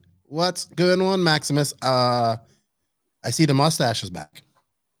What's going on, Maximus? I see the mustache is back.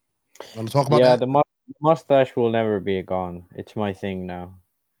 Want to talk about Yeah, that? the mustache will never be gone. It's my thing now.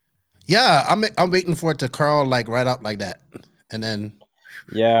 Yeah, I'm waiting for it to curl like right up like that, and then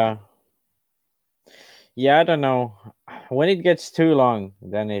Yeah, yeah. I don't know. When it gets too long,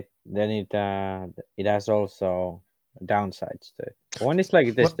 then it has also downsides to it. But when it's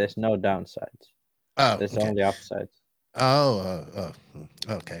like this, what? there's no downsides. Oh, There's okay. only upsides.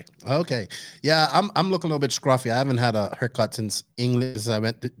 Okay, okay. Yeah, I'm looking a little bit scruffy. I haven't had a haircut since England.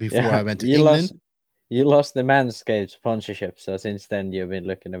 Since before Yeah, I went to England. you lost the Manscaped sponsorship, so since then you've been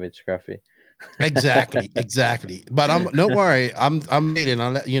looking a bit scruffy. Exactly. But don't worry. I'm waiting.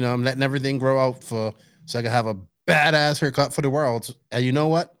 I'm letting everything grow out so I can have a badass haircut for the world. And you know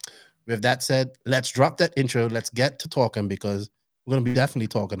what? With that said, let's drop that intro. Let's get to talking because we're gonna be definitely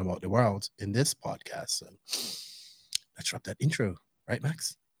talking about the world in this podcast. So let's drop that intro, right,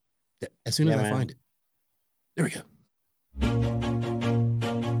 Max? Yeah, as soon as Yeah, I man. find it. There we go.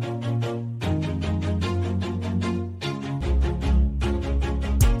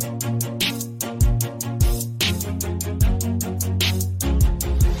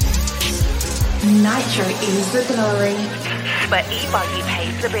 Nitro is the glory, but e-buggy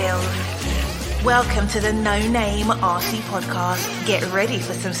pays the bills. Welcome to the No Name RC podcast. Get ready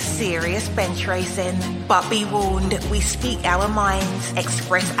for some serious bench racing. But be warned, we speak our minds,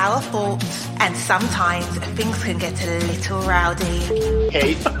 express our thoughts, and sometimes things can get a little rowdy.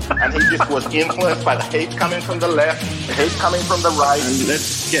 Hate, and he just was influenced by the hate coming from the left, the hate coming from the right. And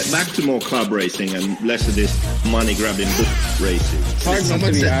let's get back to more club racing and less of this money-grabbing racing. It's hard not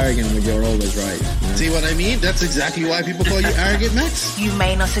to be arrogant when you're always right. You know? See what I mean? That's exactly why people call you arrogant, Max. You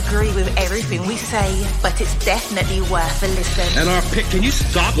may not agree with everything we say, but it's definitely worth a listen. And our pick, can you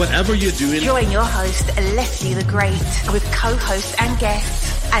stop whatever you're doing? Join your host, Leslie the Great, with co-hosts and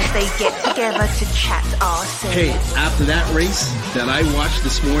guests as they get together to chat RC. Hey, after that race that I watched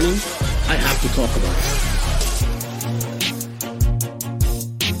this morning, I have to talk about it.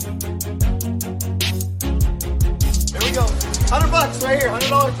 Here we go. $100 right here,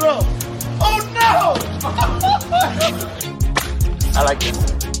 $100 throw. Oh no! I like this.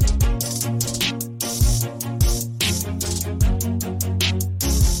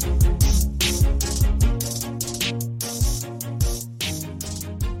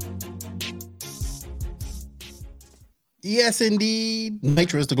 Yes, indeed.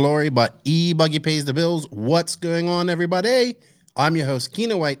 Nitro is the glory, but E-Buggy pays the bills. What's going on, everybody? I'm your host,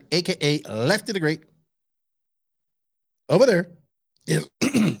 Keena White, a.k.a. Lefty the Great. Over there is...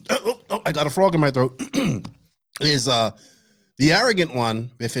 I got a frog in my throat. is the arrogant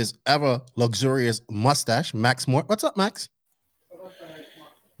one with his ever luxurious mustache, Max Moore. What's up, Max?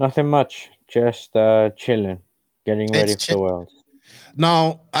 Nothing much. Just chilling, getting ready for the world.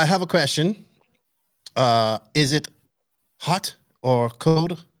 Now, I have a question. Is it hot or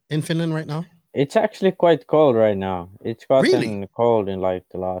cold in Finland right now? It's actually quite cold right now. It's gotten cold in like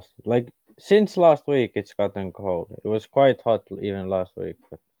since last week. It's gotten cold. It was quite hot even last week.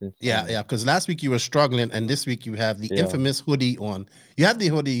 But yeah. Because last week you were struggling, and this week you have the infamous hoodie on. You have the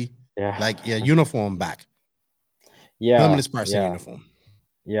hoodie, uniform back. Yeah, homeless person uniform.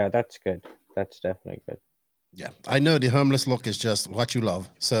 Yeah, that's good. That's definitely good. Yeah, I know the homeless look is just what you love.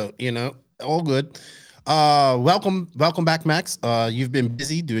 So all good. Welcome back, Max. You've been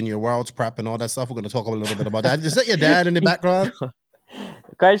busy doing your world's prep and all that stuff. We're going to talk a little bit about that. Is that your dad in the background?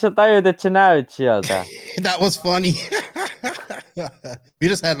 Kai sä tajut, että sä näyt sieltä? That was funny. We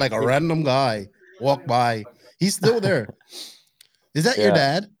just had like a random guy walk by. He's still there. Is that your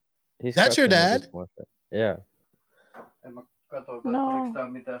dad? That's your dad? Yeah. No.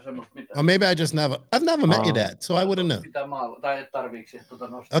 Or maybe I've never met your dad, so I wouldn't know.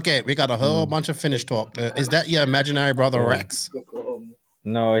 Okay, we got a whole bunch of Finnish talk. Is that your imaginary brother Rex?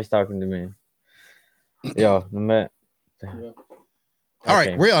 No, he's talking to me. Yeah. All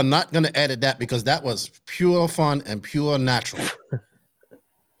right, we are not going to edit that because that was pure fun and pure natural.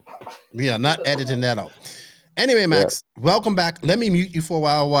 We are not editing that out. Anyway, Max, welcome back. Let me mute you for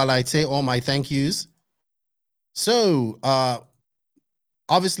a while I say all my thank yous. So,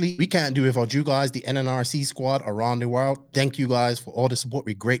 obviously, we can't do it without you guys, the NNRC squad around the world. Thank you guys for all the support.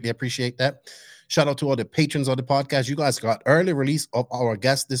 We greatly appreciate that. Shout out to all the patrons of the podcast. You guys got early release of our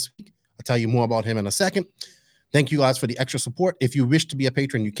guest this week. I'll tell you more about him in a second. Thank you guys for the extra support. If you wish to be a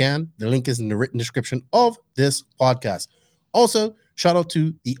patron, you can. The link is in the written description of this podcast. Also, shout out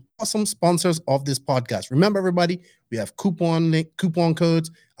to the awesome sponsors of this podcast. Remember, everybody, we have coupon codes,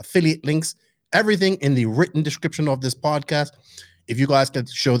 affiliate links, everything in the written description of this podcast. If you guys can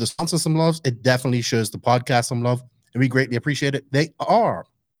show the sponsor some love, it definitely shows the podcast some love, and we greatly appreciate it. They are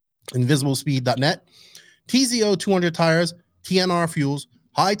invisiblespeed.net, TZO 200 tires, TNR fuels,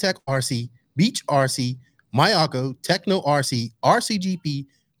 High Tech RC, Beach RC, Mayako, Techno RC, RCGP,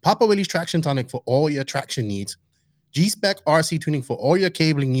 Papa Willie's Traction Tonic for all your traction needs, G-Spec RC tuning for all your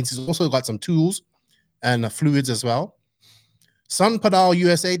cabling needs. He's also got some tools and fluids as well. Sun Padal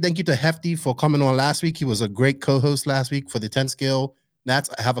USA, thank you to Hefty for coming on last week. He was a great co-host last week for the 10 scale. Nats,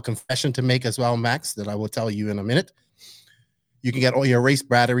 I have a confession to make as well, Max, that I will tell you in a minute. You can get all your race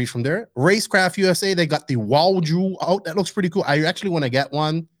batteries from there. Racecraft USA, they got the wall jewel out. That looks pretty cool. I actually want to get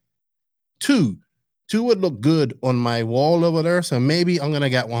one. Two would look good on my wall over there. So maybe I'm going to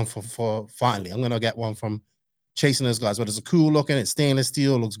get one for finally. I'm going to get one from Chasing Those Guys. But it's a cool looking. It's stainless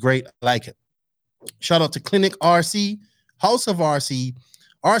steel. Looks great. I like it. Shout out to Clinic RC, House of RC,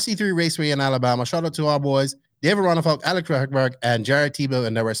 RC3 Raceway in Alabama. Shout out to our boys, David Ronafalk, Alex Reckberg, and Jared Tebow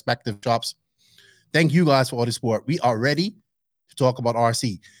in their respective shops. Thank you guys for all the support. We are ready to talk about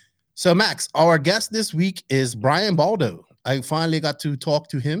RC. So, Max, our guest this week is Bryan Baldo. I finally got to talk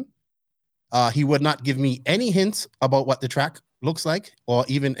to him. He would not give me any hints about what the track looks like or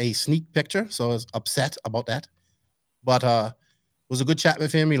even a sneak picture, so I was upset about that. But it was a good chat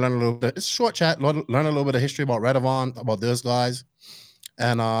with him. We learned a little bit. It's a short chat. Learn a little bit of history about Redovan, about those guys.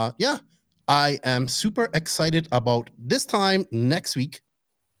 And yeah, I am super excited about this time next week.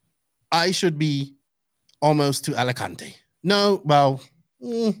 I should be almost to Alicante. No, well,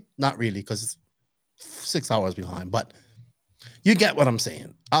 not really, because it's 6 hours behind, but you get what I'm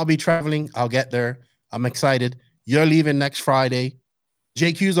saying. I'll be traveling. I'll get there. I'm excited. You're leaving next Friday.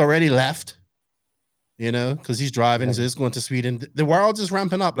 JQ's already left, you know, because he's driving. So he's going to Sweden. The world's just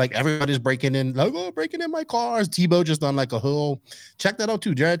ramping up. Like, everybody's breaking in, like, oh, breaking in my cars. Tebow just done like a whole, check that out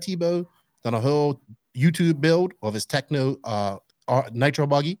too. Jared Tebow done a whole YouTube build of his Techno Nitro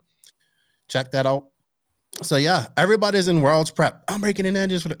buggy. Check that out. So yeah, everybody's in world's prep. I'm breaking in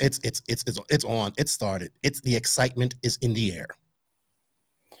engines. It's on. It started. The excitement is in the air.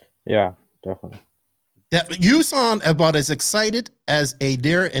 Yeah, definitely. You sound about as excited as a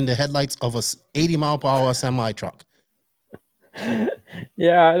deer in the headlights of a 80 mile per hour semi truck.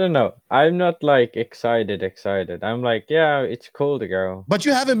 Yeah, I don't know. I'm not like excited. I'm like, yeah, it's cool to go. But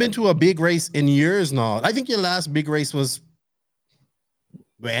you haven't been to a big race in years now. I think your last big race was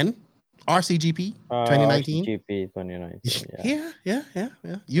when? RCGP 2019. RCGP 2019.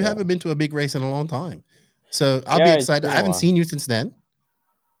 Yeah. You haven't been to a big race in a long time, so I'll be excited. I haven't seen you since then.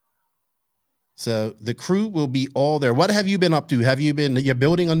 So the crew will be all there. What have you been up to? You're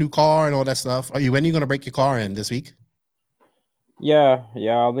building a new car and all that stuff. When are you going to break your car in this week? Yeah.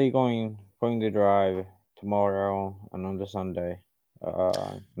 I'll be going to drive tomorrow and on the Sunday.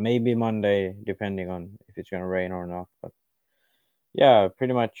 Maybe Monday, depending on if it's going to rain or not. But yeah,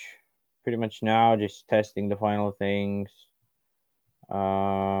 pretty much now just testing the final things,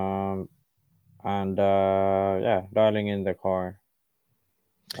 and dialing in the car.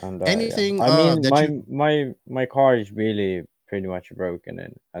 And anything? Yeah. I mean, my car is really pretty much broken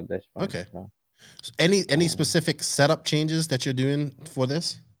in at this point. Okay. So any specific setup changes that you're doing for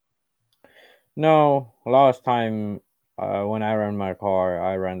this? No, last time when I ran my car,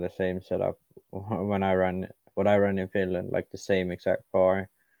 I ran the same setup when I ran in Finland, like the same exact car.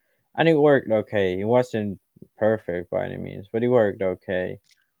 And it worked okay. It wasn't perfect by any means, but it worked okay.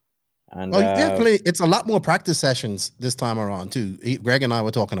 And definitely, it's a lot more practice sessions this time around too. Greg and I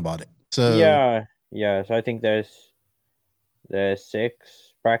were talking about it. So yeah. So I think there's 6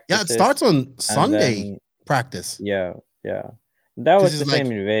 practices. Yeah, it starts on Sunday practice. Yeah. That was the same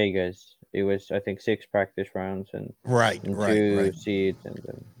in Vegas. It was, I think, 6 practice rounds and 2 seats and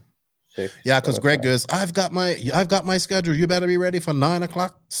then 6. Yeah, because Greg goes, I've got my schedule. You better be ready for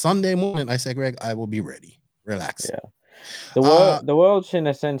 9:00 Sunday morning. I said, Greg, I will be ready. Relax. Yeah. The Worlds, in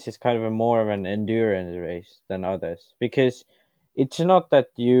a sense, is kind of more of an endurance race than others, because it's not that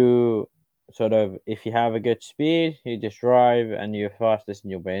you sort of, if you have a good speed, you just drive and you're fastest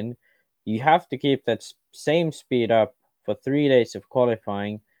and you win. You have to keep that same speed up for 3 days of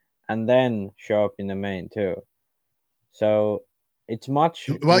qualifying and then show up in the main too. So it's much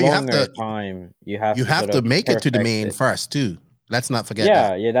longer time. You have to make it to the main first too. Let's not forget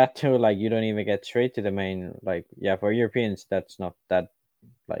that. Yeah, that too. Like, you don't even get straight to the main. Like, yeah, for Europeans, that's not that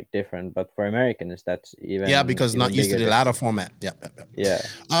like different, but for Americans, that's even because not used to the ladder format. Yeah.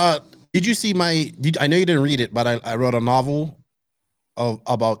 Did you see I know you didn't read it, but I wrote a novel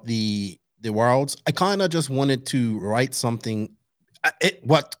about the worlds. I kind of just wanted to write something.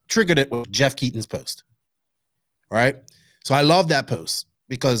 What triggered it was Jeff Keaton's post, right? So I love that post,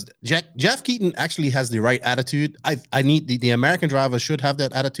 because Jeff Keaton actually has the right attitude. I need the American driver should have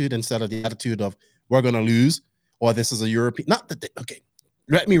that attitude instead of the attitude of we're going to lose or this is a European. Not that okay.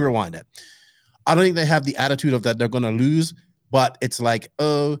 Let me rewind that. I don't think they have the attitude of that they're going to lose, but it's like,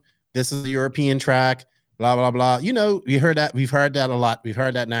 oh, this is a European track, blah, blah, blah. You know, we heard that. We've heard that a lot. We've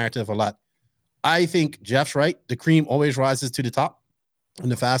heard that narrative a lot. I think Jeff's right. The cream always rises to the top,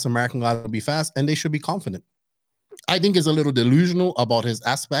 and the fast American guy will be fast, and they should be confident. I think he's a little delusional about his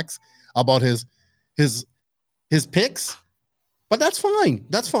aspects, about his picks, but that's fine.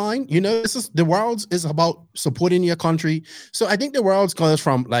 That's fine. You know, this is the Worlds is about supporting your country. So I think the Worlds goes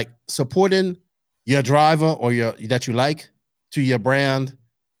from like supporting your driver or your that you like to your brand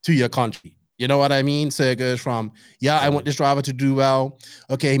to your country. You know what I mean? So it goes from, yeah, I want this driver to do well.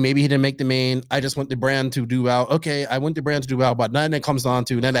 Okay, maybe he didn't make the main. I just want the brand to do well. Okay, I want the brand to do well. But then it comes down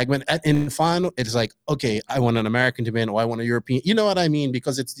to, then like when in the final, it's like, okay, I want an American to win or I want a European. You know what I mean?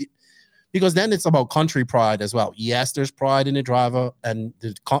 Because then it's about country pride as well. Yes, there's pride in the driver and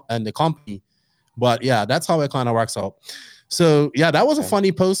the company. But yeah, that's how it kind of works out. So yeah, that was a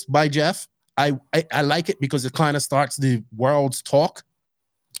funny post by Jeff. I like it because it kind of starts the World's talk.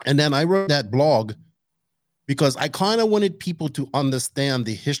 And then I wrote that blog because I kind of wanted people to understand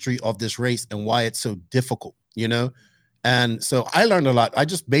the history of this race and why it's so difficult, you know? And so I learned a lot. I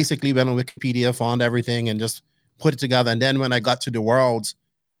just basically went on Wikipedia, found everything and just put it together. And then when I got to the Worlds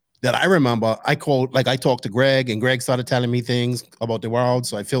that I remember, I talked to Greg and Greg started telling me things about the Worlds.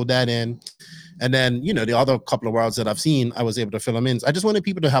 So I filled that in. And then, you know, the other couple of Worlds that I've seen, I was able to fill them in. So I just wanted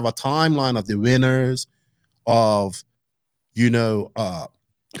people to have a timeline of the winners, of, you know,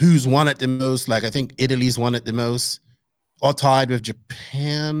 who's won it the most. Like I think Italy's won it the most, or tied with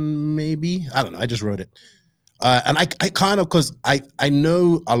Japan, maybe. I don't know. I just wrote it. And I kind of, because I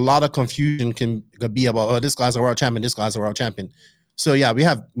know a lot of confusion can be about, oh, this guy's a world champion, this guy's a world champion. So yeah, we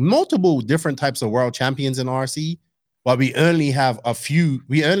have multiple different types of world champions in RC, but we only have a few.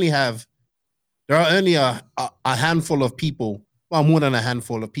 There are only a handful of people, well, more than a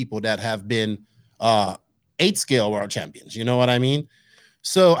handful of people that have been 8-scale world champions. You know what I mean?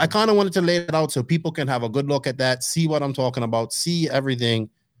 So I kind of wanted to lay it out so people can have a good look at that, see what I'm talking about, see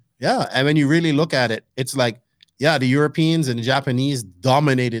everything. Yeah. And when you really look at it, it's like, yeah, the Europeans and the Japanese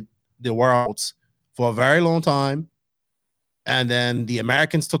dominated the Worlds for a very long time. And then the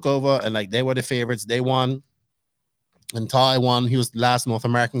Americans took over and like they were the favorites. They won. And Ty won. He was the last North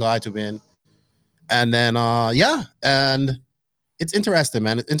American guy to win. And then, and it's interesting,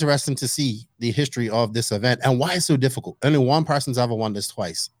 man. It's interesting to see the history of this event and why it's so difficult. Only one person's ever won this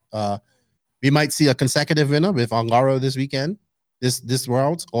twice. We might see a consecutive winner with Ongaro this weekend, this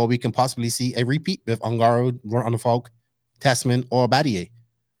World, or we can possibly see a repeat with Ongaro, Ronnefolk, Tessman, or Badier.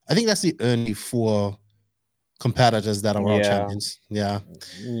 I think that's the only 4 competitors that are world champions. Yeah.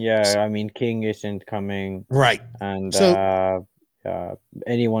 Yeah, I mean, King isn't coming. Right. And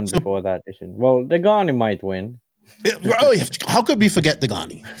anyone before that isn't. Well, the Ghani might win. How could we forget the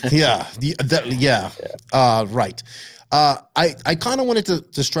Ghani? Yeah. Right. I kind of wanted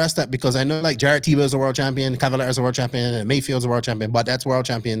to stress that because I know like Jared Tebow is a world champion, Cavalier is a world champion, and Mayfield's a world champion, but that's world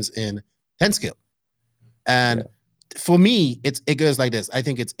champions in 10 scale. And for me, it goes like this. I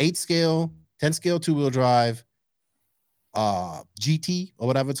think it's 8 scale, 10 scale 2-wheel drive, GT or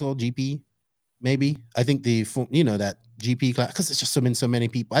whatever it's called, GP, maybe. I think that GP class, because it's just been so many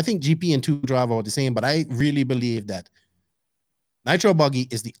people. I think GP and 2 drive are the same, but I really believe that Nitro Buggy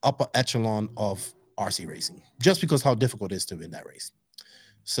is the upper echelon of RC racing, just because how difficult it is to win that race.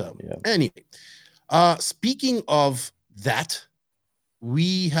 So anyway, speaking of that,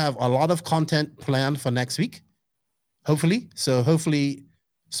 we have a lot of content planned for next week. Hopefully,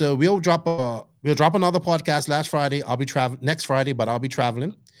 we'll drop another podcast last Friday. I'll be traveling next Friday, but I'll be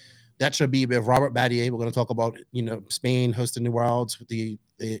traveling. That should be with Robert Badier. We're going to talk about, Spain hosting the Worlds,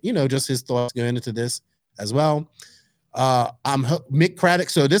 just his thoughts going into this as well. I'm Mick Craddock.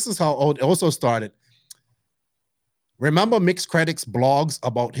 So this is how it also started. Remember Mick Craddock's blogs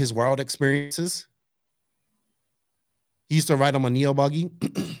about his world experiences? He used to write them on Neo Buggy.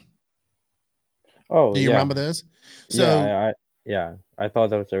 Oh, do you remember this? So I thought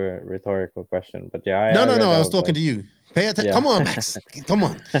that was a rhetorical question, but yeah. No, I was talking to you. Pay attention. Yeah. Come on, Max. Come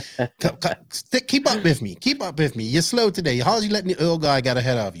on. Keep up with me. You're slow today. How's you letting the old guy get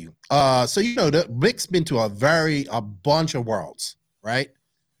ahead of you? So Mick's been to a bunch of Worlds, right?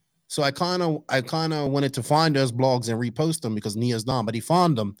 So I kind of wanted to find those blogs and repost them because Nia's done, but he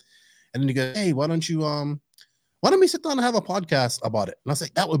found them, and then he goes, "Hey, why don't we sit down and have a podcast about it?" And I was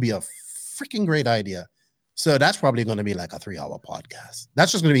like, that would be a freaking great idea. So that's probably going to be like a 3-hour podcast.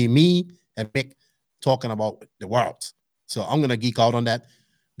 That's just going to be me and Mick talking about the Worlds. So I'm going to geek out on that.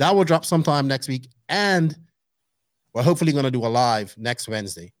 That will drop sometime next week. And we're hopefully going to do a live next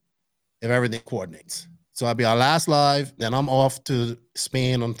Wednesday if everything coordinates. So I'll be our last live. Then I'm off to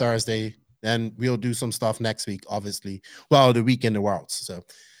Spain on Thursday. Then we'll do some stuff next week, obviously. Well, the week in the Worlds. So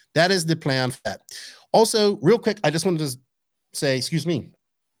that is the plan for that. Also, real quick, I just wanted to say, excuse me,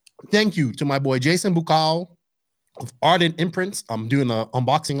 thank you to my boy Jason Bukal of Ardent Imprints. I'm doing an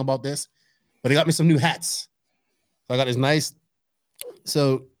unboxing about this, but he got me some new hats. So I got this nice.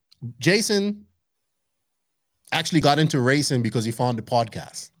 So Jason actually got into racing because he found the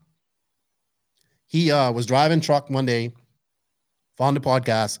podcast. He was driving truck one day, found the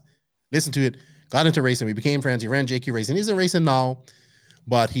podcast, listened to it, got into racing. We became friends. He ran JQ Racing. He's in racing now,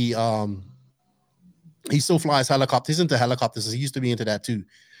 but he still flies helicopters. He's into helicopters. He used to be into that too.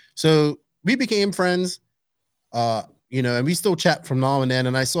 So we became friends, and we still chat from now and then.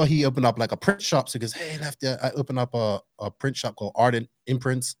 And I saw he opened up like a print shop. So he goes, hey, Lefty, I opened up a print shop called Ardent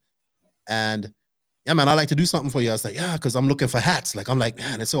Imprints. And yeah, man, I like to do something for you. I was like, yeah, because I'm looking for hats. Like, I'm like,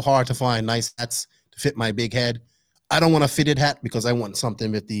 man, it's so hard to find nice hats to fit my big head. I don't want a fitted hat because I want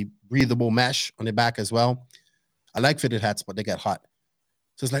something with the breathable mesh on the back as well. I like fitted hats, but they get hot.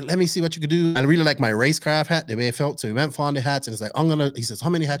 So it's like, let me see what you could do. I really like my racecraft hat, the way it felt. So we went found the hats, and it's like, he says, how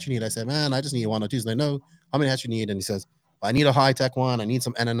many hats you need? I said, man, I just need one or two. He's like, no, how many hats you need? And he says, I need a high-tech one. I need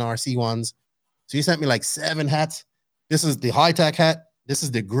some NNRC ones. So he sent me like 7 hats. This is the high-tech hat. This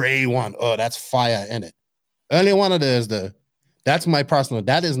is the gray one. Oh, that's fire in it. Only one of those, that's my personal.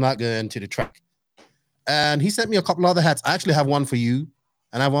 That is not going to the track. And he sent me a couple other hats. I actually have one for you,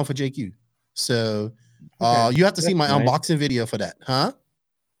 and I have one for JQ. So you have to see my unboxing video for that, huh?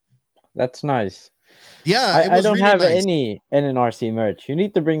 That's nice. Yeah, I don't really have any NNRC merch. You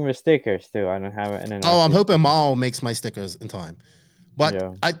need to bring me stickers too. I don't have NNRC. Oh, I'm hoping Mao makes my stickers in time. But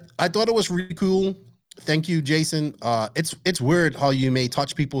yeah. I thought it was really cool. Thank you, Jason. It's weird how you may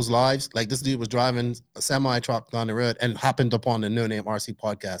touch people's lives. Like this dude was driving a semi truck down the road and happened upon the No Name RC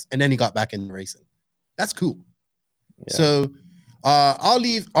podcast, and then he got back into racing. That's cool. Yeah. So I'll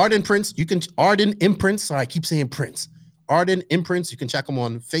leave Ardent Prints. You can Ardent Imprints. Sorry, I keep saying Prints. Ardent Imprints. You can check them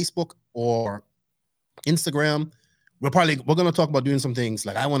on Facebook or Instagram. We're going to talk about doing some things.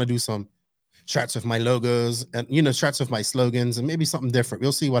 Like I want to do some shirts with my logos and shirts with my slogans and maybe something different.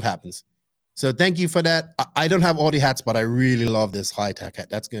 We'll see what happens. So thank you for that. I don't have all the hats, but I really love this high-tech hat.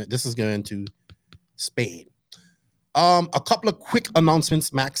 This is going to Spain. A couple of quick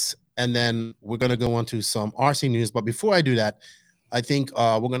announcements, Max, and then we're going to go on to some RC news. But before I do that, I think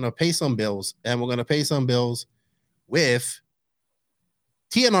we're going to pay some bills, and we're going to pay some bills with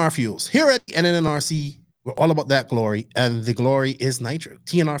TNR Fuels. Here at NNRC, we're all about that glory, and the glory is nitro.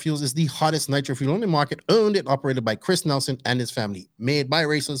 TNR Fuels is the hottest nitro fuel on the market, owned and operated by Chris Nelson and his family, made by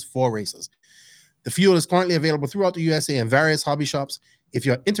racers for racers. The fuel is currently available throughout the USA in various hobby shops. If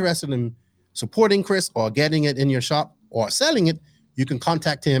you're interested in supporting Chris or getting it in your shop or selling it, you can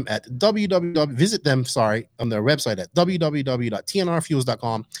contact him at on their website at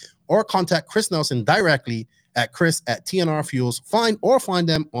www.tnrfuels.com or contact Chris Nelson directly at chris@TNRfuels. Find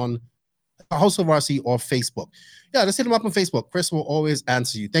them on House of RC or Facebook. Yeah, just hit him up on Facebook. Chris will always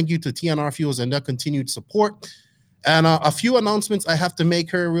answer you. Thank you to TNR Fuels and their continued support. And a few announcements I have to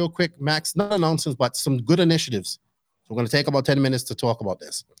make here real quick, Max. Not announcements, but some good initiatives. So we're going to take about 10 minutes to talk about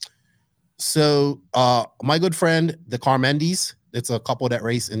this. So my good friend, the Carmendis, it's a couple that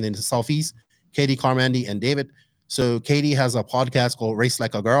race in the Southeast, Katie Carmendi and David. So Katie has a podcast called Race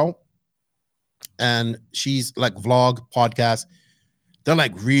Like a Girl. And she's like vlog podcast. They're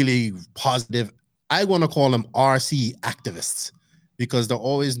like really positive. I want to call them RC activists because they're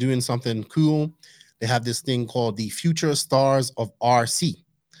always doing something cool. They have this thing called the Future Stars of RC.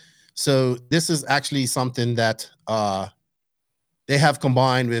 So this is actually something that they have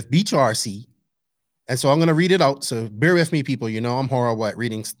combined with Beach RC. And so I'm going to read it out. So bear with me, people. I'm horrible at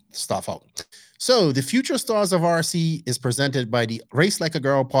reading stuff out. So the Future Stars of RC is presented by the Race Like a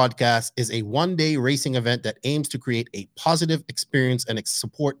Girl podcast, is a one-day racing event that aims to create a positive experience and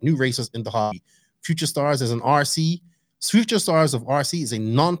support new racers in the hobby. Future Stars is Future Stars of RC is a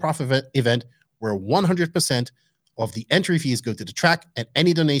non-profit event where 100% of the entry fees go to the track and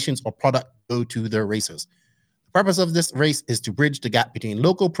any donations or product go to the racers. The purpose of this race is to bridge the gap between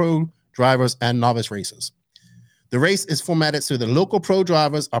local pro drivers and novice racers. The race is formatted so the local pro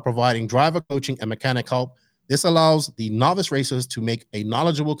drivers are providing driver coaching and mechanic help. This allows the novice racers to make a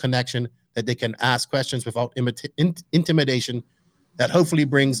knowledgeable connection that they can ask questions without intimidation that hopefully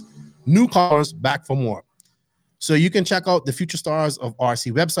brings newcomers back for more. So you can check out the Future Stars of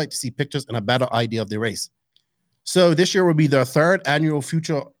RC website to see pictures and a better idea of the race. So this year will be their 3rd annual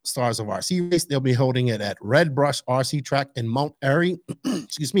Future Stars of RC race. They'll be holding it at Red Brush RC Track in Mount Airy,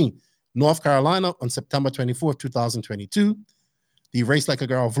 North Carolina on September 24th, 2022. The Race Like a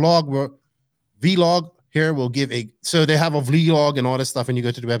Girl vlog here will give so they have a vlog and all this stuff, and you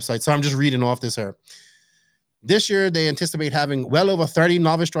go to the website. So I'm just reading off this here. This year, they anticipate having well over 30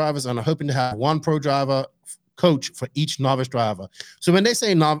 novice drivers and are hoping to have one pro driver coach for each novice driver. So when they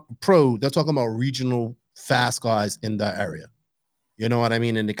say pro, they're talking about regional fast guys in that area. You know what I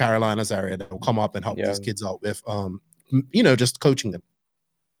mean? In the Carolinas area that will come up and help these kids out with, just coaching them.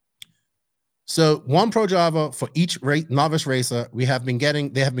 So one pro driver for each novice racer. They have been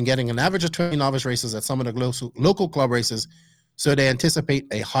getting an average of 20 novice racers at some of the local club races. So they anticipate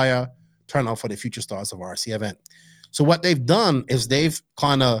a higher turnout for the future stars of RC event. So what they've done is they've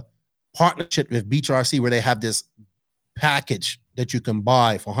kind of partnership with Beach RC where they have this package that you can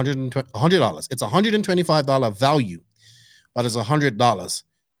buy for $100. It's $125 value, but it's $100.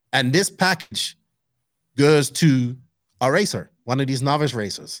 And this package goes to a racer, one of these novice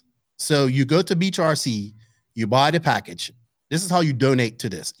racers. So you go to Beach RC, you buy the package. This is how you donate to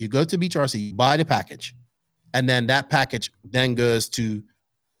this. You go to Beach RC, you buy the package, and then that package then goes to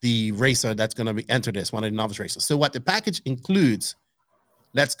the racer that's going to be enter this, one of the novice racers. So what the package includes,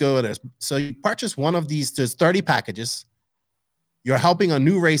 let's go there. So you purchase one of these, there's 30 packages. You're helping a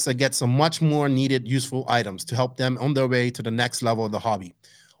new racer get some much more needed, useful items to help them on their way to the next level of the hobby.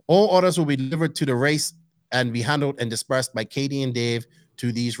 All orders will be delivered to the race and be handled and dispersed by Katie and Dave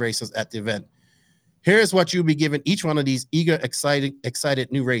to these racers at the event. Here's what you'll be given each one of these eager,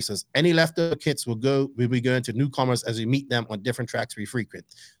 excited new racers. Any leftover kits will be going to newcomers as we meet them on different tracks we frequent.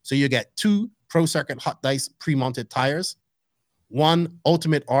 So you get 2 Pro Circuit Hot Dice pre-mounted tires, 1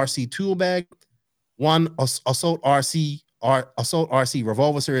 Ultimate RC tool bag, 1 Assault RC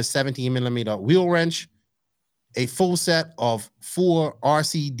Revolver Series 17mm wheel wrench, a full set of 4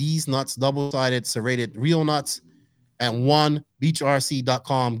 RCDs nuts, double-sided serrated reel nuts, and 1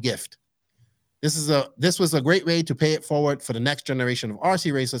 BeachRC.com gift. This was a great way to pay it forward for the next generation of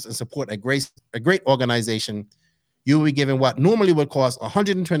RC racers and support a great organization. You will be given what normally would cost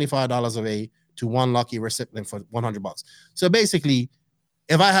 $125 away to one lucky recipient for $100. So basically,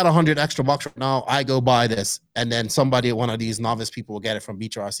 if I had $100 extra bucks right now, I go buy this, and then one of these novice people will get it from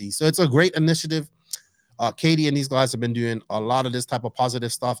Beach RC. So it's a great initiative. Katie and these guys have been doing a lot of this type of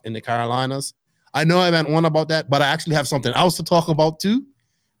positive stuff in the Carolinas. I know I meant one about that, but I actually have something else to talk about too,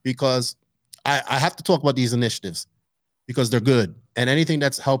 because I have to talk about these initiatives because they're good. And anything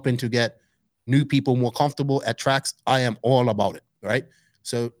that's helping to get new people more comfortable at tracks, I am all about it, right?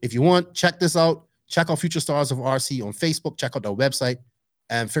 So if you want, check this out. Check out Future Stars of RC on Facebook. Check out their website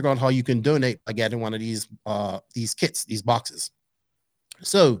and figure out how you can donate by getting one of these kits, these boxes.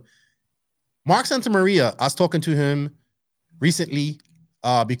 So Mark Santamaria, I was talking to him recently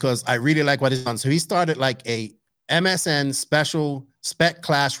because I really like what he's done. So he started like a MSN special spec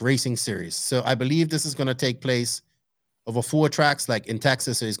class racing series. So I believe this is going to take place over 4 tracks, like in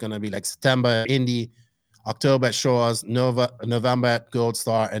Texas. So it's going to be like September at Indy, October at Shores, November at Gold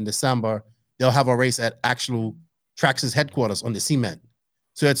Star, and December they'll have a race at actual Trax's headquarters on the cement.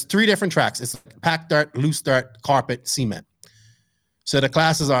 So it's 3 different tracks. It's packed dirt, loose dirt, carpet, cement. So the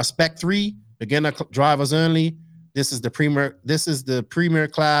classes are Spec 3, beginner drivers only. This is the premier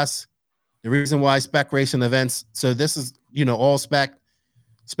class. The reason why spec racing events. So this is, all spec.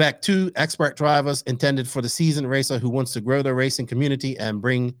 Spec 2, expert drivers intended for the seasoned racer who wants to grow their racing community and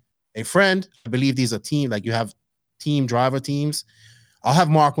bring a friend. I believe these are team, like you have team driver teams. I'll have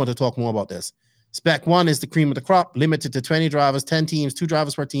Mark want to talk more about this. Spec 1 is the cream of the crop, limited to 20 drivers, 10 teams, 2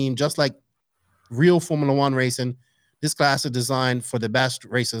 drivers per team, just like real Formula One racing. This class is designed for the best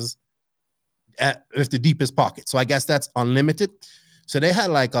racers with the deepest pocket. So I guess that's unlimited. So they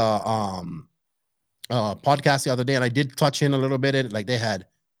had like a podcast the other day, and I did touch in a little bit. Like they're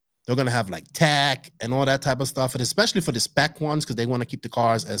going to have like tech and all that type of stuff, and especially for the spec ones, because they want to keep the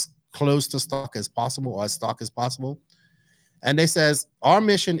cars as close to stock as possible or as stock as possible. And they says, our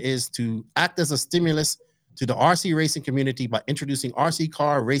mission is to act as a stimulus to the RC racing community by introducing RC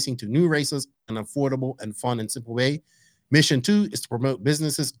car racing to new racers in an affordable and fun and simple way. Mission 2 is to promote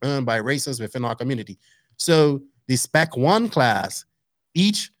businesses earned by racers within our community. So the Spec 1 class,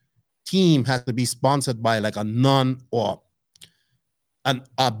 each team has to be sponsored by like a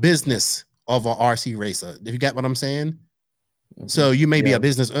business of a RC racer. If you get what I'm saying? Mm-hmm. So you may be a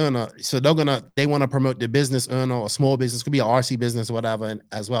business owner. So they want to promote the business owner or small business, could be a RC business or whatever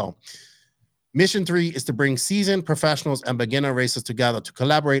as well. Mission 3 is to bring seasoned professionals and beginner racers together to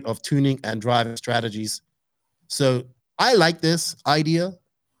collaborate of tuning and driving strategies. So I like this idea,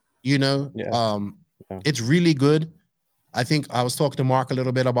 It's really good. I think I was talking to Mark a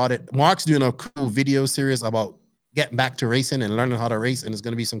little bit about it. Mark's doing a cool video series about getting back to racing and learning how to race, and there's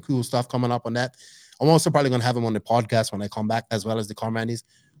going to be some cool stuff coming up on that. I'm also probably going to have him on the podcast when I come back, as well as the Carmandis.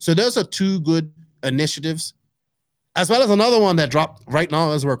 So those are 2 good initiatives, as well as another one that dropped right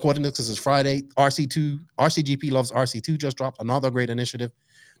now as we're recording this because it's Friday. RCGP Loves RC2 just dropped another great initiative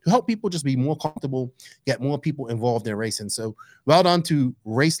to help people just be more comfortable, get more people involved in racing. So well done to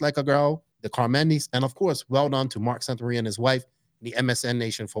Race Like a Girl, the Carmendis, and of course, well done to Mark Santamaria and his wife, the MSN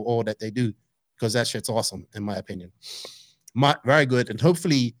Nation, for all that they do, because that shit's awesome, in my opinion. Very good. And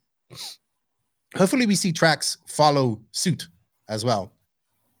hopefully we see tracks follow suit as well.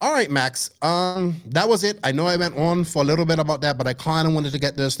 All right, Max. That was it. I know I went on for a little bit about that, but I kind of wanted to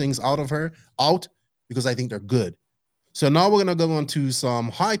get those things out because I think they're good. So now we're going to go on to some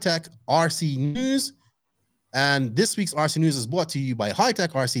high-tech RC news. And this week's RC news is brought to you by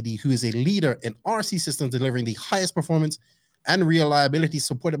High-Tech RCD, who is a leader in RC systems delivering the highest performance and reliability,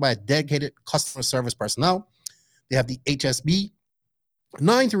 supported by a dedicated customer service personnel. They have the HSB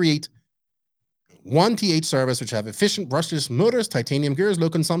 938 1TH service, which have efficient brushless motors, titanium gears, low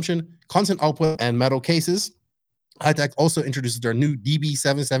consumption, constant output, and metal cases. High-Tech also introduces their new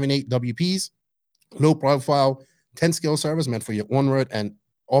DB778 WPs, low profile 10-scale service meant for your on-road and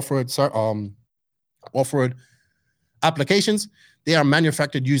off-road applications. They are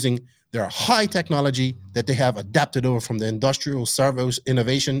manufactured using their high technology that they have adapted over from the industrial servos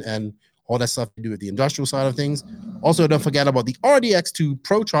innovation and all that stuff to do with the industrial side of things. Also, don't forget about the RDX2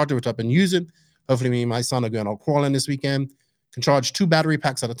 Pro Charger, which I've been using. Hopefully, me and my son are going out crawling this weekend. Can charge 2 battery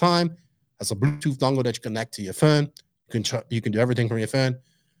packs at a time. Has a Bluetooth dongle that you connect to your phone. You can do everything from your phone.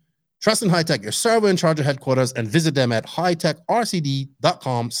 Trust in High-Tech, your servo and charger headquarters, and visit them at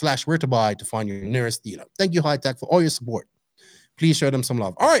hightechrcd.com/where-to-buy to find your nearest dealer. Thank you, High-Tech, for all your support. Please show them some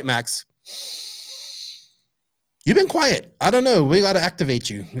love. All right, Max. You've been quiet. I don't know. We got to activate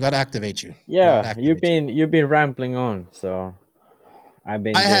you. Yeah, you've been rambling on, so I've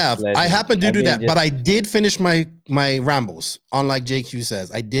been. I happen to do that, but I did finish my rambles. Unlike JQ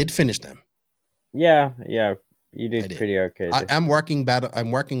says, I did finish them. Yeah, you did pretty okay. I'm working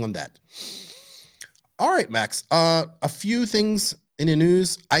on that. All right, Max. A few things in the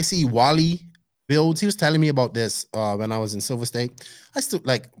news. I see Wally builds. He was telling me about this when I was in Silver State. I still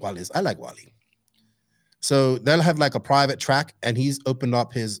like Wally's. I like Wally. So they'll have like a private track, and he's opened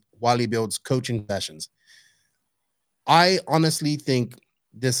up his Wally Builds coaching sessions. I honestly think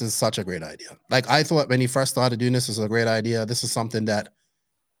this is such a great idea. Like, I thought when he first started doing this was a great idea. This is something that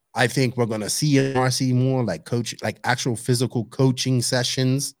I think we're going to see in RC more, like actual physical coaching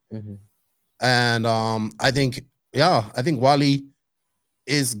sessions. Mm-hmm. And I think Wally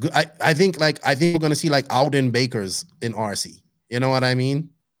is good. I think we're going to see like Alden Bakers in RC. You know what I mean?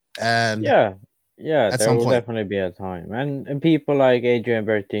 And yeah, there will definitely be a time. And people like Adrian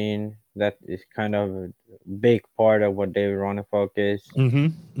Bertin, that is kind of a big part of what David Ronefalk is.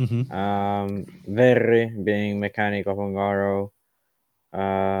 Mm-hmm. Mm-hmm. Verri being mechanic of Ungaro.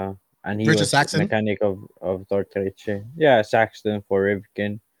 And he Richard was Saxon? Mechanic of Tortorici. Yeah, Saxton for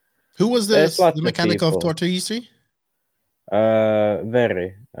Rivkin. Who was the mechanic of Tortorici?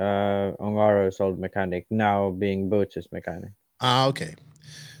 Verri. Ungaro's old mechanic, now being Butch's mechanic. Okay.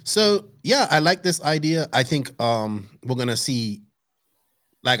 So yeah, I like this idea. I think we're gonna see,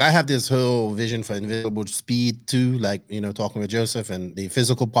 like, I have this whole vision for Invisible Speed too, like, you know, talking with Joseph and the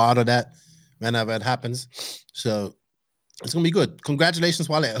physical part of that whenever it happens. So it's gonna be good. Congratulations,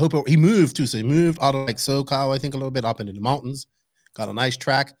 Wally. I hope he moved too. So he moved out of like SoCal, I think, a little bit up into the mountains. Got a nice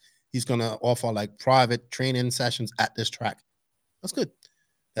track. He's gonna offer like private training sessions at this track. That's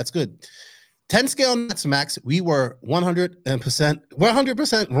good. 10 scale nets, Max. We were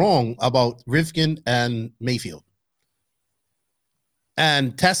 100% wrong about Rivkin and Mayfield.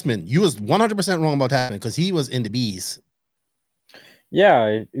 And Tessman, you was 100% wrong about Tessman because he was in the B's. Yeah,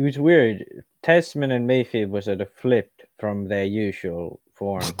 it was weird. Tessman and Mayfield was at a flipped from their usual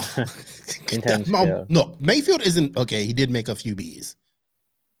form. No, Mayfield isn't okay. He did make a few B's.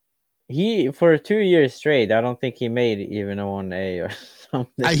 He, for 2 years straight, I don't think he made even a 1A or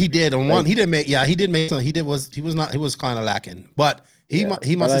something. He did on one. He did make. Yeah, he did make some. He was kind of lacking, but he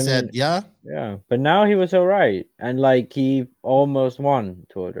must have said, yeah. Yeah, but now he was all right, and like he almost won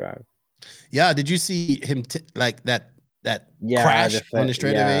Tour Drive. Yeah, did you see him like that crash on the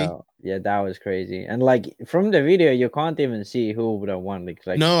straightaway? Yeah, that was crazy. And like from the video, you can't even see who would have won.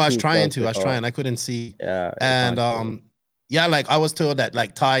 Like no, I was trying. I couldn't see. Yeah, and yeah, like I was told that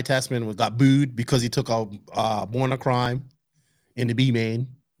like Ty Tessman got booed because he took out Born a Crime in the B main.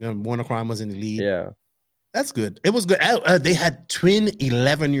 You know, Born a Crime was in the lead. Yeah, that's good. It was good. They had twin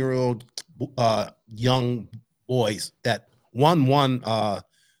 11-year-old young boys that won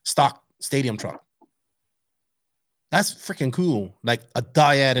stock stadium truck. That's freaking cool. Like a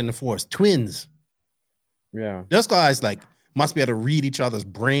dyad in the force. Twins. Yeah. Those guys like must be able to read each other's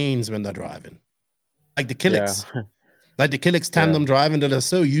brains when they're driving. like the Killix. Like the Killix tandem driving, they're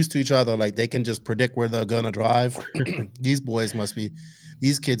so used to each other, like they can just predict where they're gonna drive. These kids must be,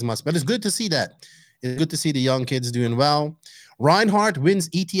 but it's good to see that. It's good to see the young kids doing well. Reinhardt wins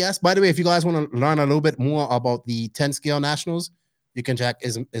ETS. By the way, if you guys want to learn a little bit more about the 10 scale nationals, you can check.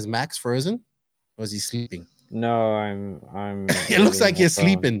 Is Max frozen? Or is he sleeping? No, I'm it looks like you're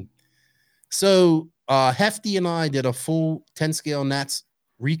sleeping. So Hefty and I did a full 10 scale Nats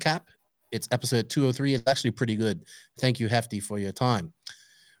recap. It's episode 203. It's actually pretty good. Thank you, Hefty, for your time.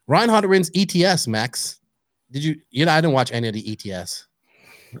 Reinhardt wins ETS, Max. Did you? I didn't watch any of the ETS.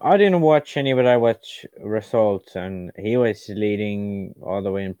 I didn't watch any, but I watched results, and he was leading all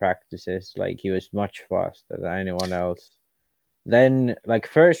the way in practices. Like, he was much faster than anyone else. Then, like,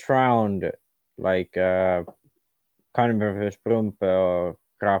 first round, like, can't remember if it was Brumpe or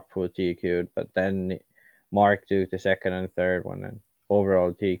Krapp who TQ'd, but then Mark took the second and third one, and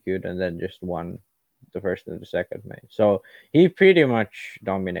overall TQ'd, and then just won the first and the second main. So he pretty much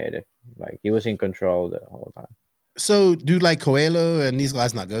dominated. Like, he was in control the whole time. So do like Coelho and these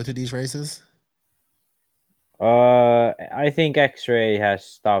guys not go to these races? I think X-Ray has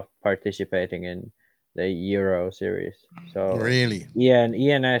stopped participating in the Euro series. So really,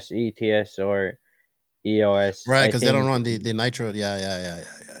 ENS, ETS, or EOS, right? Because they don't run the Nitro. Yeah.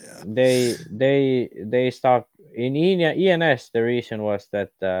 They stopped in ENS. The reason was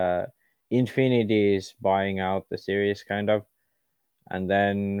that Infinity is buying out the series, kind of, and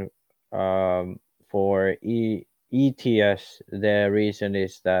then for ETS, the reason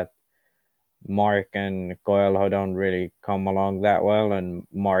is that Mark and Coelho don't really come along that well, and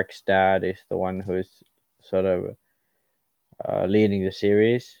Mark's dad is the one who's sort of leading the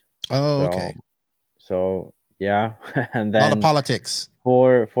series. Oh, okay. So yeah, and then a lot of politics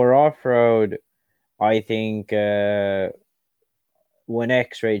for off-road. I think when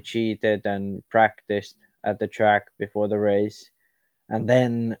X-Ray cheated and practiced at the track before the race, and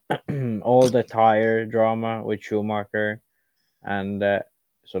then all the tire drama with Schumacher and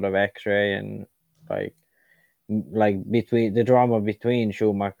sort of X-Ray, and like between the drama between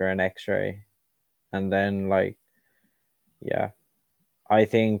Schumacher and X-Ray, and then I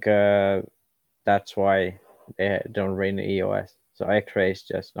think that's why they don't run EOS. So X-Ray is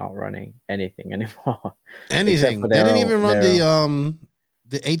just not running anything anymore. Anything. They didn't even run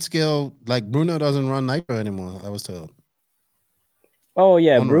the 8 scale. Like Bruno doesn't run Nitro anymore, I was told. Oh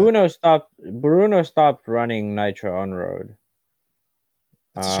yeah, Bruno stopped running Nitro on road.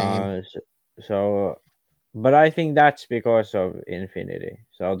 That's a shame. So, but I think that's because of Infinity.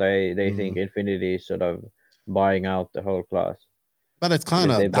 So they think Infinity is sort of buying out the whole class. But it's kind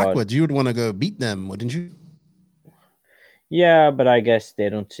of backwards. You would want to go beat them, wouldn't you? Yeah, but I guess they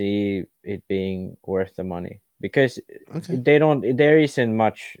don't see it being worth the money because they don't. There isn't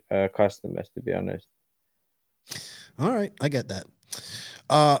much customers, to be honest. All right, I get that.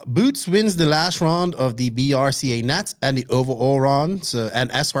 Boots wins the last round of the BRCA Nats and the overall round. So, and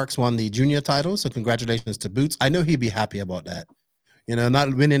S-Works won the junior title. So congratulations to Boots. I know he'd be happy about that.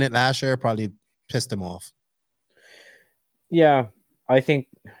 Not winning it last year probably pissed him off. Yeah, I think.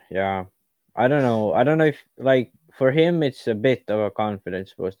 Yeah, I don't know. I don't know if for him it's a bit of a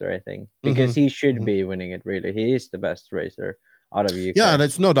confidence booster. I think because he should be winning it. Really, he is the best racer out of UK. Yeah,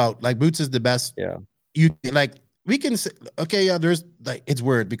 that's no doubt. Like Boots is the best. Yeah, we can say, okay, yeah, there's it's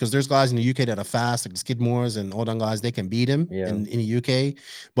weird because there's guys in the UK that are fast, like the Skidmores and all them guys, they can beat him in the UK.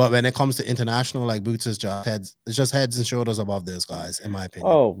 But when it comes to international, like Boots is just heads and shoulders above those guys, in my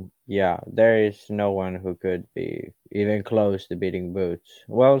opinion. Oh, yeah. There is no one who could be even close to beating Boots.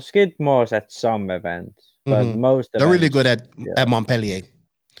 Well, Skidmore's at some events, but most they're really good at Montpellier.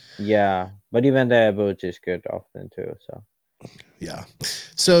 Yeah, but even there, Boots is good often too, so. Yeah.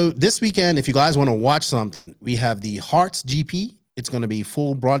 So this weekend, if you guys want to watch something, we have the Hearts GP. It's going to be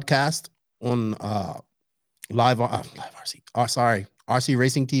full broadcast on RC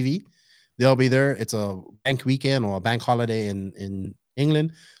Racing TV. They'll be there. It's a bank weekend or a bank holiday in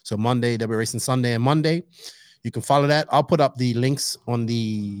England. So Monday they'll be racing Sunday and Monday. You can follow that. I'll put up the links on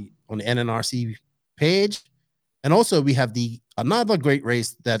the NNRC page. And also we have another great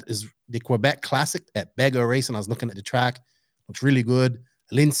race that is the Quebec Classic at Bega Racing. I was looking at the track. Looks really good.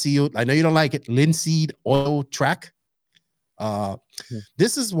 Linseed. I know you don't like it. Linseed oil track.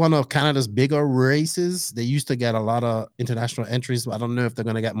 This is one of Canada's bigger races. They used to get a lot of international entries. I don't know if they're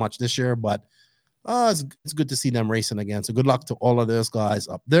going to get much this year, but it's good to see them racing again. So good luck to all of those guys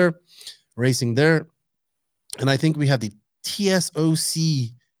up there racing there. And I think we have the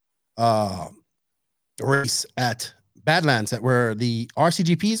TSOC race at Badlands where the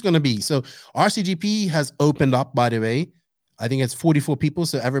RCGP is going to be. So RCGP has opened up, by the way. I think it's 44 people.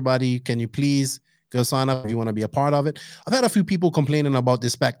 So everybody, can you please Go sign up if you want to be a part of it. I've had a few people complaining about the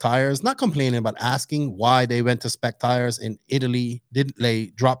spec tires, not complaining, but asking why they went to spec tires in Italy. Didn't they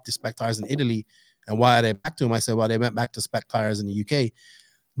drop the spec tires in Italy? And why are they back to them? I said, well, they went back to spec tires in the UK.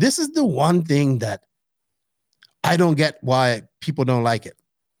 This is the one thing that I don't get why people don't like it.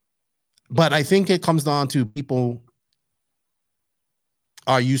 But I think it comes down to people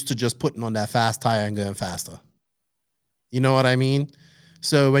are used to just putting on that fast tire and going faster. You know what I mean?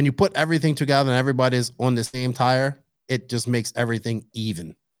 So when you put everything together and everybody's on the same tire, it just makes everything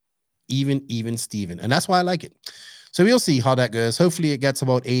even, Steven. And that's why I like it. So we'll see how that goes. Hopefully it gets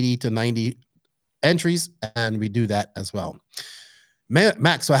about 80 to 90 entries, and we do that as well.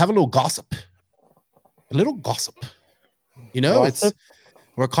 Max, so I have a little gossip. You know,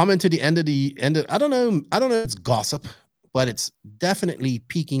 we're coming to the end of I don't know if it's gossip, but it's definitely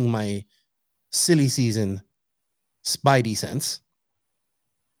piquing my silly season spidey sense.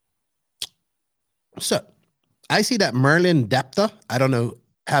 So I see that Merlin Depta, I don't know,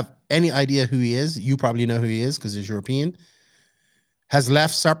 have any idea who he is. You probably know who he is because he's European. Has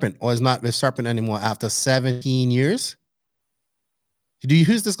left Serpent or is not with Serpent anymore after 17 years.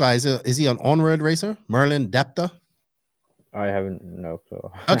 Who's this guy? Is he an on-road racer? Merlin Depta? I haven't no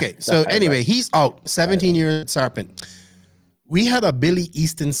clue. Okay, so anyway, he's out 17 years at Serpent. We had a Billy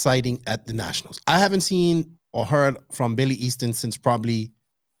Easton sighting at the Nationals. I haven't seen or heard from Billy Easton since probably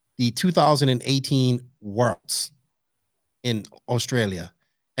the 2018 Worlds in Australia.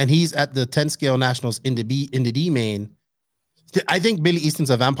 And he's at the 10 scale Nationals in the D main. I think Billy Easton's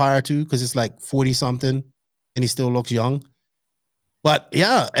a vampire too, because it's like 40 something and he still looks young. But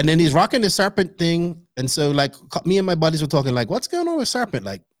yeah, and then he's rocking the Serpent thing. And so like me and my buddies were talking like, what's going on with Serpent?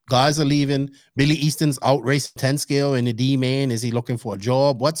 Like guys are leaving. Billy Easton's out racing 10 scale in the D main. Is he looking for a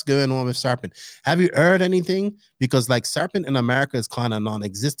job? What's going on with Serpent? Have you heard anything? Because like Serpent in America is kind of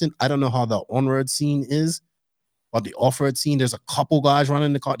non-existent. I don't know how the on-road scene is, or the off-road scene. There's a couple guys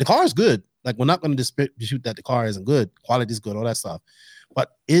running the car. The car is good. Like we're not going to dispute that the car isn't good. Quality is good, all that stuff.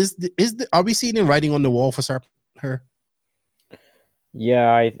 But are we seeing him writing on the wall for Serpent?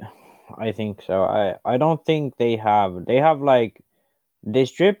 Yeah, I think so. I don't think they have like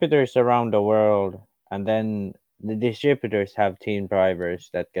distributors around the world, and then the distributors have team drivers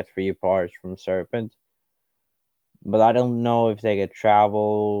that get free parts from Serpent. But I don't know if they get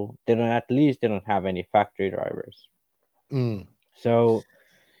travel. They don't have any factory drivers. So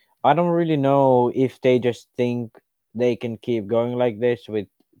I don't really know if they just think they can keep going like this with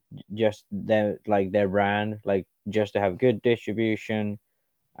just their brand, like just to have good distribution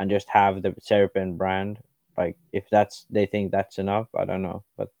and just have the Serpent brand. Like if they think that's enough, I don't know,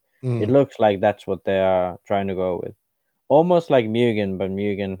 but it looks like that's what they are trying to go with. Almost like Mugen, but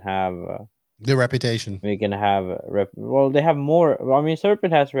Mugen have the reputation. Mugen have they have more. I mean,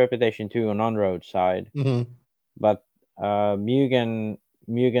 Serpent has a reputation too on road side, but Mugen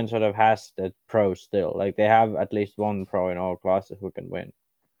sort of has the pro still. Like they have at least one pro in all classes who can win.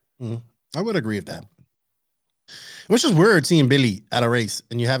 I would agree with that. Which is weird seeing Billy at a race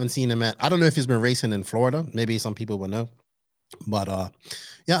and you haven't seen him I don't know if he's been racing in Florida. Maybe some people will know. But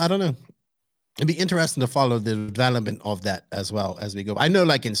yeah, I don't know. It'd be interesting to follow the development of that as well as we go. I know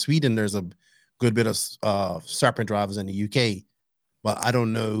like in Sweden, there's a good bit of Serpent drivers in the UK, but I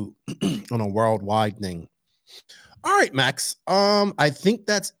don't know on a worldwide thing. All right, Max. I think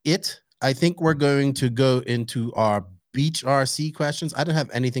that's it. I think we're going to go into our Beach RC questions. I don't have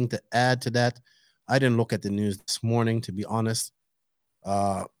anything to add to that. I didn't look at the news this morning, to be honest.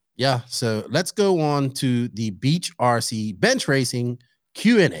 Yeah, so let's go on to the Beach RC bench racing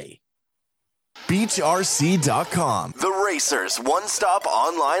Q&A. BeachRC.com, the racers' one-stop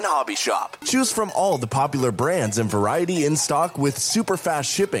online hobby shop. Choose from all the popular brands and variety in stock with super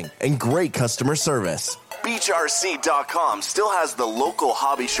fast shipping and great customer service. BeachRC.com still has the local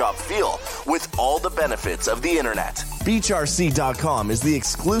hobby shop feel with all the benefits of the internet. BeachRC.com is the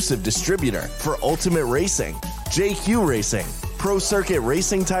exclusive distributor for Ultimate Racing, JQ Racing, Pro Circuit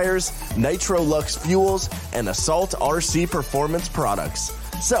Racing Tires, Nitro Lux Fuels, and Assault RC Performance products.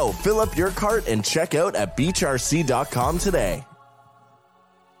 So fill up your cart and check out at BeachRC.com today.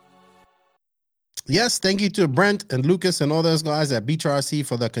 Yes, thank you to Brent and Lucas and all those guys at Beach RC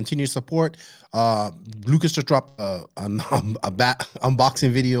for the continued support. Lucas just dropped a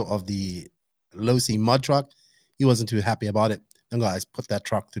unboxing video of the Losi mud truck. He wasn't too happy about it. And guys, put that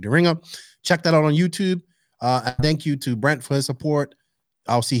truck through the ringer. Check that out on YouTube. And thank you to Brent for his support.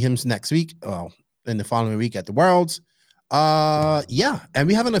 I'll see him next week, in the following week at the Worlds. Yeah, and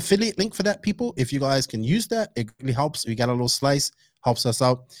we have an affiliate link for that, people. If you guys can use that, it really helps. We got a little slice, helps us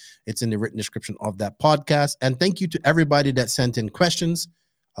out. It's in the written description of that podcast. And thank you to everybody that sent in questions.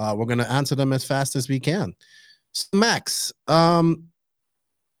 We're going to answer them as fast as we can. So Max, all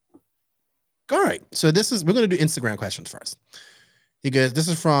right. So we're going to do Instagram questions first. Because this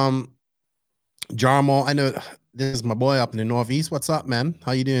is from Jarmo. I know this is my boy up in the Northeast. What's up, man?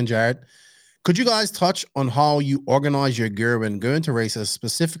 How you doing, Jared? Could you guys touch on how you organize your gear when going to races,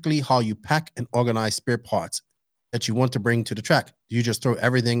 specifically how you pack and organize spare parts that you want to bring to the track? Do you just throw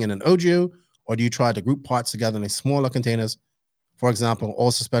everything in an OGO, or do you try to group parts together in smaller containers? For example, all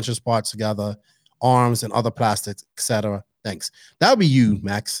suspension parts together, arms and other plastics, etc. Thanks. That would be you,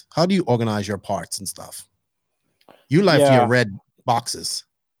 Max. How do you organize your parts and stuff? You like your red boxes.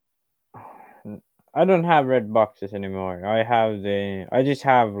 I don't have red boxes anymore. I just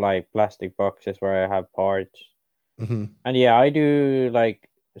have like plastic boxes where I have parts. Mm-hmm. And yeah, I do like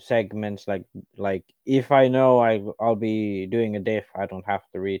segments like if I know I'll be doing a diff, I don't have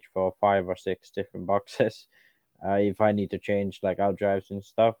to reach for 5 or 6 different boxes. If I need to change like out drives and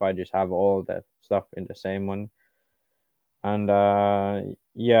stuff, I just have all that stuff in the same one. And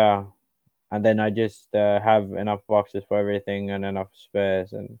yeah, and then I just have enough boxes for everything and enough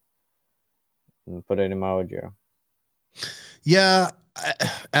space and put it in my audio. Yeah,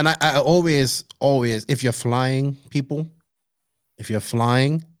 and I always, if you're flying,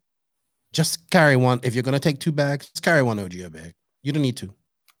 just carry one. If you're gonna take 2 bags, just carry one OGO bag. You don't need to.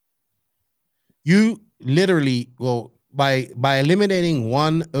 You literally will by eliminating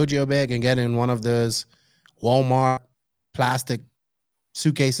one OGO bag and getting one of those Walmart plastic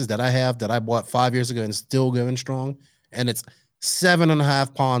suitcases that I have that I bought 5 years ago and still going strong, and it's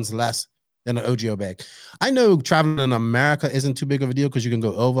 7.5 pounds less than an OGO bag. I know traveling in America isn't too big of a deal because you can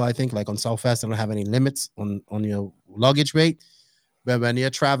go over. I think like on Southwest, they don't have any limits on your luggage weight. But when you're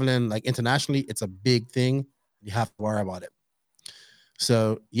traveling like internationally, it's a big thing. You have to worry about it.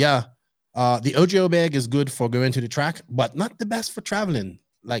 So yeah, the OGO bag is good for going to the track, but not the best for traveling,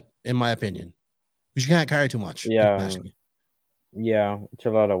 like in my opinion, because you can't carry too much. Yeah, it's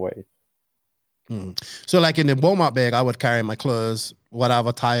a lot of weight. So like in the Walmart bag, I would carry my clothes,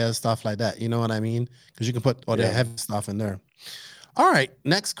 whatever, tires, stuff like that. You know what I mean? Because you can put all the heavy stuff in there. All right,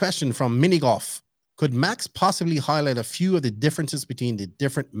 next question from Mini Golf. Could Max possibly highlight a few of the differences between the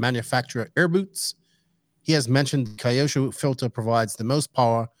different manufacturer air boots? He has mentioned the Kyosho filter provides the most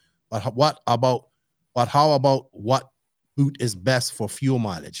power, but how about what boot is best for fuel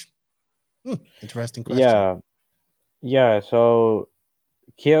mileage? Interesting question. Yeah. So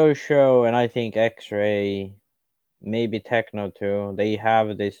Kyosho and I think X-Ray, maybe Techno too. They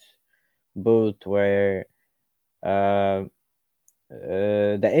have this boot where the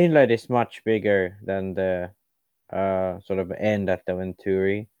inlet is much bigger than the sort of end at the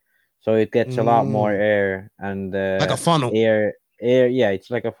Venturi, so it gets a lot more air and like a funnel. Air. Yeah,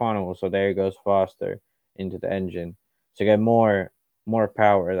 it's like a funnel, so the air goes faster into the engine, so you get more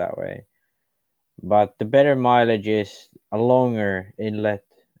power that way. But the better mileage is a longer inlet,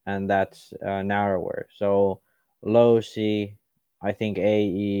 and that's narrower. So low C, I think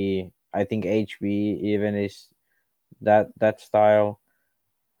AE, I think HB even is that style,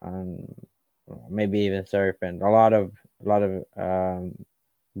 and maybe even Serpent. A lot of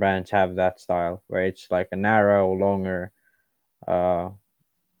brands have that style where it's like a narrow, longer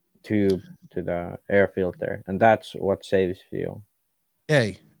tube to the air filter, and that's what saves fuel.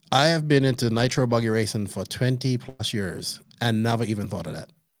 Hey, I have been into nitro buggy racing for 20 plus years and never even thought of that.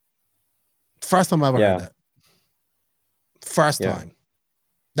 First time I ever heard that. First time.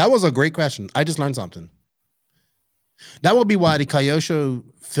 That was a great question. I just learned something. That will be why the Kyosho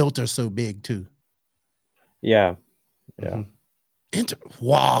filter is so big too. Yeah.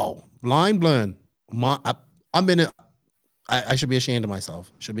 Wow. Line blown. I'm in it. I should be ashamed of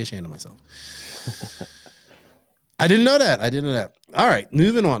myself. I didn't know that. All right,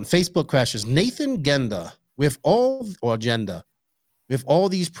 moving on. Facebook questions. Nathan Genda, with all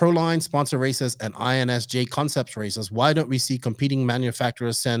these Proline sponsor races and INSJ Concepts races, why don't we see competing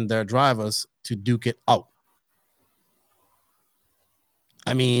manufacturers send their drivers to duke it out?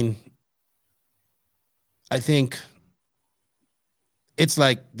 I mean, I think it's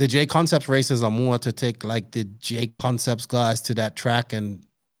like the J Concepts races are more to take like the J Concepts guys to that track and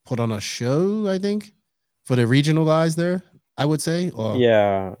put on a show, I think, for the regional guys there, I would say. Or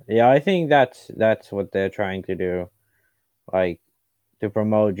I think that's what they're trying to do, like to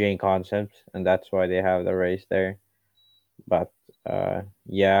promote J Concepts, and that's why they have the race there. But I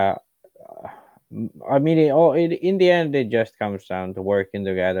mean, in the end, it just comes down to working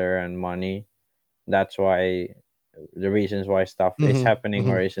together and money. That's why the reasons why stuff is happening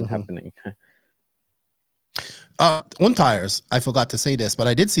or isn't happening. On tires, I forgot to say this, but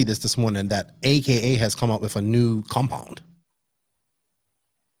I did see this morning that AKA has come up with a new compound.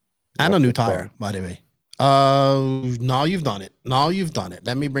 And a new tire, by the way. Now you've done it.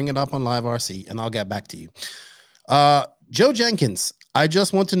 Let me bring it up on Live RC and I'll get back to you. Joe Jenkins, I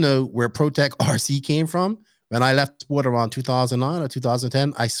just want to know where ProTech RC came from. When I left sport around 2009 or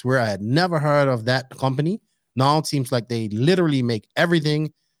 2010, I swear I had never heard of that company. Now it seems like they literally make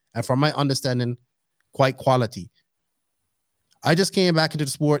everything, and from my understanding, quite quality. I just came back into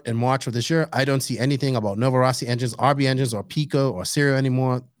the sport in March of this year. I don't see anything about Novorossi engines, RB engines, or Pico or Serio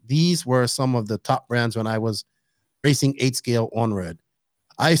anymore. These were some of the top brands when I was racing 8 scale on-road.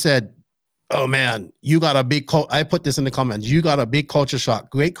 I said, oh man, you got a big I put this in the comments. You got a big culture shock.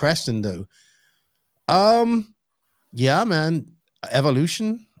 Great question though. Yeah, man.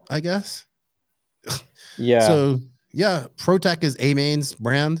 Evolution, I guess. Yeah. So yeah, ProTech is A-Main's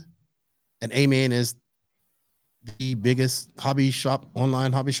brand, and A-Main is the biggest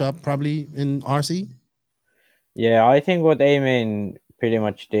online hobby shop probably in RC. Yeah, I think what A-Main pretty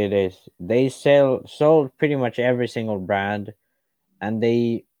much did is they sold pretty much every single brand, and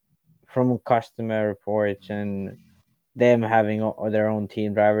they, from customer reports and them having their own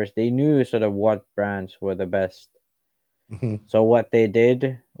team drivers, they knew sort of what brands were the best. Mm-hmm. So what they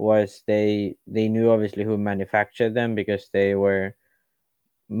did was they knew obviously who manufactured them, because they were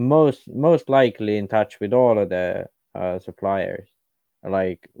most likely in touch with all of the suppliers.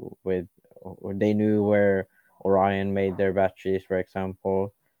 Like they knew where Orion made their batteries, for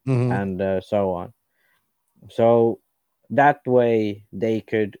example, Mm-hmm. and so on. So that way they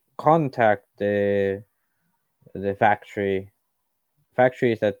could contact the factories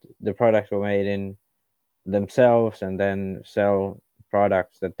that the products were made in themselves, and then sell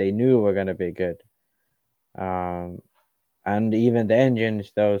products that they knew were going to be good. And even the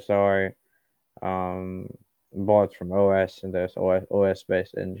engines, those are bought from OS, and there's OS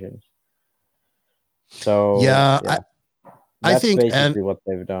based engines. So yeah. I think basically what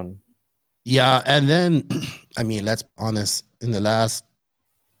they've done. Yeah, and then I mean, let's be honest. In the last,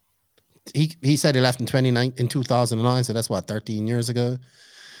 he said he left in 2009, so that's what, 13 years ago.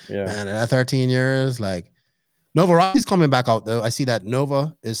 Yeah, and that 13 years, like Novorossi's coming back out though. I see that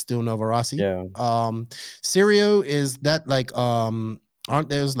Nova is still Novorossi. Yeah. Serio, is that like aren't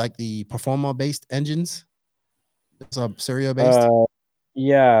those like the performer based engines? It's a Serio based.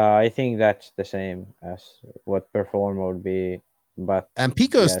 Yeah, I think that's the same as what Performer would be, but and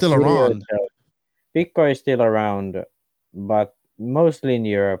Pico is still around. Pico is still around, but mostly in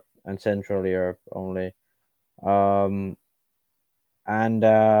Europe and Central Europe only. What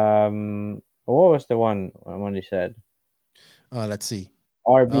was the one you said? Let's see.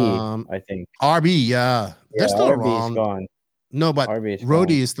 RB, I think. RB, yeah. They're still RB around. Is gone. No, but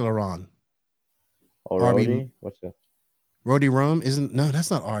Rody is still around. Oh, Rody? What's that? Rody Rome isn't. No, that's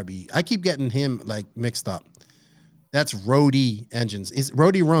not RB. I keep getting him like mixed up. That's Rody engines. Is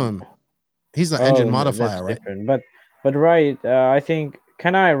Rody Rome? He's an engine modifier, right? Different. But right. I think,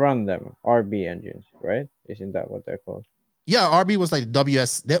 can I run them? RB engines, right? Isn't that what they're called? Yeah, RB was like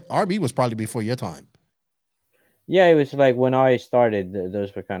WS. RB was probably before your time. Yeah, it was like when I started,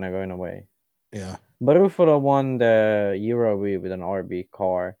 those were kind of going away. Yeah. But Ruffalo won the Euro with an RB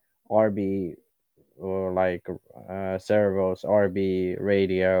car, RB, or like servos, RB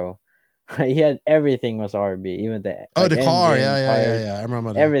radio. He had everything was RB, even the the car, yeah. I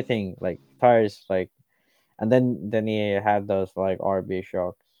remember that. Everything, like tires, like, and then he had those like RB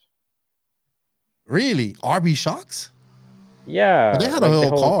shocks. Really, RB shocks? Yeah, but they had like a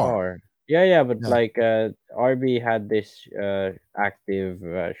whole car. Yeah, but like RB had this active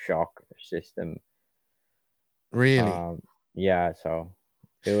shock system. Really? Yeah, so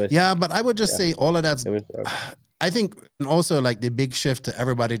it was. Yeah, but I would just say all of that's. I think, and also like the big shift to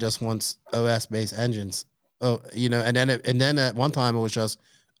everybody just wants OS based engines. Oh, and then at one time it was just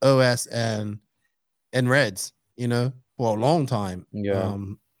OS and Reds, for a long time. Yeah.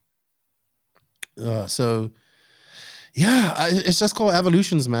 So. Yeah, it's just called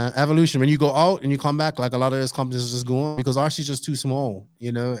evolutions, man. Evolution. When you go out and you come back, like a lot of those companies are just going because RC's just too small,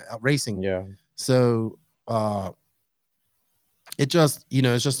 racing. Yeah. So it just,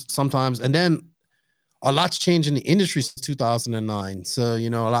 it's just sometimes, and then a lot's changed in the industry since 2009. So, a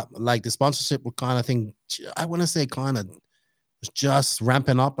lot like the sponsorship kind of thing, I want to say kind of just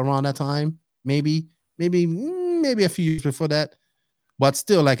ramping up around that time. Maybe a few years before that. But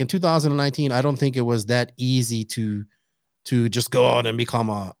still, like in 2019, I don't think it was that easy to just go out and become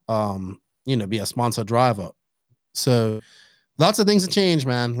be a sponsor driver. So lots of things have changed,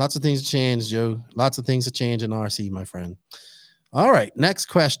 man. Lots of things have changed, Joe. Lots of things have changed in RC, my friend. All right, next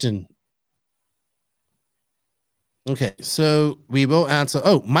question. Okay, so we will answer.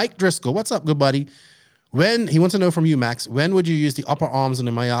 Oh, Mike Driscoll, what's up, good buddy? When he wants to know from you, Max, when would you use the upper arms on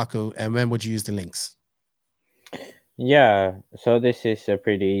the Mayako, and when would you use the links? Yeah, so this is a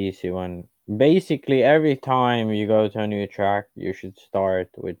pretty easy one. Basically, every time you go to a new track, you should start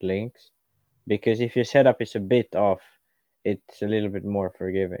with links, because if your setup is a bit off, it's a little bit more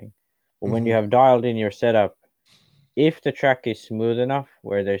forgiving. But when you have dialed in your setup, if the track is smooth enough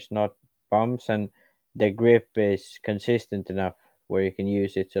where there's not bumps and the grip is consistent enough where you can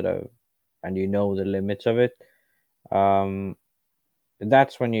use it sort of, and you know the limits of it,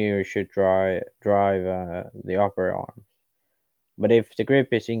 that's when you should drive the upper arms. But if the grip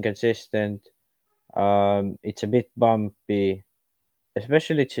is inconsistent, it's a bit bumpy,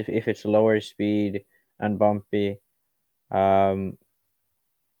 especially if it's lower speed and bumpy. And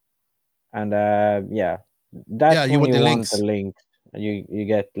yeah, that's you when want you the want links. the links, and you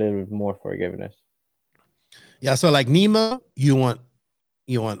get a little bit more forgiveness. Yeah, so like Nemo, you want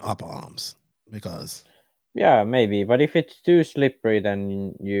upper arms because. Yeah, maybe, but if it's too slippery,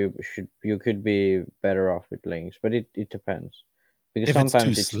 then you could be better off with links. But it depends, because If it's too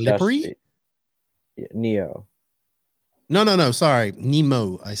sometimes it's slippery. Neo. No. Sorry,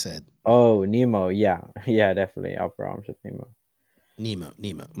 Nemo. I said. Oh, Nemo. Yeah, yeah, definitely upper arms with Nemo. Nemo.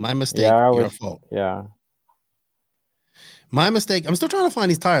 My mistake. Yeah, your fault. Yeah. My mistake. I'm still trying to find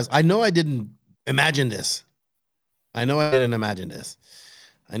these tires. I know I didn't imagine this. I know I didn't.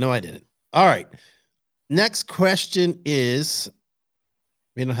 All right. Next question is,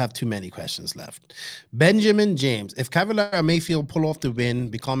 we don't have too many questions left. Benjamin James, if Cavalier and Mayfield pull off the win,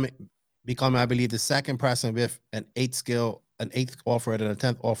 become, I believe, the second person with an 8th off-road and a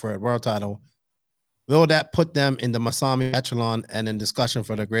 10th off-road world title, will that put them in the Masami echelon and in discussion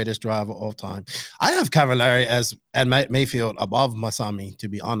for the greatest driver of all time? I have Cavalier and Mayfield above Masami, to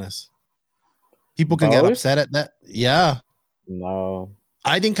be honest. People can get upset at that. Yeah. No.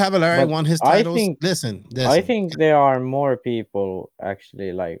 I think Cavalier won his titles. Listen. I think there are more people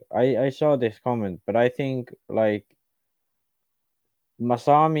actually. Like I saw this comment, but I think like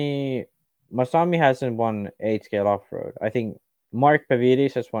Masami hasn't won 8 scale off road. I think Mark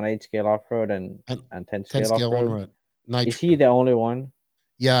Pavidis has won 8 scale off road and 10 scale off road. Is he the only one?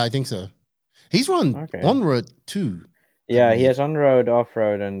 Yeah, I think so. He's run on road too. Yeah, he has on road, off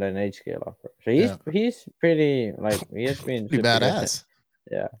road, and then 8 scale off road. So he's pretty like he has been pretty badass.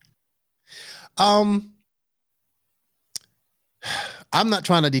 Yeah. I'm not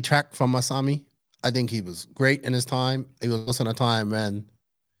trying to detract from Masami. I think he was great in his time. It was also a time when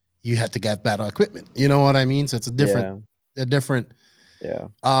you had to get better equipment. You know what I mean? So it's a different. Yeah.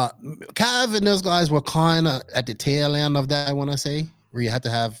 Cav and those guys were kind of at the tail end of that, I want to say, where you had to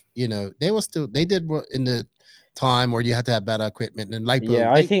have, they did in the time where you had to have better equipment and lipo.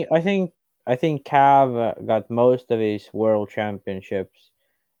 Yeah, I think Cav got most of his world championships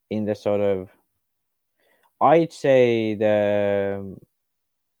in the sort of, I'd say the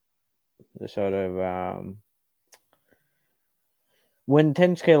sort of when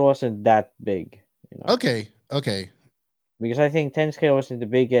 10 scale wasn't that big. Okay. Because I think 10 scale wasn't the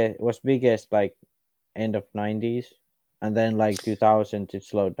biggest like end of 90s, and then like 2000 it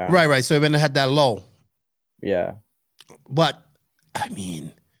slowed down. Right. So when it had that lull. Yeah. But I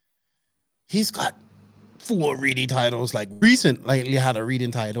mean, he's got 4 reading titles, like recently had a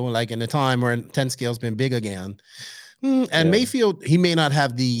reading title, like in the time where 10 scale's been big again. And Mayfield, he may not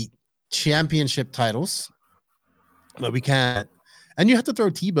have the championship titles, but we can't. And you have to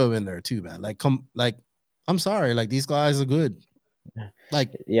throw Tebow in there too, man. I'm sorry, like these guys are good.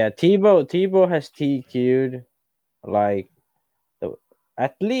 Like, yeah, Tebow has TQ'd like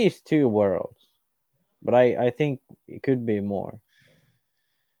at least 2 worlds, but I think it could be more.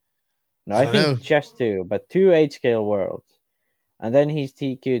 No, I think just 2, but 2 8 scale worlds, and then he's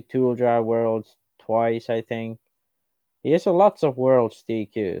TQ'd tool drive worlds twice. I think he has lots of worlds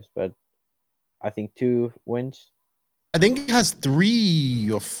TQs, but I think 2 wins. I think he has 3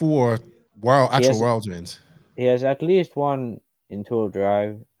 or 4 world wins. He has at least 1 in tool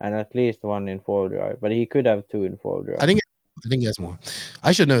drive and at least 1 in four drive, but he could have 2 in four drive. I think he has more.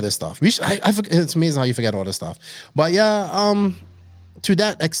 I should know this stuff. It's amazing how you forget all this stuff. But yeah, to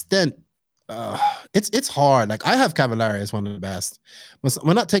that extent, it's hard. Like I have Cavalier as one of the best.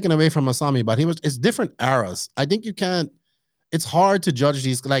 We're not taking away from Masami, but it's different eras. I think you can't. It's hard to judge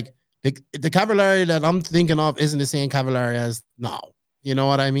these. Like the Cavalier that I'm thinking of isn't the same Cavalier as now. You know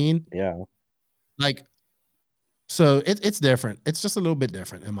what I mean? Yeah. Like, so it's different. It's just a little bit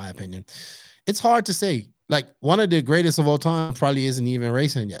different, in my opinion. It's hard to say. Like one of the greatest of all time probably isn't even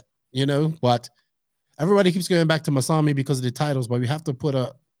racing yet. But everybody keeps going back to Masami because of the titles. But we have to put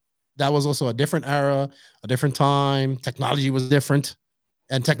that was also a different era, a different time. Technology was different.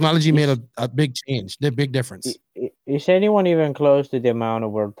 And technology made a big change, a big difference. Is anyone even close to the amount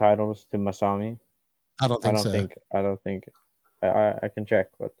of world titles to Masami? I don't think so. I don't think. I can check,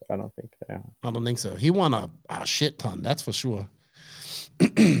 but I don't think. I don't think so. He won a shit ton, that's for sure.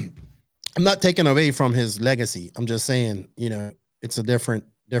 I'm not taking away from his legacy. I'm just saying, it's a different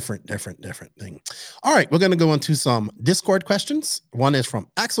thing. All right, we're going to go into some Discord questions. One is from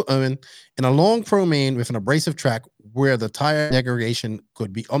Axel Owen. In a long pro main with an abrasive track where the tire degradation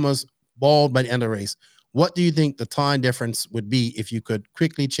could be almost bald by the end of the race, what do you think the time difference would be if you could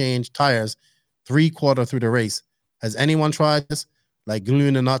quickly change tires 3/4 through the race? Has anyone tried this, like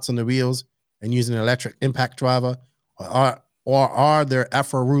gluing the nuts on the wheels and using an electric impact driver? Or are there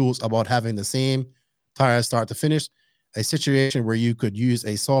FR rules about having the same tires start to finish? A situation where you could use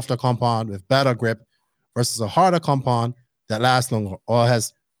a softer compound with better grip versus a harder compound that lasts longer, or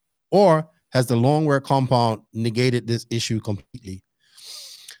has the long wear compound negated this issue completely?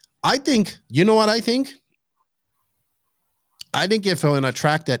 I think, you know what I think? I think if you're in a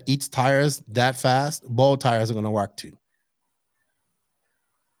track that eats tires that fast, bald tires are going to work too.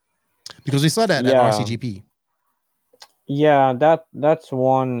 Because we saw that at RCGP. Yeah, that's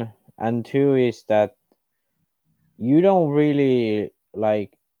one. And two is that you don't really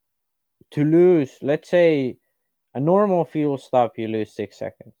like to lose. Let's say a normal fuel stop, you lose 6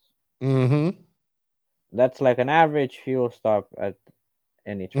 seconds. Mm-hmm. That's like an average fuel stop at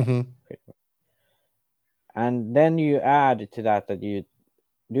any track. Mm-hmm. And then you add to that you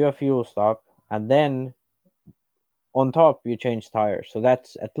do a fuel stop, and then on top you change tires. So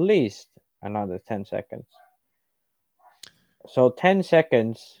that's at least another 10 seconds. So 10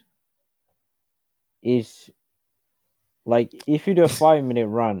 seconds is like, if you do a 5-minute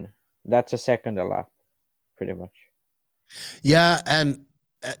run, that's a second a lap, pretty much. Yeah, and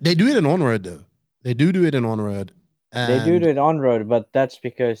they do it in on-road, though. They do it in on-road. They do it on-road, but that's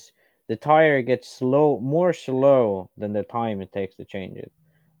because the tire gets more slow than the time it takes to change it.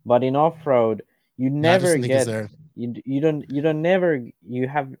 But in off-road, you never get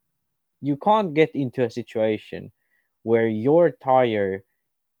you can't get into a situation where your tire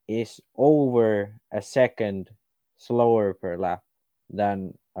is over a second slower per lap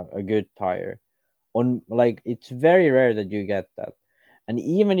than a good tire. It's very rare that you get that. And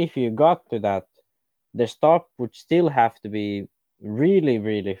even if you got to that, the stop would still have to be really,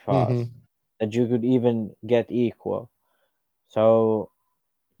 really fast that you could even get equal. So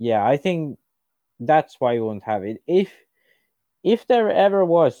yeah, I think that's why you won't have it. If there ever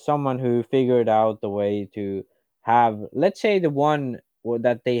was someone who figured out the way to have, let's say, the one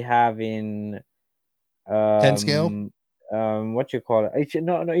that they have in 10 scale, what you call it?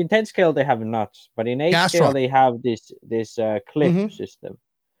 No, in 10 scale they have nuts, but in 8 scale they have this clip system.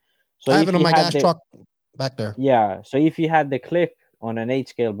 So I have it on my gas truck back there. Yeah, so if you had the clip on an 8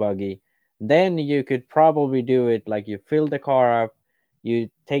 scale buggy, then you could probably do it like you fill the car up, you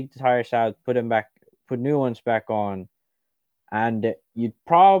take the tires out, put them back, put new ones back on, and you'd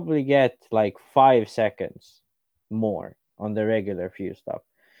probably get like 5 seconds more on the regular fuel stop.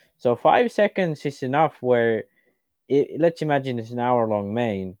 So 5 seconds is enough where, let's imagine it's an hour-long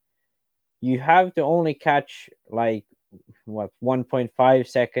main. You have to only catch like 1.5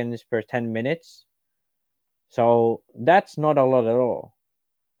 seconds per 10 minutes. So that's not a lot at all.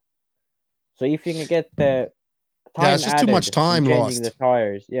 So if you can get the time it's just too much time changing lost. The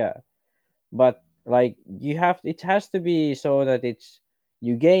tires, yeah. But like it has to be so that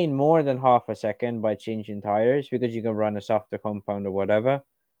you gain more than half a second by changing tires, because you can run a softer compound or whatever.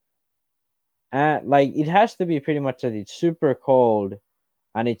 Like it has to be pretty much that it's super cold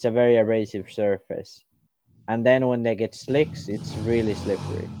and it's a very abrasive surface. And then when they get slicks, it's really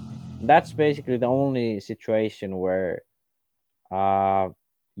slippery. That's basically the only situation where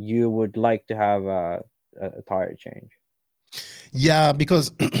you would like to have a tire change. Yeah,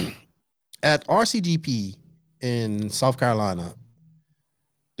 because at RCGP in South Carolina,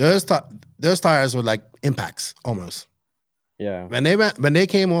 those tires were like impacts almost. Yeah. When they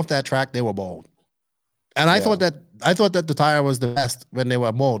came off that track, they were bald. And I thought that the tire was the best when they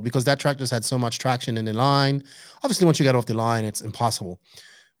were bald, because that track just had so much traction in the line. Obviously, once you get off the line, it's impossible.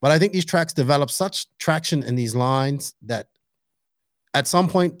 But I think these tracks develop such traction in these lines that at some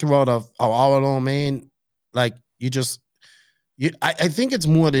point throughout our hour-long main, like I think it's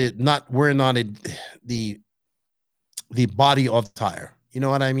more the body of the tire. You know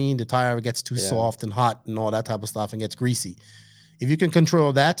what I mean? The tire gets too soft and hot and all that type of stuff and gets greasy. If you can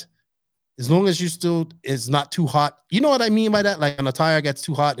control that, as long as it's not too hot. You know what I mean by that? Like when a tire gets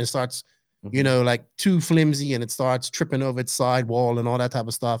too hot and it starts, like too flimsy and it starts tripping over its sidewall and all that type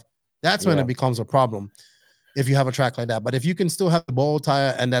of stuff. That's when it becomes a problem. if you have a track like that. But if you can still have the ball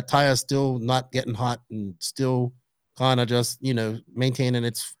tire and that tire is still not getting hot and still kind of just, maintaining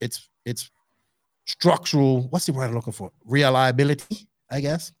its structural, what's the word I'm looking for? Reliability, I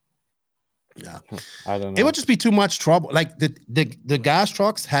guess. Yeah. I don't know. It would just be too much trouble. Like the gas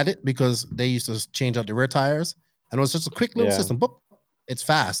trucks had it because they used to change out the rear tires, and it was just a quick little system. Boop, it's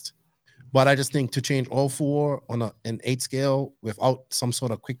fast. But I just think to change all four on an 8 scale without some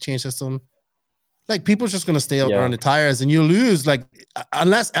sort of quick change system, like people's just gonna stay out there on the tires, and you lose. Like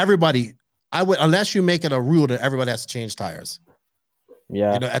unless you make it a rule that everybody has to change tires.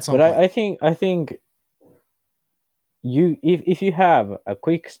 Yeah, at some point. I think if you have a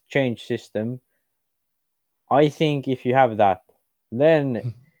quick change system, I think if you have that,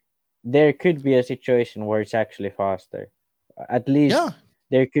 then there could be a situation where it's actually faster. At least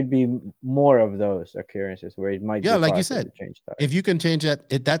there could be more of those occurrences where it might be like you said, change tires. If you can change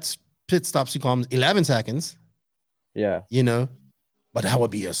that's pit stops becomes 11 seconds. Yeah. But that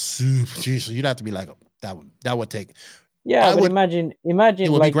would be a super, so you'd have to be like, that would take. Yeah, but imagine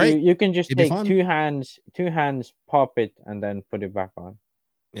like you can just take two hands, pop it, and then put it back on.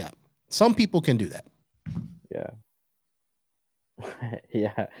 Yeah. Some people can do that. Yeah.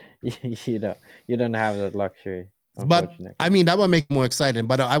 Yeah. You don't have that luxury. But I mean, that would make it more exciting.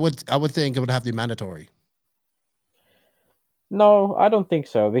 But I would think it would have to be mandatory. No, I don't think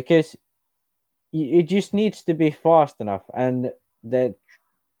so, because it just needs to be fast enough, and the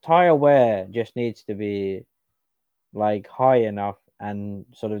tire wear just needs to be like high enough, and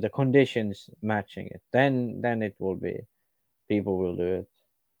sort of the conditions matching it. Then it will be, people will do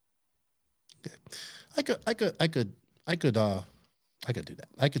it. Okay. I could do that.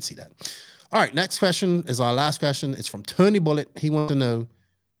 I could see that. All right, next question is our last question. It's from Tony Bullet. He wants to know.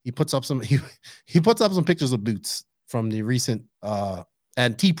 He puts up some pictures of boots from the recent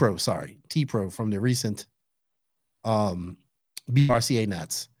and T-Pro from the recent BRCA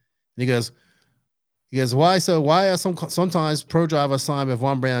Nats. And he goes, why are sometimes pro drivers signed with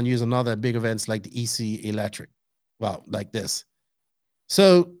one brand use another at big events like the EC Electric? Well, like this.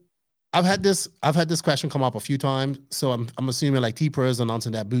 So I've had this question come up a few times. So I'm assuming like T-Pro is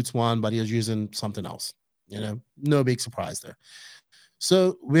announcing that Boots won, but he was using something else. No big surprise there.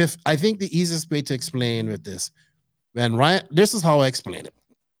 So I think the easiest way to explain with this, this is how I explain it.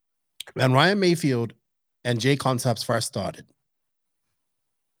 When Ryan Mayfield and J Concepts first started,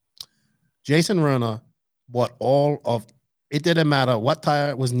 Jason Werner bought it didn't matter what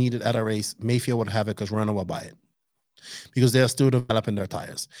tire was needed at a race, Mayfield would have it because Werner would buy it, because they're still developing their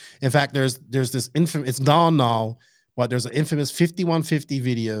tires. In fact, there's this infamous, it's gone now, but there's an infamous 5150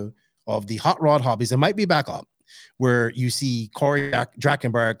 video of the Hot Rod Hobbies. It might be back up, where you see Corey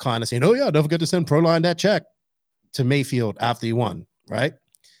Drakenberg kind of saying, oh yeah, don't forget to send Proline that check to Mayfield after he won, right?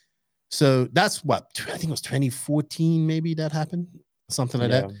 So that's what, I think it was 2014 maybe that happened, something like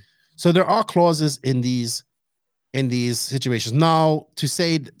that. So there are clauses in these situations. Now, to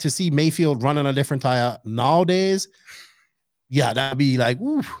see Mayfield running a different tire nowadays, yeah, that'd be like,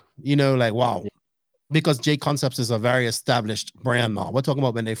 ooh, like wow. Because J Concepts is a very established brand now. We're talking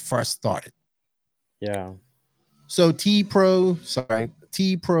about when they first started. Yeah. So T-Pro,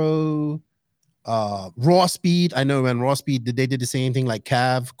 Raw Speed. I know when Raw Speed they did the same thing. Like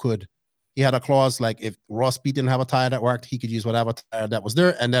Cav he had a clause like if Raw Speed didn't have a tire that worked, he could use whatever tire that was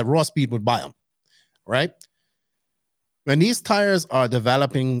there, and that Raw Speed would buy them, right? When these tires are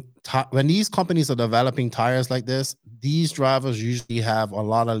developing, when these companies are developing tires like this, these drivers usually have a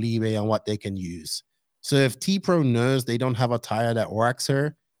lot of leeway on what they can use. So if T-Pro knows they don't have a tire that works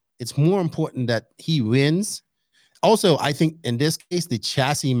here, it's more important that he wins. Also, I think in this case, the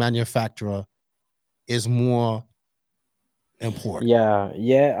chassis manufacturer is more important.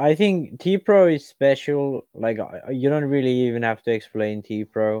 Yeah. I think T-Pro is special. Like, you don't really even have to explain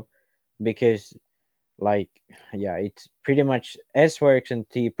T-Pro, because like, yeah, it's pretty much S-Works and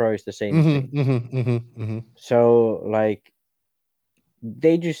T-Pro is the same thing. So like,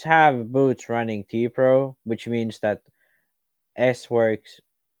 they just have boots running T-Pro, which means that S-Works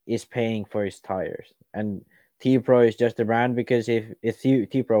is paying for his tires, and T-Pro is just a brand, because if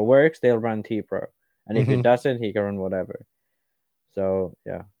T-Pro works, they'll run T-Pro, and if it doesn't, he can run whatever. So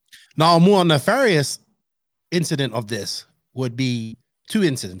yeah. Now, a more nefarious incident of this would be two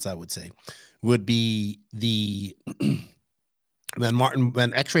incidents. I would say would be the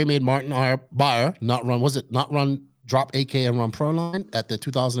when X-Ray made Martin Bayer not run drop AK and run Proline at the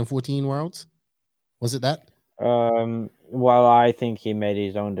 2014 Worlds. Was it that? Well, I think he made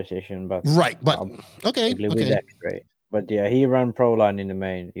his own decision, but okay. With X-Ray. But yeah, he ran Proline in the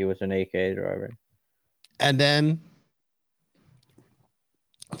main. He was an AK driver. And then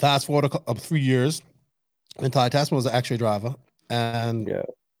fast forward 3 years, Entire Tasman was the actual driver, and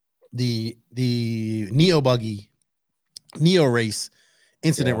the Neo race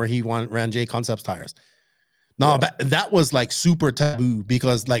incident where he ran J Concepts tires. No, that was like super taboo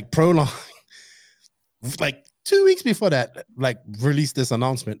because like Proline, like 2 weeks before that, like released this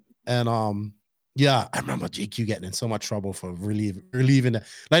announcement, and I remember JQ getting in so much trouble for relieving that.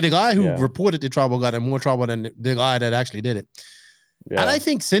 Like the guy who reported the trouble got in more trouble than the guy that actually did it. And I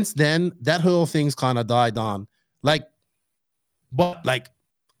think since then that whole thing's kind of died down. Like, but like,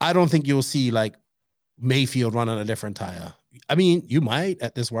 I don't think you'll see like Mayfield running a different tire. I mean, you might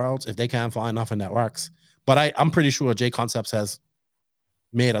at this Worlds if they can't find nothing that works. But I'm pretty sure J Concepts has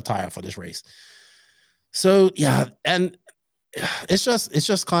made a tire for this race. So yeah, and it's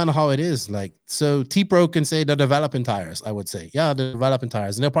just kind of how it is. Like, so T-Pro can say they're developing tires, I would say. Yeah, they're developing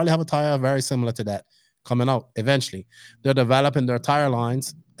tires. And they'll probably have a tire very similar to that coming out eventually. They're developing their tire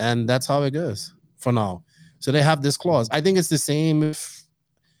lines, and that's how it goes for now. So they have this clause. I think it's the same with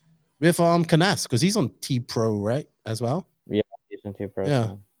Kness, because he's on T-Pro, right, as well? Yeah, he's on T-Pro.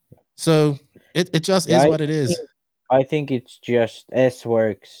 Yeah. So it just is what it is. I think it's just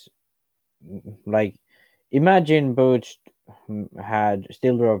S-Works. Like, imagine Butch had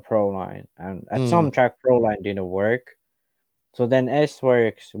still drove Proline, and at some track Proline didn't work. So then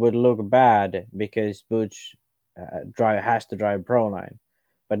S-Works would look bad because Butch has to drive Proline.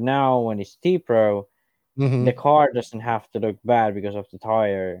 But now when it's T-Pro, the car doesn't have to look bad because of the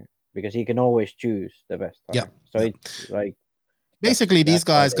tire, because he can always choose the best tire. Yeah. So it's like basically these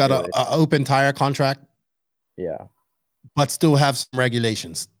guys got an open tire contract. Yeah. But still have some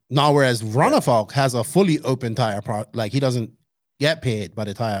regulations. Now, whereas Ronafalk has a fully open tire, like he doesn't get paid by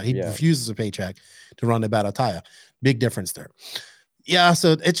the tire. He refuses a paycheck to run a better tire. Big difference there. Yeah,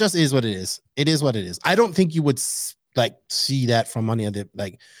 so it just is what it is. It is what it is. I don't think you would like see that from any of the,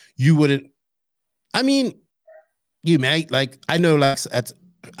 like, you wouldn't. I mean, you may, like, I know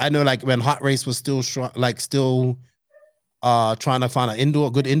like when Hot Race was still trying to find a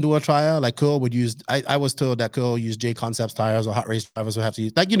good indoor tire, like Curl would use. I was told that Curl used J Concepts tires, or Hot Race drivers would have to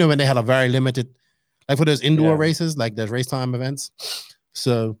use, like, when they had a very limited, like for those indoor races, like those race time events.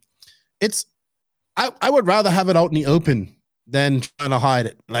 So I would rather have it out in the open than trying to hide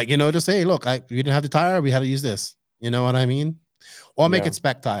it. Like, just say, hey, look, we didn't have the tire, we had to use this. You know what I mean? Or make it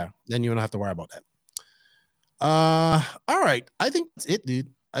spec tire. Then you don't have to worry about that. All right. I think that's it, dude.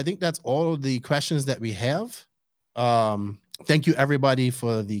 I think that's all of the questions that we have. Thank you everybody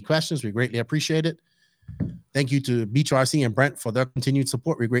for the questions. We greatly appreciate it. Thank you to BeachRC and Brent for their continued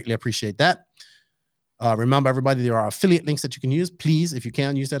support. We greatly appreciate that. Remember, everybody, there are affiliate links that you can use. Please, if you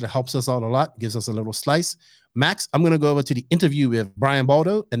can use that, it helps us out a lot, gives us a little slice. Max, I'm going to go over to the interview with Bryan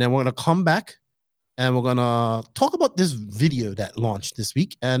Baldo, and then we're going to come back and we're going to talk about this video that launched this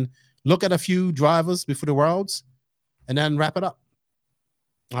week and look at a few drivers before the Worlds and then wrap it up.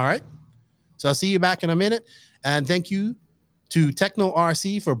 All right. So I'll see you back in a minute. And thank you to Techno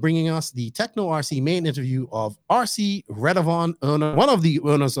RC for bringing us the Techno RC main interview of RC Redovan owner, one of the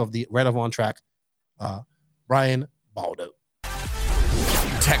owners of the Redovan track, Bryan Baldo.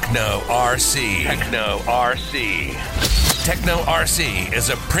 Techno RC. Techno RC. Techno RC is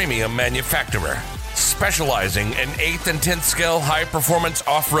a premium manufacturer specializing in 8th and 10th scale high-performance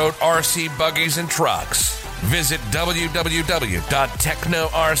off-road RC buggies and trucks. Visit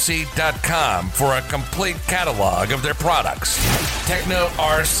www.technorc.com for a complete catalog of their products. Techno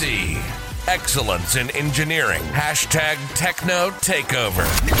RC. Excellence in engineering. Hashtag Techno Takeover.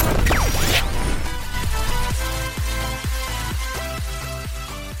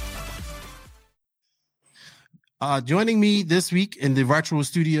 Joining me this week in the virtual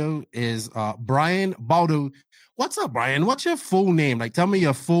studio is Bryan Baldo. What's up, Bryan? What's your full name? Like, tell me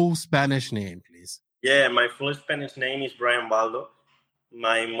your full Spanish name, please. Yeah, my full Spanish name is Bryan Baldo.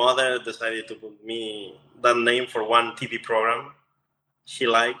 My mother decided to put me that name for one TV program she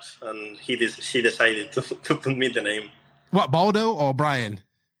likes, and she decided to put me the name. What, Baldo or Bryan?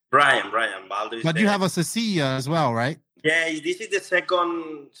 Bryan, Baldo. But you have a Cecilia as well, right? Yeah, this is the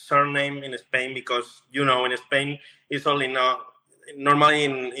second surname in Spain because, in Spain, it's only normally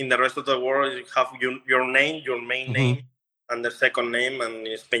in the rest of the world, you have your name, your main name, and the second name. And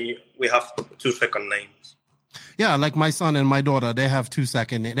in Spain, we have 2 second names. Yeah, like my son and my daughter, they have 2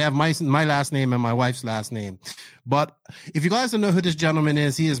 second names. They have my last name and my wife's last name. But if you guys don't know who this gentleman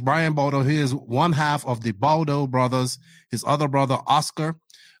is, he is Bryan Baldo. He is one half of the Baldo brothers. His other brother, Oscar,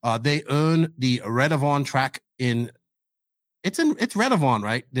 they own the Redovan track it's Redovan,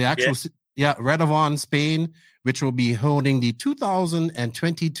 right? The actual, Redovan, Spain, which will be holding the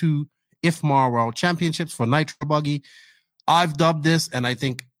 2022 IFMAR World Championships for Nitro Buggy. I've dubbed this, and I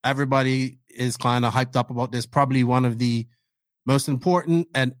think everybody is kind of hyped up about this. Probably one of the most important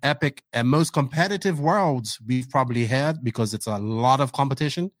and epic and most competitive worlds we've probably had, because it's a lot of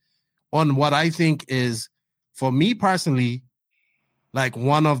competition on what I think is, for me personally, like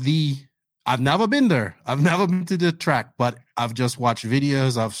one of the, I've never been there. I've never been to the track, but I've just watched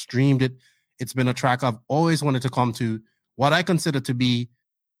videos. I've streamed it. It's been a track I've always wanted to come to, what I consider to be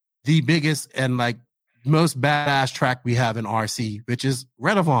the biggest and like most badass track we have in RC, which is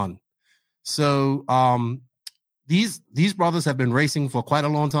Redovan. So these brothers have been racing for quite a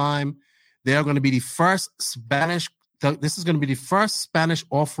long time. They are going to be the first Spanish. This is going to be the first Spanish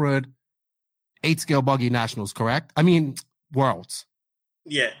off-road 8-scale buggy nationals, correct? I mean, worlds.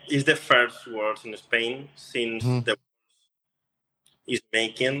 Yeah, it's the first worlds in Spain since the is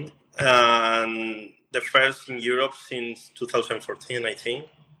making, and the first in Europe since 2014, I think.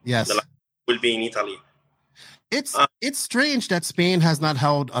 Yes, the last will be in Italy. It's strange that Spain has not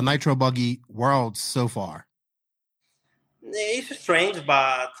held a nitro buggy world so far. It's strange,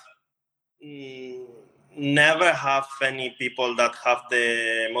 but never have any people that have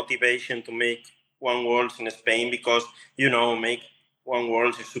the motivation to make one world in Spain, because make one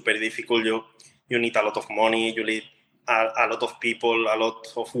world is super difficult. You need a lot of money, you need a lot of people, a lot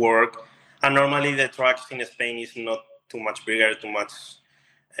of work, and normally the tracks in Spain is not too much bigger, too much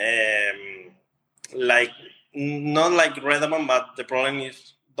not like Redovan, but the problem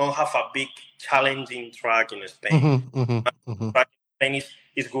is don't have a big challenging track in Spain. Track in Spain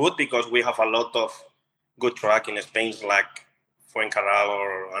is good because we have a lot of good track in Spain, like Fuencarral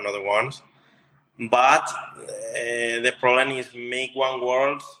or another ones. But the problem is make one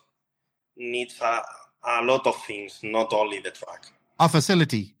world needs a lot of things, not only the track. A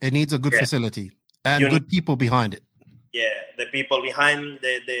facility. It needs a good facility and good people behind it. Yeah, the people behind,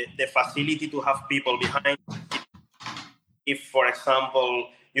 the facility to have people behind. If, for example,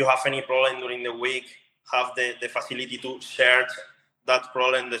 you have any problem during the week, have the facility to share that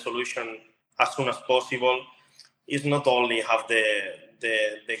problem, the solution as soon as possible. It's not only have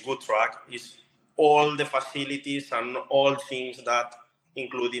the good track, it's all the facilities and all things that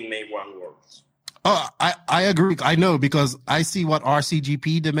including make one world. Oh, I agree. I know, because I see what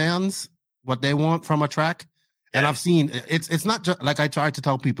RCGP demands, what they want from a track. And I've seen it's not just, like I try to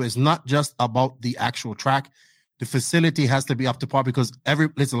tell people, it's not just about the actual track. The facility has to be up to par, because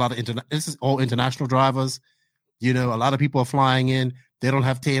there's a lot of this is all international drivers. A lot of people are flying in. They don't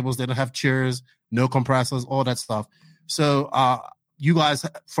have tables, they don't have chairs, no compressors, all that stuff. So you guys,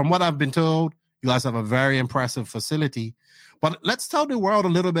 from what I've been told, you guys have a very impressive facility. But let's tell the world a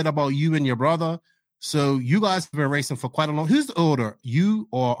little bit about you and your brother. So you guys have been racing for quite a long. Who's older, you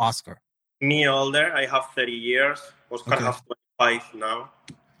or Oscar? Me older. I have 30 years. Oscar has 25 now.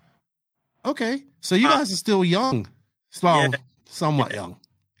 Okay, so you guys are still young, somewhat young.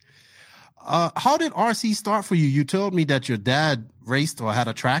 How did RC start for you? You told me that your dad raced or had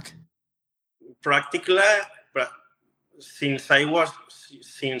a track. Practically, since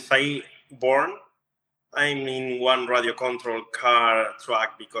I born, I'm in one radio control car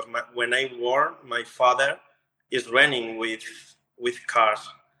track, because when I born, my father is running with cars.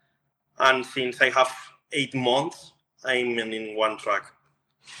 And since I have 8 months, I'm in one track.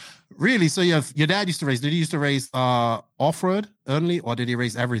 Really? So your dad used to race. Did he used to race off-road only, or did he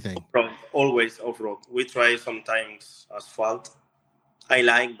race everything? Off-road, always off-road. We try sometimes asphalt. I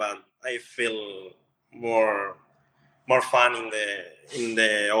like, but I feel more fun in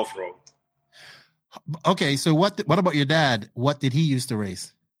the off-road. Okay, so what about your dad? What did he used to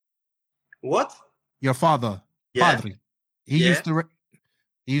race? What? Your father, Padre. He used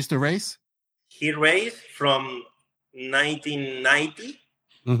to race? He raced from 1990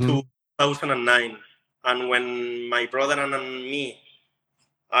 to 2009. And when my brother and me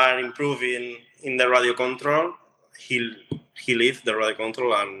are improving in the radio control, he left the radio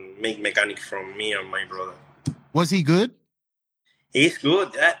control and make mechanic from me and my brother. Was he good? He's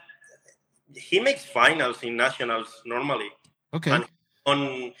good. He makes finals in nationals normally. Okay. And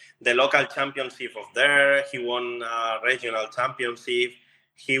on the local championship of there, he won a regional championship.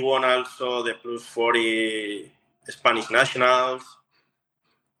 He won also the plus 40 Spanish nationals.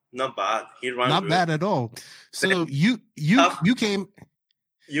 Not bad. He ran not good. Bad at all. So you came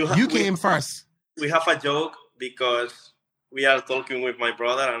first. We have a joke because we are talking with my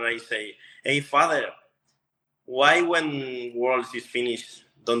brother and I say, "Hey father, why when Worlds is finished,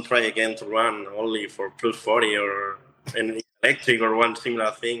 don't try again to run only for plus 40 or an electric or one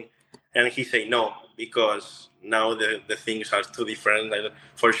similar thing?" And he say, "No, because now the things are too different.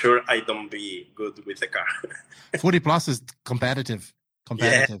 For sure, I don't be good with the car." 40 plus is competitive.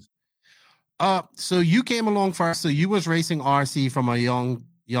 Yeah. So you came along first. So you was racing RC from a young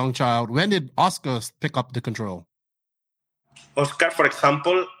young child. When did Oscar pick up the control? Oscar, for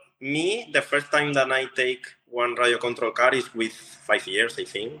example, the first time that I take one radio control car is with 5 years, I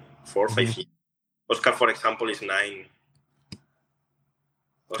think. 4 or 5 years. Oscar, for example, is 9.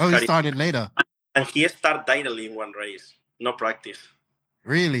 Oscar he started later. And he started directly in one race. No practice.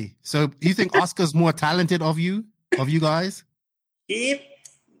 Really? So you think Oscar's more talented of you guys?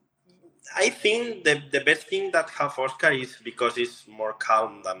 I think the best thing that have Oscar is because he's more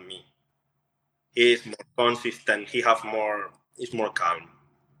calm than me. He is more consistent. He's more calm.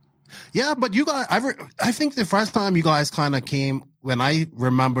 Yeah, but you guys, I think the first time you guys kind of came, when I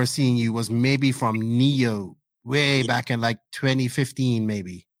remember seeing you, was maybe from Neo, way back in like 2015,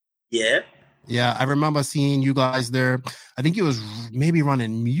 maybe. Yeah. Yeah, I remember seeing you guys there. I think it was maybe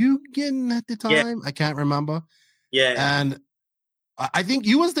running Mugen at the time. Yeah. I can't remember. Yeah. And I think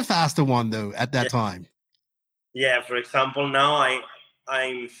you was the faster one, though, at that time. Yeah, for example, now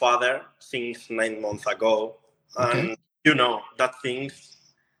I'm father since 9 months ago. And, that things,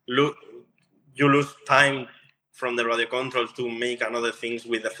 you lose time from the radio control to make another things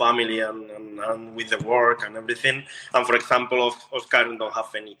with the family and with the work and everything. And, for example, Oscar don't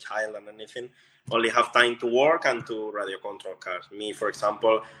have any child and anything. Only have time to work and to radio control cars. Me, for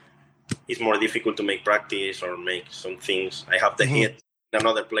example, it's more difficult to make practice or make some things. I have the heat in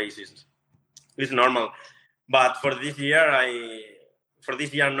other places. It's normal. But for this year,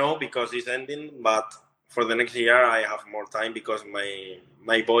 no, because it's ending. But for the next year, I have more time because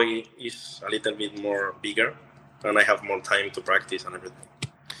my boy is a little bit more bigger, and I have more time to practice and everything.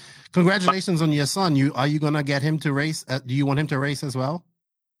 Congratulations on your son. Are you gonna get him to race? Do you want him to race as well?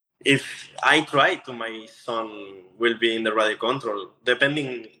 If I try to, my son will be in the radio control.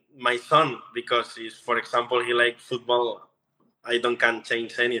 Depending my son, because for example, he likes football. I can't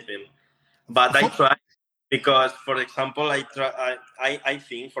change anything, but I try. Because, for example, I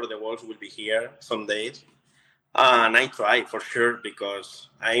think for the Worlds will be here some days. And I try for sure because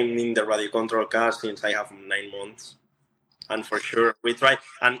I'm in the radio control car since I have 9 months. And for sure, we try.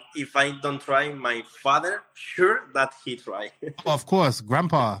 And if I don't try, my father, sure that he try. Of course,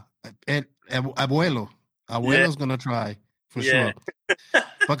 Grandpa, Abuelo's going to try for sure.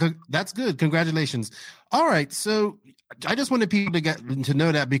 But that's good. Congratulations. All right. So I just wanted people to get to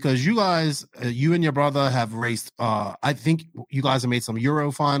know that because you guys, you and your brother have raced. I think you guys have made some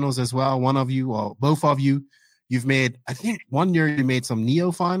Euro finals as well. One of you or both of you, you've made. I think 1 year you made some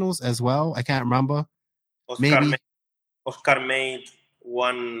Neo finals as well. I can't remember. Oscar made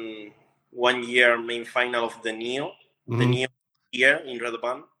one year main final of the Neo. The Neo year in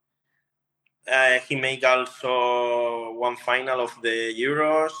Redovan. He made also one final of the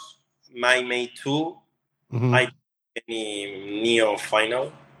Euros. I made 2. I any Neo final,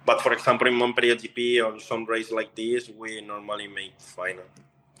 but for example in Montpellier GP or some race like this, we normally make final.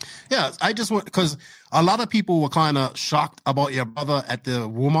 Yeah, I just want because a lot of people were kind of shocked about your brother at the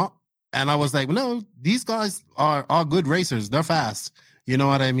warm up, and I was like, no, these guys are good racers. They're fast. You know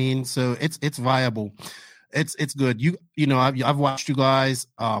what I mean? So it's viable. It's good. I've watched you guys.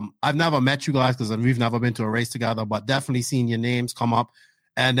 I've never met you guys because we've never been to a race together, but definitely seen your names come up,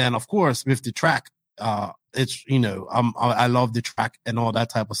 and then of course with the track. It's I love the track and all that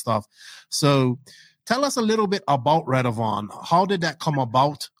type of stuff. So tell us a little bit about Redovan. How did that come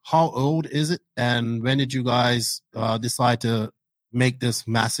about? How old is it? And when did you guys decide to make this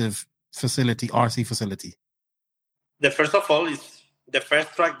massive facility, RC facility? The first of all is the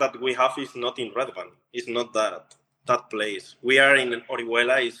first track that we have is not in Redovan. It's not that place. We are in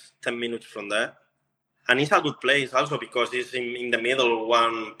Orihuela. It's 10 minutes from there. And it's a good place also because it's in the middle of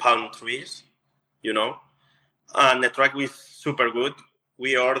one palm trees. And the track was super good.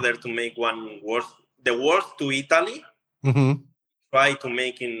 We ordered to make the worst to Italy. Try to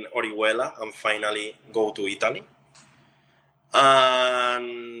make in Orihuela and finally go to Italy.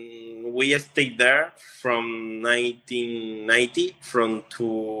 And we stayed there from 1990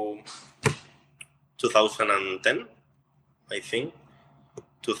 to 2010, I think.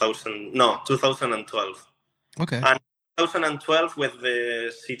 2012. Okay. And 2012, with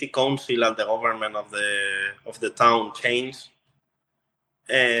the city council and the government of the town changed,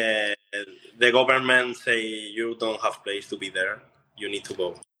 the government say you don't have place to be there. You need to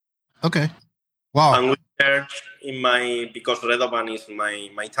go. Okay. Wow. And we searched because Redovan is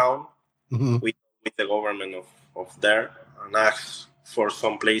my town. With the government of there and asked for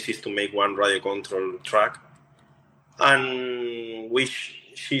some places to make one radio control track. And we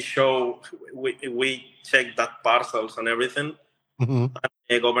checked that parcels and everything. And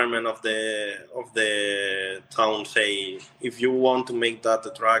the government of the town say, if you want to make that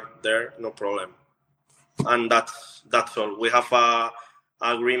the track there, no problem. And that's all. We have a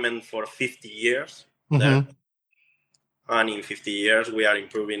agreement for 50 years there. And in 50 years, we are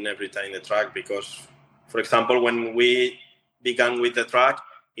improving every time the track because, for example, when we began with the track,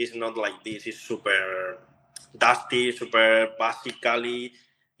 it's not like this. It's super dusty, super basically.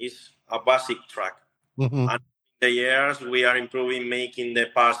 It's a basic track. And in the years, we are improving, making the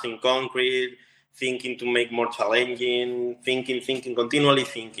parts in concrete, thinking to make more challenging, thinking, continually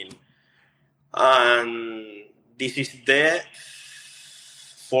thinking. And this is the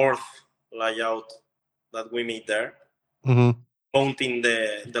fourth layout that we made there. Counting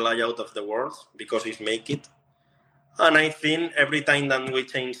the layout of the worlds because it's make it. And I think every time that we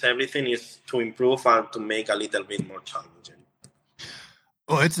change everything is to improve and to make a little bit more challenging.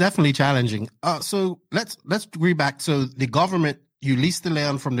 Oh, it's definitely challenging. So let's read back. So the government, you lease the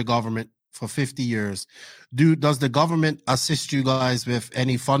land from the government for 50 years. Does the government assist you guys with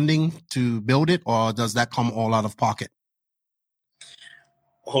any funding to build it, or does that come all out of pocket?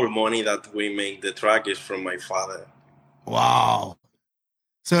 All money that we make the track is from my father. Wow.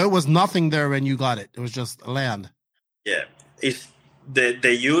 So it was nothing there when you got it. It was just land. Yeah. It's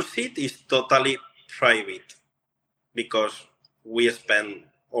the use it is totally private because we spend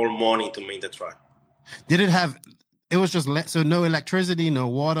all money to make the track. It was just so no electricity, no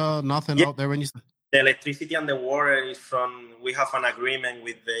water, nothing out there when you. The electricity and the water is we have an agreement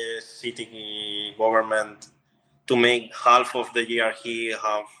with the city government to make half of the year here,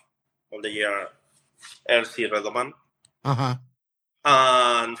 half of the year LC Redovan.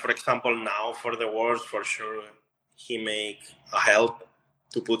 And for example, now for the wars, for sure, he make a help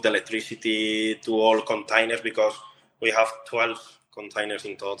to put the electricity to all containers because we have 12 containers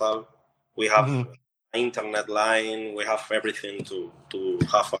in total. We have internet line. We have everything to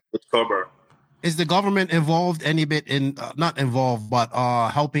have a good cover. Is the government involved any bit in, not involved, but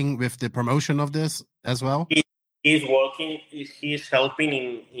helping with the promotion of this as well? He's working, he's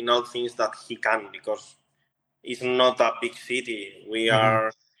helping in all things that he can because it's not a big city. We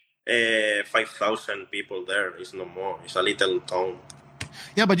are 5,000 people there. It's no more. It's a little town.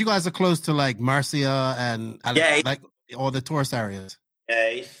 Yeah, but you guys are close to like Murcia and like all the tourist areas.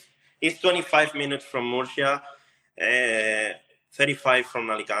 Yeah, it's 25 minutes from Murcia, 35 from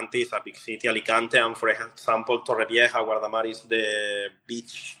Alicante. It's a big city. Alicante, and for example, Torrevieja, Guardamar is the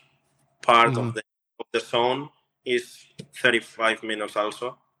beach part of the zone. Is 35 minutes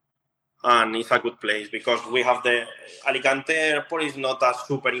also. And it's a good place because we have the Alicante airport is not a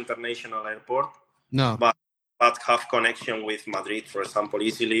super international airport. No. But have connection with Madrid, for example,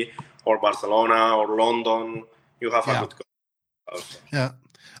 easily, or Barcelona or London. You have a good also. Yeah.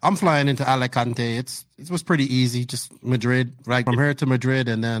 I'm flying into Alicante. It was pretty easy, just Madrid, right from here to Madrid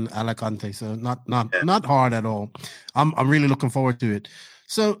and then Alicante. So not hard at all. I'm really looking forward to it.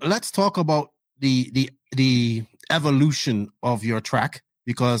 So let's talk about the evolution of your track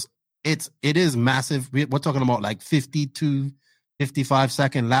because it is massive. We're talking about like 50 to 55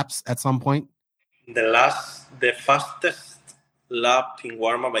 second laps at some point. The fastest lap in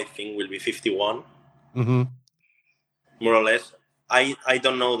warm-up, I think, will be 51. More or less. I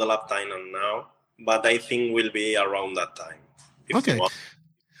don't know the lap time now, but I think will be around that time. 51.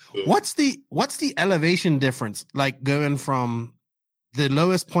 Okay. What's the elevation difference like going from the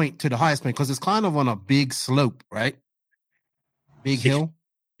lowest point to the highest point? Because it's kind of on a big slope, right? Big hill.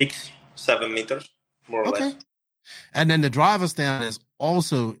 6-7 meters, more or less. And then the driver's stand is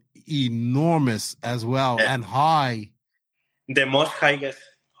also enormous as well and high. The most highest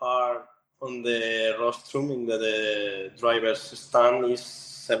part on the rostrum in the driver's stand is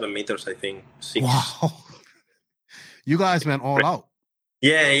 7 meters, I think. 6. Wow. You guys went all out.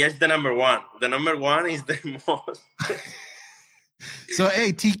 Yeah, it's the number one. The number one is the most. So,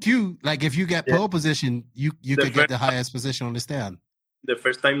 hey, TQ, like if you get pole position, you could get the highest position on the stand. The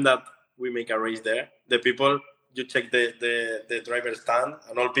first time that we make a race there, the people, you check the driver's stand,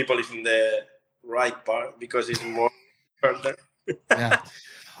 and all people is in the right part because it's more further. Yeah.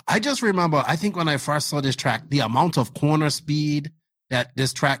 I just remember, I think when I first saw this track, the amount of corner speed that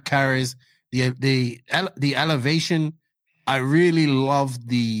this track carries, the elevation, I really loved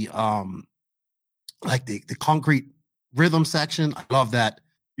the concrete rhythm section. I love that.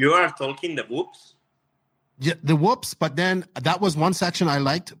 You are talking the whoops? Yeah, the whoops, but then that was one section I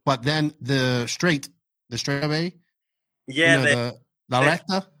liked, but then the straightaway. Yeah, the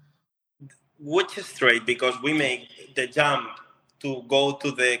recta. Which is straight, because we make the jump to go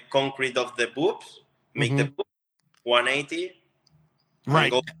to the concrete of the whoops, make the whoop 180.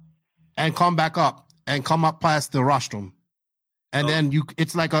 Right. And come back up and come up past the rostrum. And then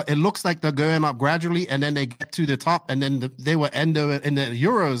it looks like they're going up gradually, and then they get to the top, and then they were in the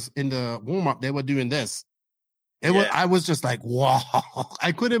Euros in the warm up. They were doing this. I was just like, wow.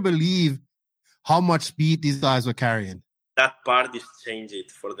 I couldn't believe how much speed these guys were carrying. That part is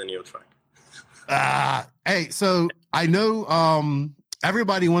changed for the new track. Hey, so I know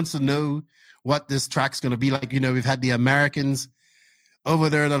everybody wants to know what this track's going to be like. We've had the Americans over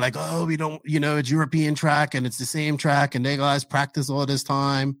there. They're like, oh, we don't, it's European track and it's the same track and they guys practice all this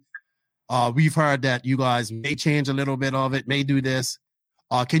time. We've heard that you guys may change a little bit of it, may do this.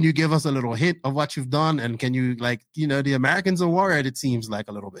 Can you give us a little hint of what you've done? And can you, the Americans are worried, it seems like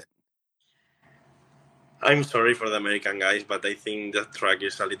a little bit. I'm sorry for the American guys, but I think the track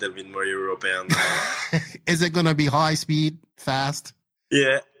is a little bit more European. Is it going to be high speed, fast?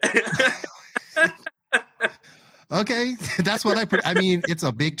 Yeah. Okay, that's what I mean, it's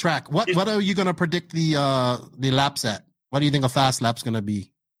a big track. What are you going to predict the laps at? What do you think a fast lap's going to be?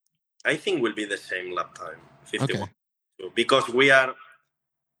 I think will be the same lap time, 51. Okay. Because we are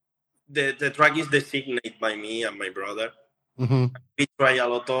the track is designated by me and my brother. Mm-hmm. We try a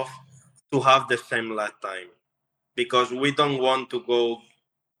lot to have the same lap time because we don't want to go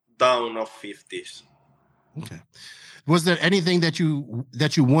down of 50s. Okay. Was there anything that you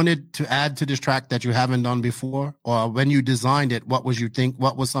wanted to add to this track that you haven't done before, or when you designed it, what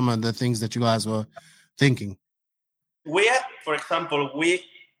was some of the things that you guys were thinking? For example,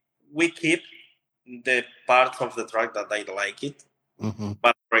 we keep the parts of the track that I like it. Mm-hmm.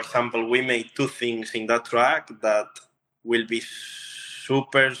 But for example, we made two things in that track that will be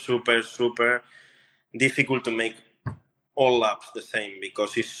super, super, super difficult to make all laps the same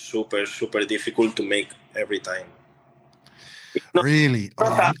because it's super, super difficult to make every time. Really? It's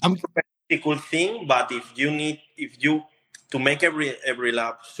not a super difficult thing, but if you to make every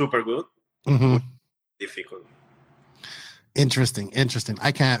lap super good, mm-hmm. difficult. Interesting.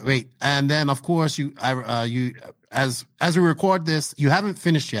 I can't wait. And then, of course, as we record this, you haven't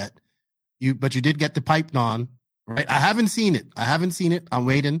finished yet. But you did get the pipe on, right? I haven't seen it. I'm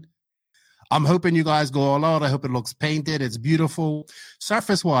waiting. I'm hoping you guys go all out. I hope it looks painted. It's beautiful.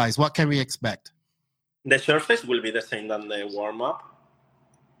 Surface-wise, what can we expect? The surface will be the same than the warm-up.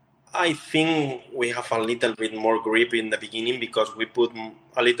 I think we have a little bit more grip in the beginning because we put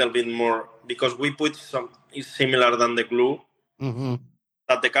a little bit more, because we put some, it's similar than the glue, mm-hmm.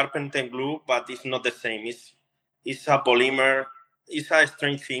 that the carpenter glue, but it's not the same. It's a polymer. It's a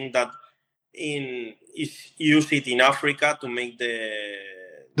strange thing that is used in Africa to make the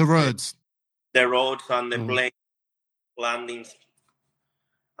roads. The roads and the mm-hmm. plane landings.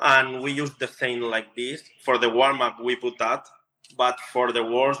 And we use the same like this. For the warm-up, we put that. But for the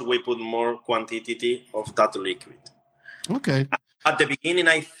wars, we put more quantity of that liquid. Okay. At the beginning,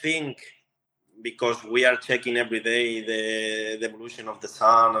 I think, because we are checking every day the evolution of the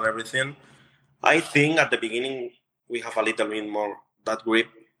sun and everything, I think at the beginning, we have a little bit more that grip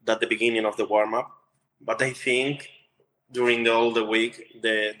at the beginning of the warm-up. But I think during all the week,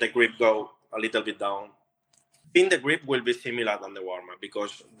 the grip go a little bit down. I think the grip will be similar than the warm-up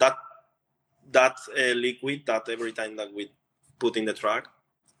because that liquid that every time that we put in the track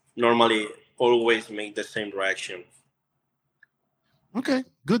normally always make the same reaction. Okay,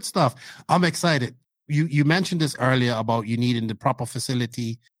 good stuff. I'm excited. You mentioned this earlier about you needing the proper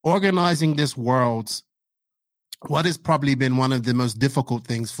facility. Organizing this Worlds, what has probably been one of the most difficult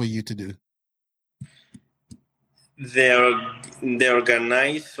things for you to do? They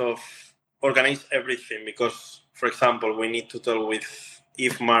organize everything because, for example, we need to talk with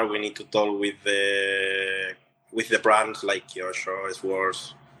IFMAR, we need to talk with the brands like Kyosho,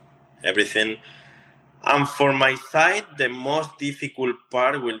 Swords, everything. And for my side, the most difficult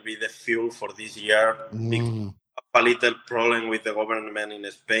part will be the fuel for this year. Because a little problem with the government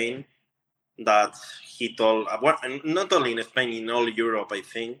in Spain that he told, not only in Spain, in all Europe, I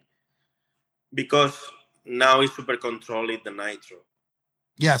think, because now it's super controlled the nitro.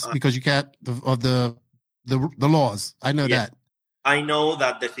 Yes, because you can't of the laws. I know that. I know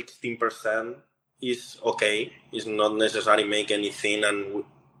that the 16% is okay. It's not necessary make anything, and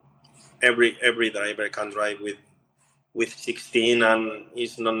every driver can drive with 16, and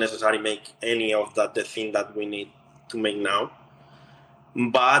it's not necessary make any of that the thing that we need to make now.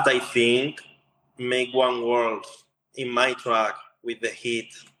 But I think make one world in my track with the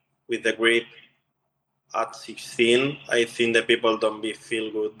heat, with the grip at 16. I think the people don't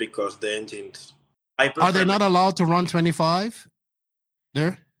feel good because the engines. Are they not allowed to run 25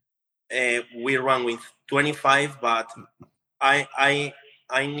 there? We run with 25, but I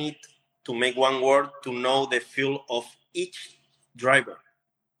need to make one word to know the fuel of each driver.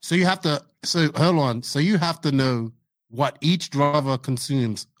 So you have to. So hold on. So you have to know what each driver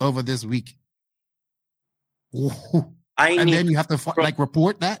consumes over this week. And then you have to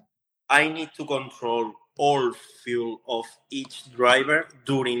report that. I need to control all fuel of each driver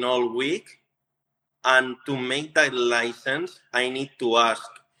during all week. And to make that license, I need to ask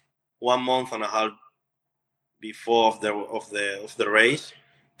 1 month and a half before of the race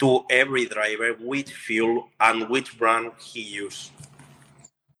to every driver which fuel and which brand he used.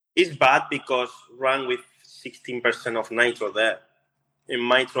 It's bad because run with 16% of nitro there. In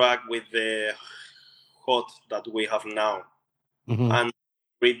my track with the hot that we have now, and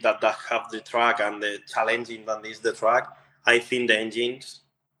grip that have the track and the challenging that is the track, I think the engines,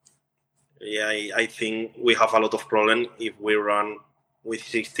 I think we have a lot of problem if we run with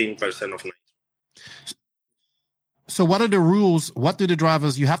 16% of nitro. So what are the rules? What do the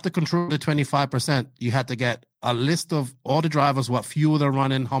drivers, you have to control the 25%. You have to get a list of all the drivers, what fuel they're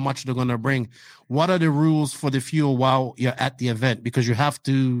running, how much they're going to bring. What are the rules for the fuel while you're at the event? Because you have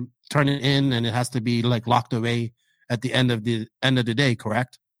to turn it in and it has to be like locked away at the end of the day,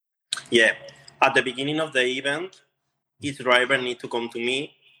 correct? Yeah. At the beginning of the event, each driver needs to come to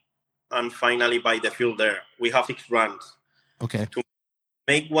me and finally buy the fuel there. We have 6 brands. Okay. To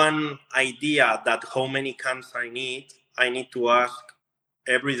make one idea that how many cans I need to ask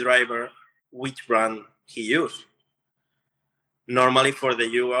every driver which brand he used. Normally from the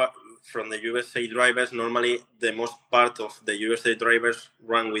USA drivers, normally the most part of the USA drivers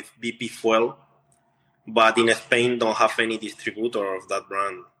run with BP fuel, but in Spain don't have any distributor of that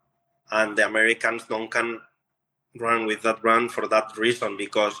brand. And the Americans don't can run with that brand for that reason,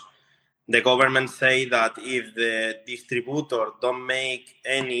 because the government say that if the distributor don't make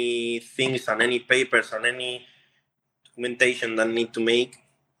any things and any papers and any documentation that need to make,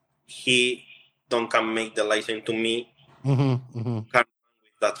 he don't can make the license to me can run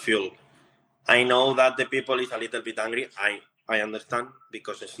with that fuel. I know that the people is a little bit angry. I understand,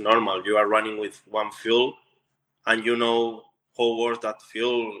 because it's normal. You are running with one fuel and you know how works that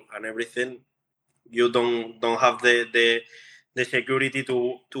fuel and everything. You don't have the security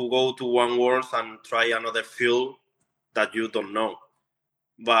to go to one world and try another fuel that you don't know.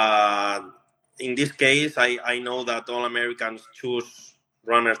 But in this case, I know that all Americans choose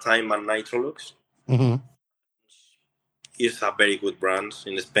Runner Time and Nitrolux. It's a very good brand.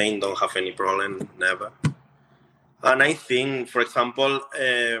 In Spain, don't have any problem, never. And I think, for example,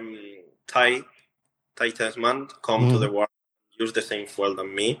 Ty Tessman come to the world, use the same fuel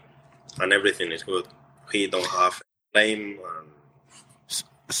than me, and everything is good. He don't have blame.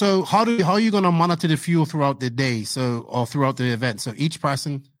 So how are you going to monitor the fuel throughout the day, or throughout the event? So each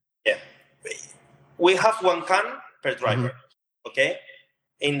person. Yeah, we have 1 can per driver. Okay,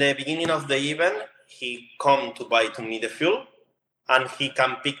 in the beginning of the event, he come to buy to me the fuel, and he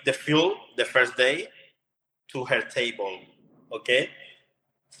can pick the fuel the first day to her table. Okay,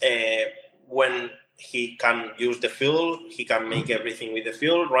 when he can use the fuel, he can make everything with the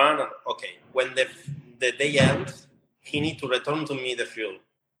fuel, run. Okay, when the day ends, he need to return to me the fuel.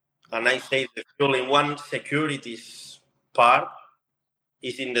 And I say the fuel in one securities part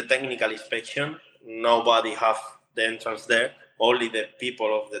is in the technical inspection. Nobody have the entrance there, only the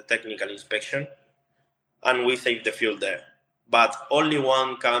people of the technical inspection. And we save the fuel there. But only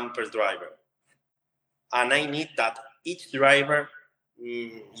 1 can per driver. And I need that each driver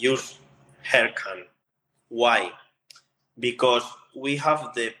use her can. Why? Because we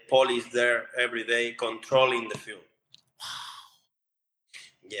have the police there every day controlling the fuel.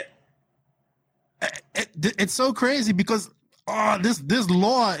 Yeah. It's so crazy because this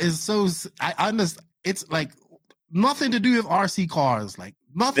law is so, I understand. It's like nothing to do with RC cars, like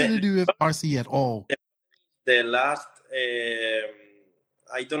nothing to do with RC at all. The last,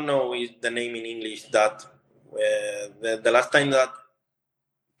 I don't know is the name in English, that the last time that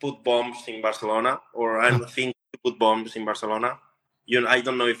put bombs in Barcelona, or I think put bombs in Barcelona. I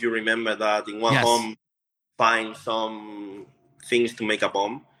don't know if you remember that in one home find some things to make a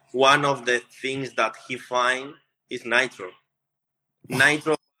bomb. One of the things that he find is nitro.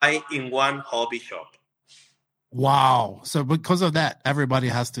 Nitro buy in one hobby shop. Wow. So because of that, everybody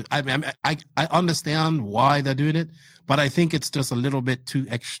has to, I understand why they're doing it, but I think it's just a little bit too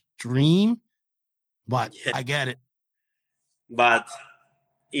extreme, but I get it. But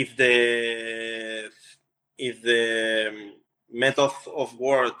if the method of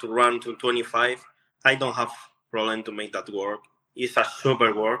work to run to 25, I don't have problem to make that work. It's a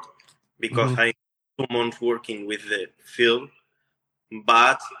super work because I 2 months working with the field,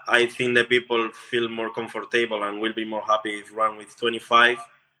 but I think the people feel more comfortable and will be more happy if run with 25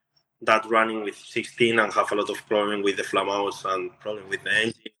 than running with 16 and have a lot of problem with the flamouts and problem with the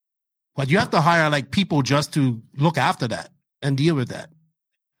engine. But you have to hire like people just to look after that and deal with that.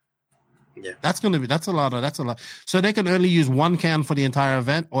 Yeah, that's a lot. So they can only use 1 can for the entire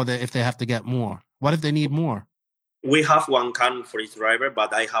event, or if they have to get more. What if they need more? We have one can for each driver,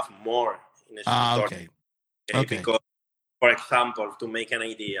 but I have more in the store. Okay. Because, for example, to make an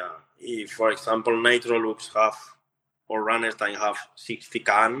idea, if, for example, Nitro Lux have, or Runner's Time have 60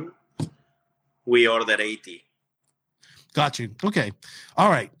 can, we order 80. Got you. Okay. All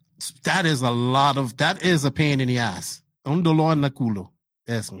right. That is a pain in the ass. Un dolor en la culo.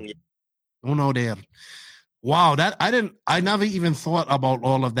 Eso. Yeah. Uno there. Wow, I never even thought about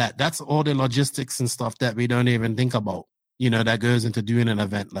all of that. That's all the logistics and stuff that we don't even think about, that goes into doing an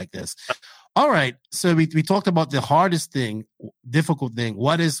event like this. All right. So we talked about the hardest thing, difficult thing.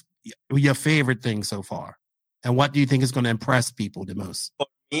 What is your favorite thing so far? And what do you think is going to impress people the most? For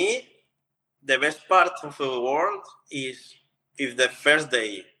me, the best part of the world is if the first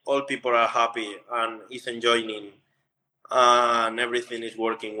day all people are happy and is enjoying and everything is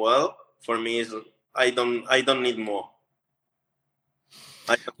working well. For me, I don't need more.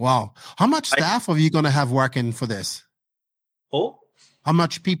 Wow. How much staff are you going to have working for this? Who? How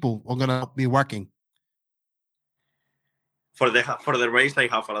much people are going to be working? For the race, I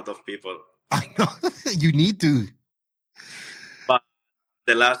have a lot of people. I know. You need to. But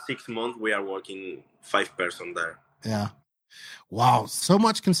the last 6 months, we are working 5 person there. Yeah. Wow. So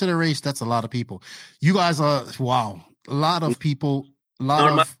much consideration. That's a lot of people. You guys are, wow. A lot of people.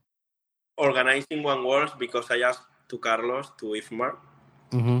 Organizing One World, because I asked to Carlos, to IFMAR.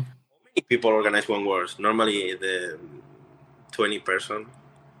 Mm-hmm. How many people organize One World? Normally, the 20 person,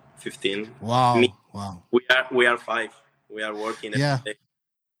 15. Wow. Wow. We are 5. We are working. Yeah. Every day.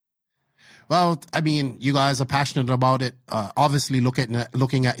 Well, I mean, you guys are passionate about it. Obviously,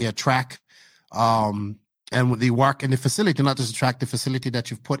 looking at your track, and the work and the facility, not just the track, the facility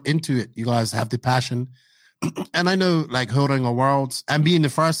that you've put into it. You guys have the passion, and I know, like, holding a Worlds and being the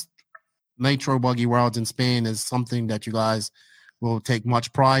first Nitro Buggy Worlds in Spain is something that you guys will take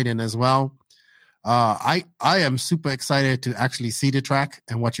much pride in as well. I am super excited to actually see the track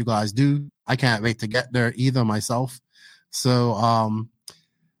and what you guys do. I can't wait to get there either myself. So,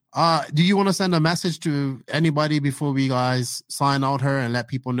 do you want to send a message to anybody before we guys sign out here and let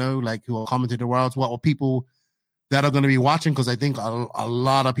people know, like, who are coming to the Worlds? What will people that are going to be watching? Because I think a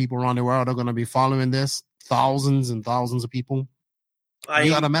lot of people around the world are going to be following this. Thousands and thousands of people. You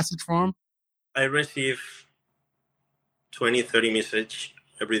got a message for them? I receive 20, 30 messages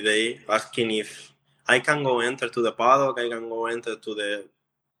every day asking if I can go enter to the paddock, I can go enter to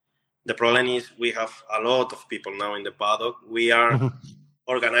the problem is we have a lot of people now in the paddock. We are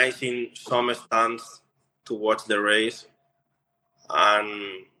organizing some stands to watch the race.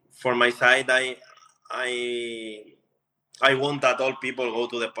 And for my side, I want that all people go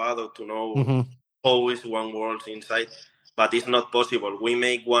to the paddock to know how is One World inside, but it's not possible. We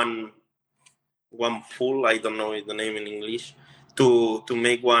make one full, I don't know the name in English, to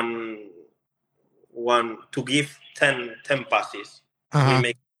make one to give 10 passes. We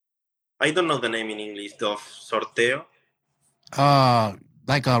make, I don't know the name in English, of sorteo.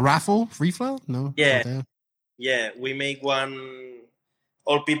 Like a raffle, free flow? No. Yeah. Sorteo. Yeah, we make one.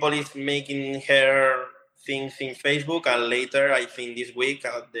 All people is making her things in Facebook, and later, I think this week,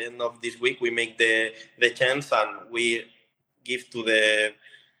 at the end of this week, we make the chance and we give to the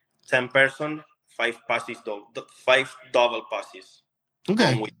 10 person 5 passes, 5 double passes.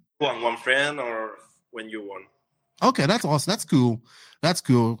 Okay. With you and one friend, or when you want. Okay, that's awesome. That's cool. That's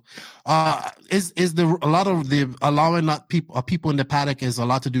cool. Is a lot of the allowing not people in the paddock is a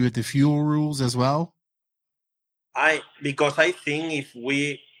lot to do with the fuel rules as well? Because I think if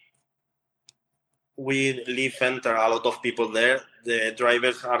we leave enter a lot of people there, the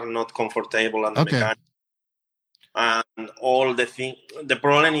drivers are not comfortable and the mechanics. And all the thing. The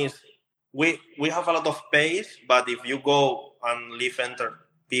problem is we have a lot of pace, but if you go and leave enter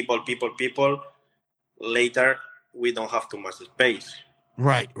people, later we don't have too much space.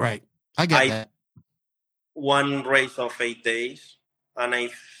 Right. I get that. One race of 8 days, and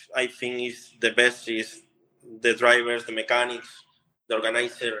I think is the best is the drivers, the mechanics, the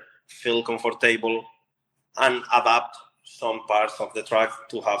organizer feel comfortable and adapt some parts of the track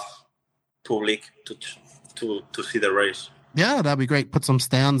to have public to see the race. Yeah, that'd be great. Put some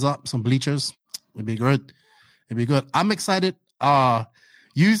stands up, some bleachers. It'd be good. I'm excited.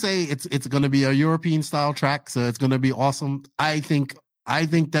 You say it's going to be a European style track, so it's going to be awesome. I think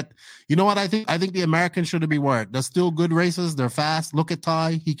that, you know what I think? I think the Americans should be worried. They're still good racers. They're fast. Look at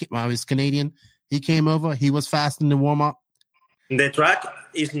Ty. He's Canadian. He came over. He was fast in the warm up. The track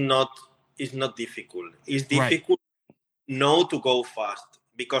is not difficult. It's difficult not to go fast,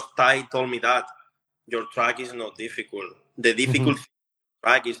 because Ty told me that your track is not difficult. The difficult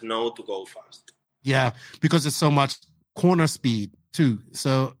track is not to go fast. Yeah, because it's so much corner speed too.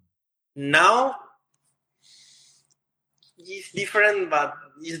 So now It's different, but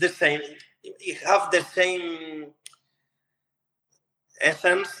it's the same. It have the same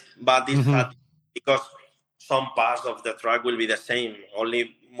essence, but it's hard because some parts of the track will be the same.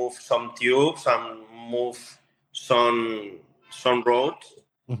 Only move some tubes and move some roads,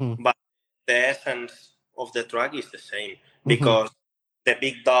 but the essence of the track is the same because the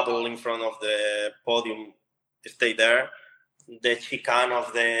big double in front of the podium stay there. The chicane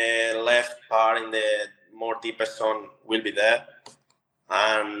of the left part in the more deepest zone will be there.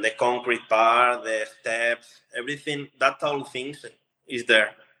 And the concrete part, the steps, everything, that all things is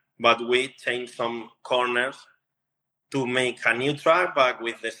there. But we change some corners to make a new track, but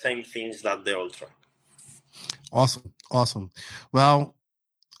with the same things that the old track. Awesome. Well,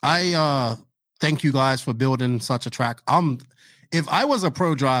 I thank you guys for building such a track. If I was a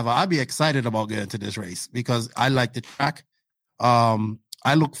pro driver, I'd be excited about getting to this race because I like the track.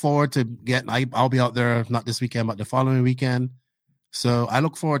 I look forward to I'll be out there not this weekend, but the following weekend. So I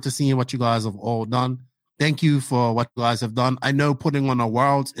look forward to seeing what you guys have all done. Thank you for what you guys have done. I know putting on a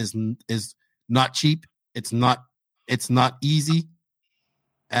Worlds is not cheap. It's not easy.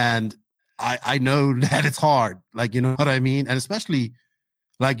 And I know that it's hard. Like, you know what I mean? And especially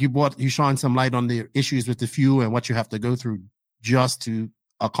like you shine some light on the issues with the fuel and what you have to go through just to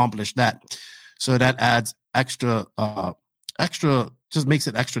accomplish that. So that adds extra, just makes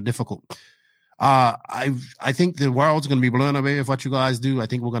it extra difficult. I think the world's going to be blown away with what you guys do. I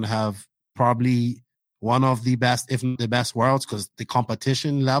think we're going to have probably one of the best, if not the best worlds, because the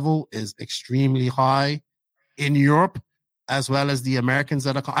competition level is extremely high in Europe, as well as the Americans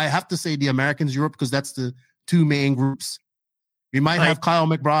I have to say the Americans, Europe, because that's the two main groups. We might have Kyle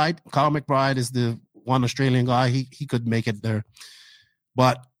McBride. Kyle McBride is the one Australian guy. He could make it there,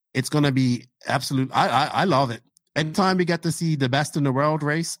 but it's going to be absolute. I love it. Anytime we get to see the best in the world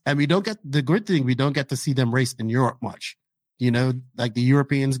race, and we don't get to see them race in Europe much. You know, like the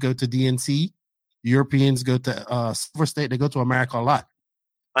Europeans go to DNC, Europeans go to Silver State, they go to America a lot.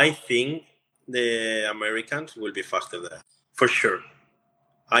 I think the Americans will be faster there, for sure.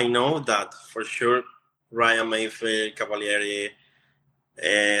 I know that for sure. Ryan Mayfield, Cavalieri,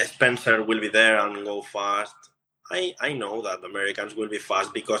 Spencer will be there and go fast. I know that Americans will be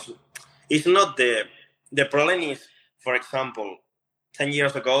fast because it's not the problem is, for example, 10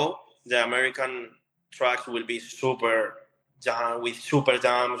 years ago, the American tracks will be super jam, with super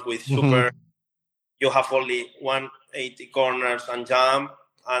jams, with super, you have only 180 corners and jam.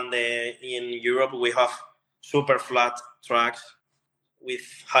 And in Europe, we have super flat tracks with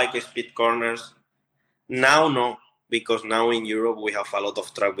high speed corners. Now, no, because now in Europe, we have a lot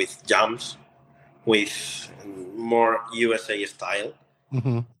of track with jams, with more USA style.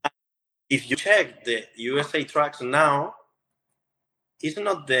 If you check the USA tracks now, it's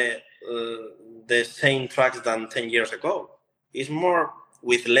not the same tracks than 10 years ago. It's more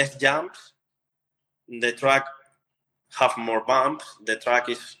with less jumps. The track have more bumps. The track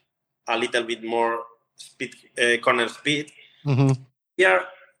is a little bit more speed, corner speed. We are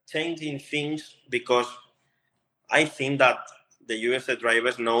changing things because I think that the USA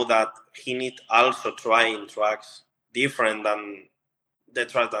drivers know that he need also trying tracks different than the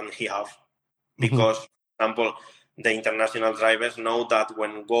track that he have. Because, for example, the international drivers know that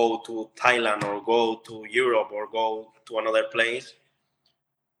when go to Thailand or go to Europe or go to another place,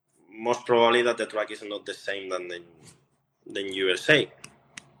 most probably that the track is not the same than USA.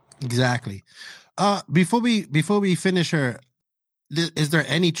 Exactly. Before we finish her, is there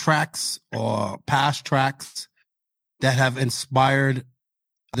any tracks or past tracks that have inspired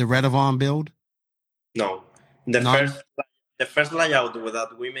the Redovan build? No. The first layout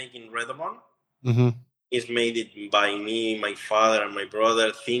that we make in Redovan is made it by me, my father, and my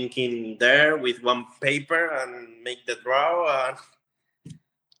brother, thinking there with one paper and make the draw.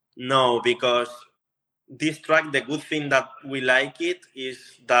 No, because this track, the good thing that we like it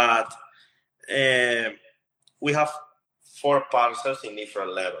is that we have 4 parcels in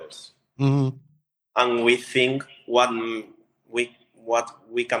different levels, and we think what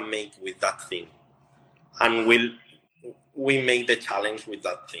we can make with that thing, and we make the challenge with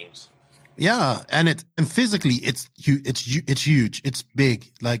that things. Yeah, and physically it's huge. It's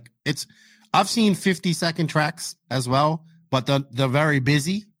big. Like I've seen 50-second tracks as well, but they're very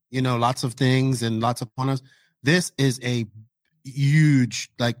busy. You know, lots of things and lots of corners. This is a huge,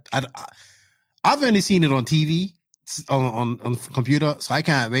 like I've only seen it on TV, on computer, so I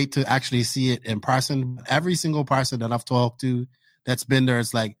can't wait to actually see it in person. Every single person that I've talked to that's been there,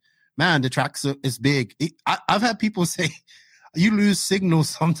 it's like, man, the track is big. I've had people say you lose signal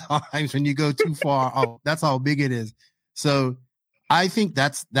sometimes when you go too far out. That's how big it is. So I think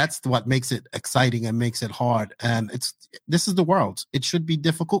that's what makes it exciting and makes it hard. And this is the world. It should be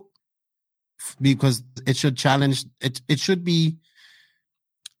difficult because it should challenge. It should be.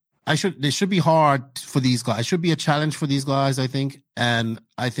 It should be hard for these guys. It should be a challenge for these guys, I think. And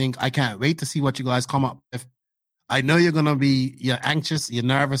I can't wait to see what you guys come up with. I know you're anxious, you're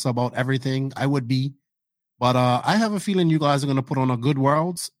nervous about everything. I would be. But I have a feeling you guys are going to put on a good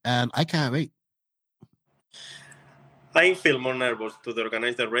Worlds, and I can't wait. I feel more nervous to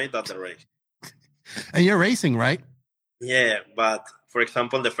organize the race than the race. And you're racing, right? Yeah, but for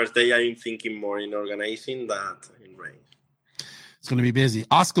example, the first day I'm thinking more in organizing than in race. It's going to be busy.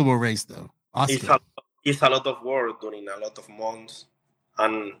 Oscar will race, though. It's a lot of work during a lot of months.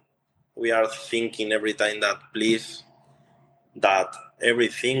 And we are thinking every time that, please, that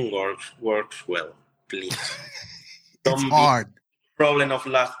everything works well, please. It's hard. Problem of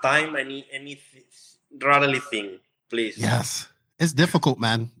last time, any rarely thing, please. Yes. It's difficult,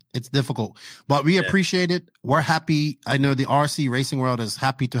 man. It's difficult. But we appreciate it. We're happy. I know the RC racing world is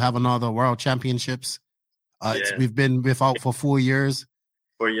happy to have another World Championships. We've been without for 4 years.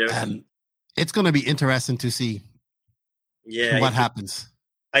 4 years. And it's going to be interesting to see what happens.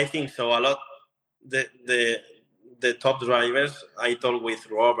 I think so. A lot. The top drivers, I talk with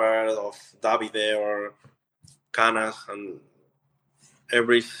Robert of Davide or Canas, and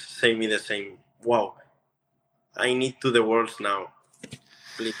every say me the same. Wow, I need to the Worlds now.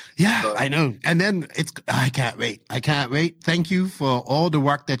 Please. Yeah, I know. And then I can't wait. Thank you for all the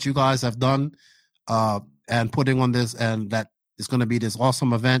work that you guys have done. And putting on this, and that is going to be this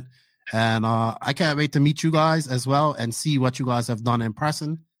awesome event. And I can't wait to meet you guys as well and see what you guys have done in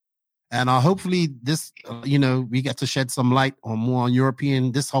person. And hopefully this, we get to shed some light on more on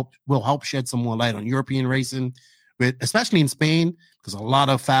European. This will help shed some more light on European racing, especially in Spain, because a lot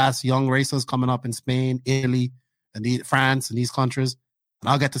of fast young racers coming up in Spain, Italy, and France, and these countries. And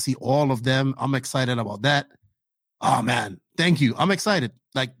I'll get to see all of them. I'm excited about that. Oh man, thank you. I'm excited.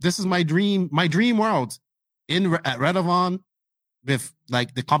 Like, this is my dream world. At Redovan, with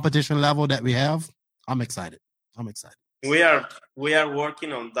like the competition level that we have, I'm excited. We are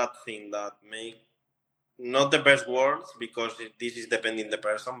working on that thing that make not the best words, because this is depending the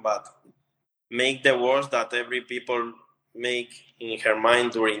person, but make the words that every people make in her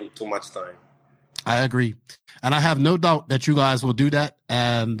mind during too much time. I agree, and I have no doubt that you guys will do that,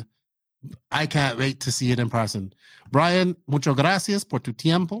 and I can't wait to see it in person. Bryan, muchas gracias por tu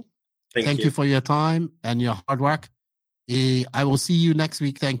tiempo. Thank you for your time and your hard work. I will see you next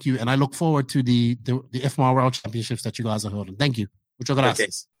week. Thank you. And I look forward to the IFMAR World Championships that you guys are holding. Thank you. Muchas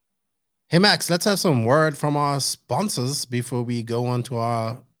gracias. Okay. Hey, Max, let's have some word from our sponsors before we go on to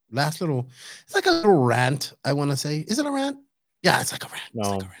our last it's like a little rant, I want to say. Is it a rant? Yeah, it's like a rant.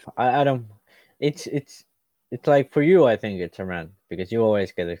 No, I don't. It's like, for you, I think it's a rant because you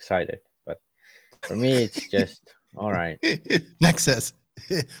always get excited. But for me, it's just all right. Max says,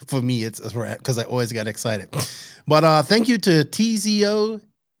 for me, it's because I always get excited. But thank you to TZO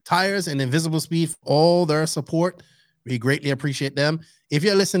Tires and Invisible Speed for all their support. We greatly appreciate them. If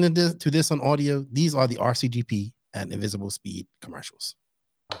you're listening to this on audio, these are the RCGP and Invisible Speed commercials.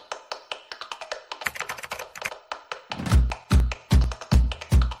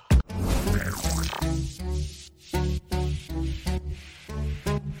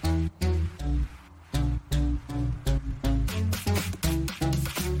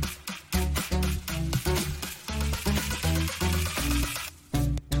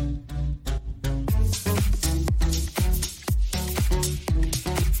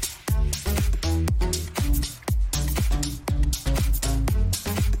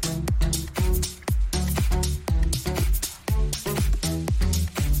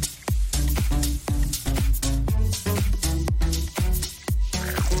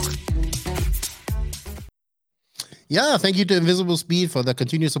 Yeah, thank you to Invisible Speed for the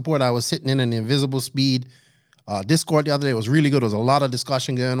continued support. I was sitting in an Invisible Speed Discord the other day. It was really good. There was a lot of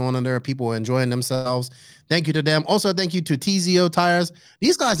discussion going on in there. People were enjoying themselves. Thank you to them. Also, thank you to TZO Tires.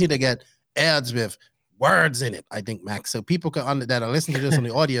 These guys need to get ads with words in it, I think, Max. So people that are listening to this on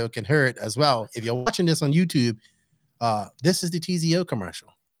the audio can hear it as well. If you're watching this on YouTube, this is the TZO commercial.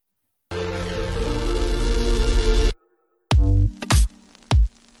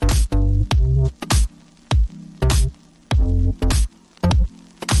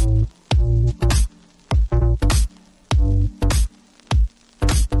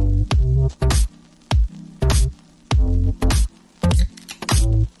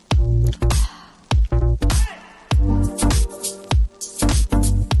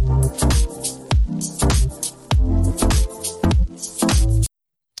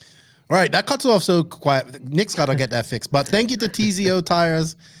 All right, that cuts off so quiet. Nick's got to get that fixed. But thank you to TZO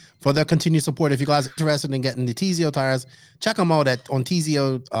Tires for their continued support. If you guys are interested in getting the TZO tires, check them out on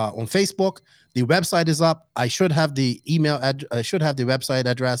TZO on Facebook. The website is up. I should have the website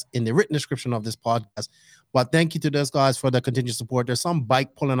address in the written description of this podcast. But thank you to those guys for the continued support. There's some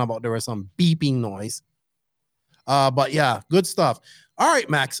bike pulling up out there, some beeping noise. But yeah, good stuff. All right,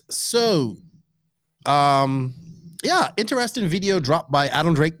 Max. So, yeah, interesting video dropped by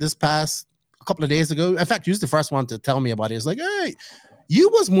Adam Drake this past a couple of days ago. In fact, he was the first one to tell me about it. It's like, hey, you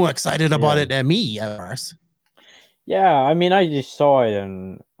was more excited about it than me at first. Yeah, I mean, I just saw it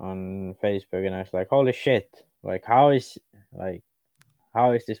on Facebook, and I was like, holy shit! Like, how is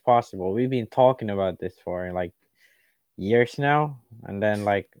this possible? We've been talking about this for like years now, and then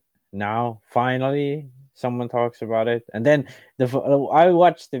like now finally someone talks about it. And then I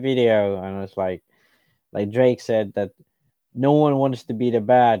watched the video, and I was like Drake said that no one wants to be the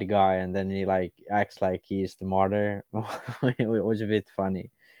bad guy, and then he like acts like he's the martyr. It was a bit funny,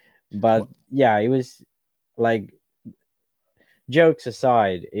 but yeah, it was like, jokes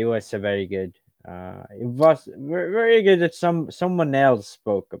aside, it was a very good. It was very good that someone else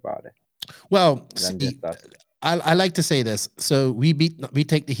spoke about it. Well, see, I like to say this. So we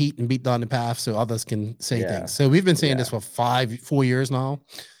take the heat and beat down the path so others can say things. So we've been saying this for 4 years now.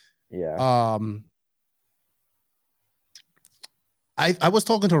 Yeah. I was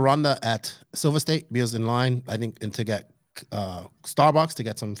talking to Rhonda at Silver State. We was in line, I think, and to get Starbucks to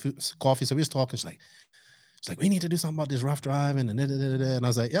get some coffee. So we was talking. She's like, we need to do something about this rough driving and I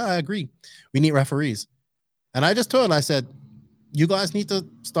was like, yeah, I agree. We need referees. And I just told her, I said, you guys need to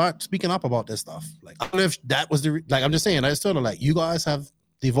start speaking up about this stuff. Like, I don't know if that was I'm just saying, I just told her, like, you guys have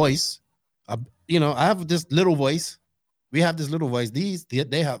the voice. I have this little voice. We have this little voice.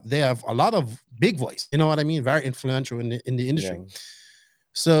 They have a lot of big voice. You know what I mean? Very influential in the industry. Yeah.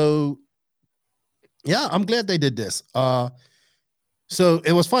 So yeah, I'm glad they did this. So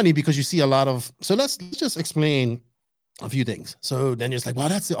it was funny because you see a lot of, so let's just explain a few things. So then it's like, well,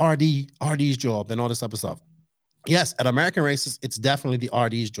 that's the RD's job and all this type of stuff. Yes, at American races, it's definitely the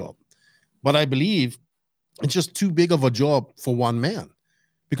RD's job. But I believe it's just too big of a job for one man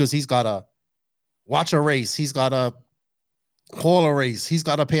because he's got to watch a race. He's got to call a race. He's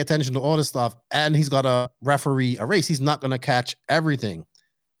got to pay attention to all this stuff. And he's got to referee a race. He's not going to catch everything.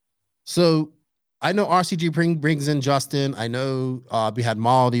 So I know RCG brings in Justin. I know we had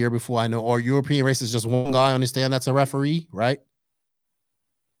Mal the year before. I know, or European races, just one guy on the stand that's a referee, right?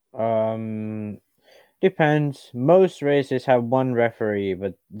 Depends. Most races have one referee,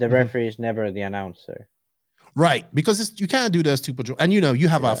 but the referee is never the announcer. Right, because you can't do those two. And you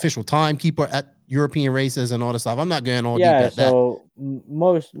have an official timekeeper at European races and all this stuff. I'm not getting all deep at that. So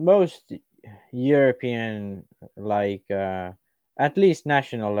most European, like at least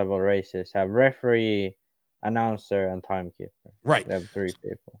national level races have referee, announcer, and timekeeper. Right. They have 3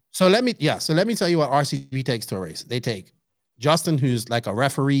 people. So let me tell you what RCB takes to a race. They take Justin, who's like a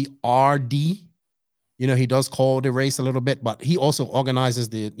referee RD. He does call the race a little bit, but he also organizes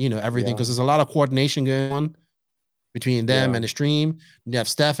the, everything, because there's a lot of coordination going on between them and the stream. You have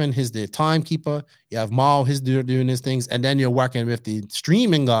Stefan, he's the timekeeper. You have Mal, he's doing his things. And then you're working with the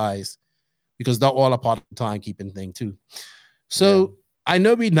streaming guys because they're all a part of the timekeeping thing too. So I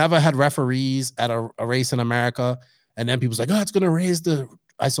know we never had referees at a race in America. And then people's like, oh, it's going to raise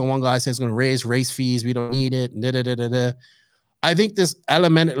I saw one guy say it's going to raise race fees. We don't need it. I think this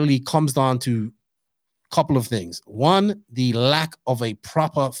elementally comes down to couple of things. One, the lack of a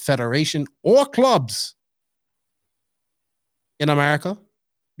proper federation or clubs in America,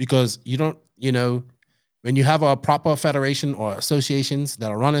 because you don't, when you have a proper federation or associations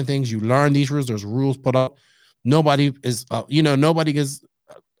that are running things, you learn these rules. There's rules put up. Nobody is, nobody gives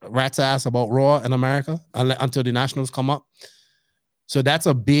a rat's ass about Raw in America until the nationals come up. So that's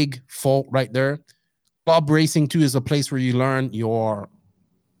a big fault right there. Club racing too is a place where you learn your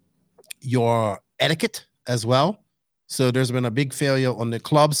etiquette as well. So there's been a big failure on the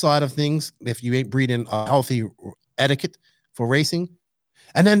club side of things if you ain't breeding a healthy etiquette for racing.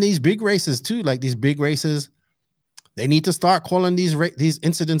 And then these big races too, like these big races, they need to start calling these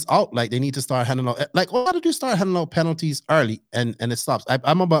incidents out. Like they need to start handing out, like all to do, start handing out penalties early, and it stops.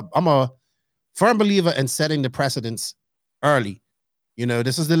 I'm a firm believer in setting the precedents early.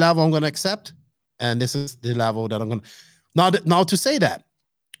 This is the level I'm going to accept, and this is the level that I'm going to. Now to say that,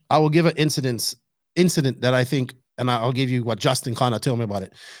 I will give an incident that I think, and I'll give you what Justin kind of told me about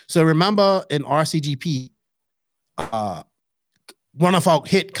it. So remember in RCGP, one of our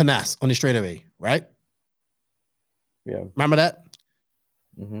hit Canas on the straightaway, right? Yeah. Remember that?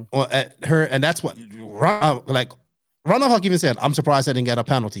 Mm-hmm. Or at her, and that's what Ronald even said, I'm surprised I didn't get a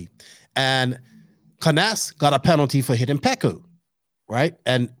penalty. And Canas got a penalty for hitting Pecco, right?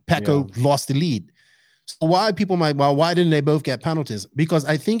 And Pecco lost the lead. So why didn't they both get penalties? Because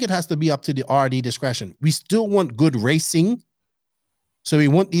I think it has to be up to the RD discretion. We still want good racing. So we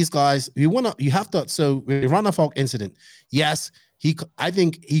want these guys, so with the Ronnefalk incident, yes, I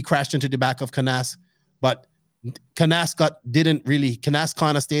think he crashed into the back of Canas, but Canas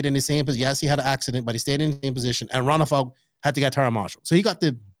kind of stayed in the same position. Yes, he had an accident, but he stayed in the same position, and Ronnefalk had to get Tara Marshall. So he got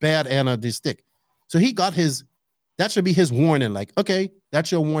the bad end of the stick. So he got that should be his warning. Like, okay,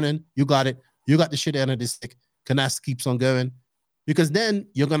 that's your warning. You got it. You got the shit end of the stick. Canas keeps on going. Because then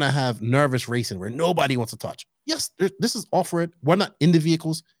you're going to have nervous racing where nobody wants to touch. Yes, this is off-road. We're not in the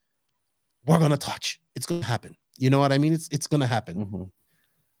vehicles. We're going to touch. It's going to happen. You know what I mean? It's going to happen. Mm-hmm.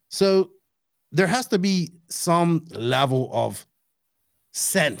 So there has to be some level of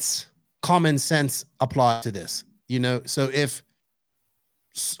common sense applied to this. You know, so if,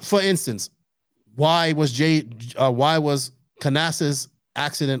 for instance, why was Canas's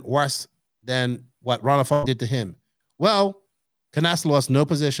accident worse than what Ronnefalk did to him? Well, Canas lost no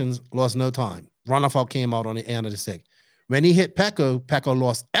positions, lost no time. Ronnefalk came out on the end of the stick. When he hit Pecco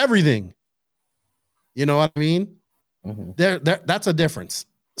lost everything. You know what I mean? Mm-hmm. That's a difference.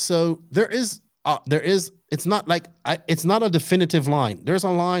 So there is. It's not like it's not a definitive line. There's a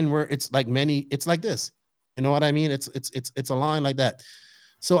line where it's like it's like this. You know what I mean? It's a line like that.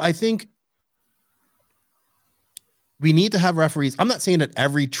 So I think we need to have referees. I'm not saying that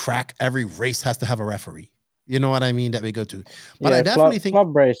every race has to have a referee. You know what I mean? That we go to. But I definitely think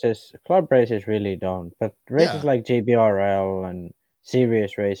club races really don't. But races like JBRL and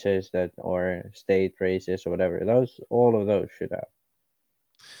serious races or state races or whatever, all of those should have.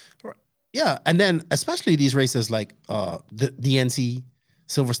 Yeah, and then especially these races like the DNC,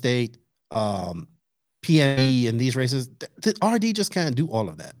 Silver State, PME, and these races, the RD just can't do all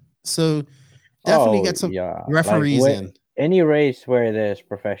of that. So definitely get some referees in. Any race where there's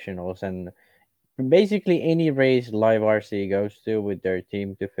professionals, and basically any race Live RC goes to with their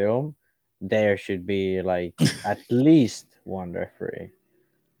team to film, there should be like at least one referee.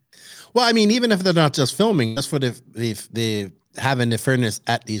 Well, I mean, even if they're not just filming, that's for the having the fairness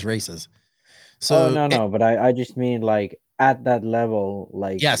at these races. So no, but I just mean like at that level,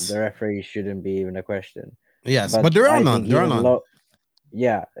 like yes, the referee shouldn't be even a question. Yes, but there are none. There are none.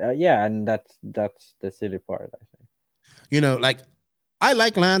 Yeah, and that's the silly part, I think. You know, like I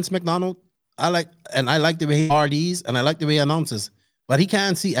like Lance McDonald. I like the way he RDs, and I like the way he announces, but he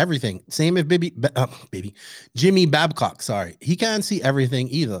can't see everything. Same as Jimmy Babcock. Sorry, he can't see everything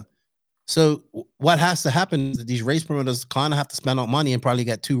either. So what has to happen is that these race promoters kind of have to spend out money and probably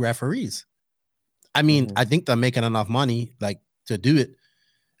get 2 referees. I mean, I think they're making enough money like to do it,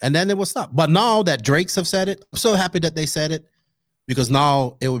 and then it will stop. But now that Drakes have said it, I'm so happy that they said it, because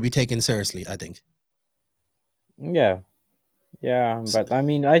now it will be taken seriously, I think. Yeah, but I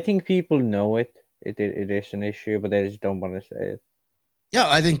mean, I think people know it. It is an issue, but they just don't want to say it. Yeah,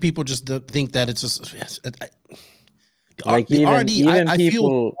 I think people just think that it's just like even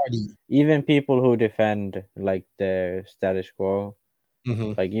people who defend like the status quo.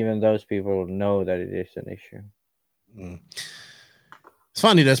 Mm-hmm. Like even those people know that it is an issue. It's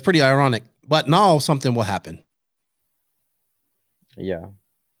funny. That's pretty ironic. But now something will happen. Yeah.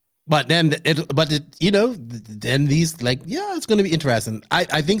 But then then these it's going to be interesting.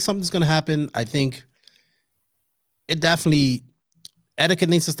 I think something's going to happen. I think it definitely etiquette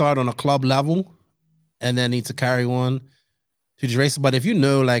needs to start on a club level, and then needs to carry on to the races. But if you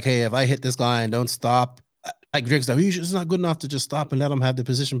know, like, hey, if I hit this guy and don't stop. Like Drake's like, it's not good enough to just stop and let them have the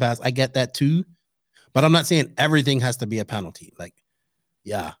position pass. I get that too, but I'm not saying everything has to be a penalty. Like,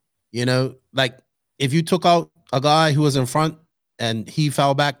 yeah, you know, like if you took out a guy who was in front and he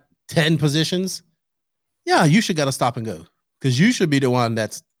fell back 10 positions, yeah, you should get a stop and go, because you should be the one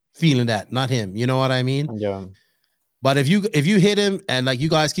that's feeling that, not him. You know what I mean? Yeah. But if you hit him and like you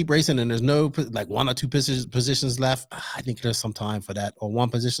guys keep racing and there's no like 1 or 2 positions left, I think there's some time for that, or 1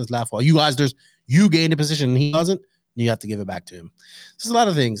 position's left, or you gain the position and he doesn't, you have to give it back to him. There's a lot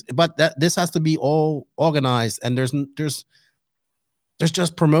of things, but this has to be all organized, and there's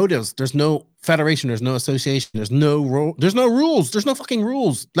just promoters. There's no federation. There's no association. There's no rules. There's no fucking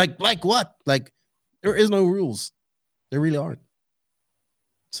rules. Like what? Like there is no rules. There really aren't.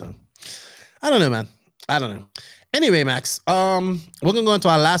 So I don't know, man. I don't know. Anyway, Max, we're gonna go into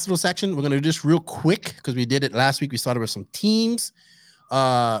our last little section. We're gonna do this real quick because we did it last week. We started with some teams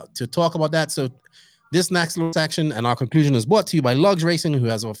to talk about that. So this next little section and our conclusion is brought to you by Lugs Racing, who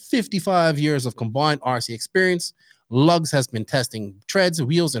has over 55 years of combined RC experience. Lugs has been testing treads,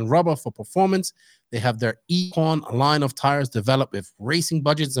 wheels, and rubber for performance. They have their Econ line of tires developed with racing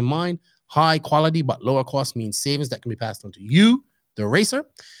budgets in mind. High quality but lower cost means savings that can be passed on to you, the racer.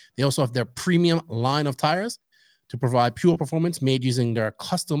 They also have their premium line of tires to provide pure performance made using their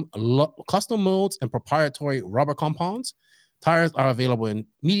custom molds and proprietary rubber compounds. Tires are available in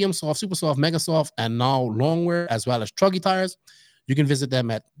medium soft, super soft, mega soft, and now long wear, as well as truggy tires. You can visit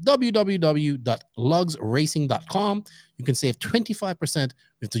them at www.lugsracing.com. You can save 25%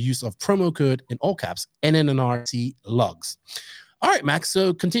 with the use of promo code in all caps, NNRC Lugs. All right, Max.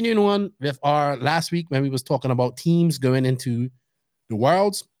 So continuing on with our last week when we was talking about teams going into the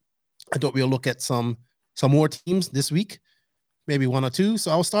Worlds, I thought we'll look at some more teams this week, maybe one or two.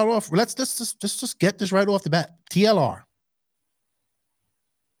 So I'll start off. Let's just get this right off the bat. TLR.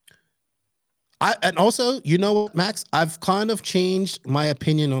 And also, you know what, Max? I've kind of changed my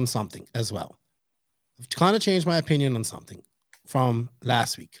opinion on something as well. I've kind of changed my opinion on something from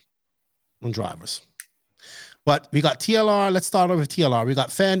last week on drivers. But we got TLR. Let's start off with TLR. We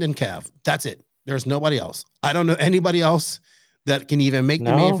got Fend and Cav. That's it. There's nobody else. I don't know anybody else that can even make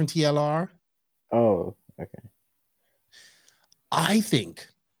the main from TLR. Oh, okay. I think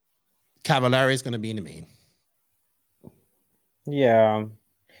Cavallari is going to be in the main. Yeah.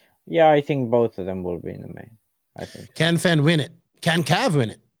 Yeah, I think both of them will be in the main. I think. Can Fend win it? Can Cav win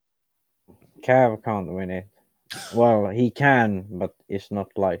it? Cav can't win it. Well, he can, but it's not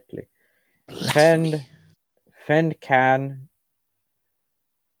likely. Fend can,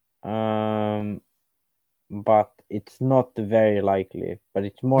 but it's not very likely. But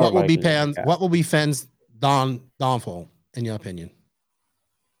it's more. What will be Fend's downfall, in your opinion?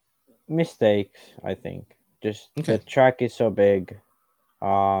 Mistakes, I think. Just the track is so big.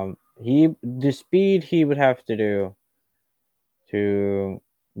 The speed he would have to do to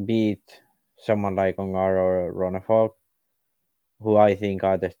beat someone like Ongaro or Ronafalk, who I think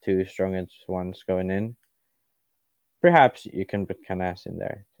are the two strongest ones going in. Perhaps you can put Canas in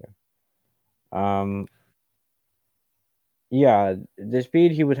there too. Yeah, the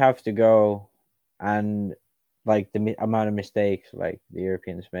speed he would have to go, and like the amount of mistakes like the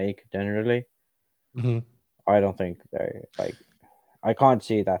Europeans make generally, I don't think they like. I can't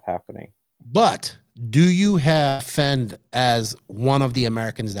see that happening. But do you have Fend as one of the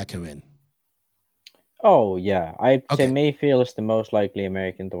Americans that can win? Oh, yeah. I'd say Mayfield is the most likely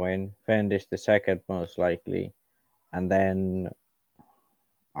American to win. Fend is the second most likely. And then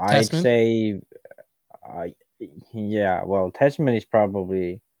I'd say, Tessman is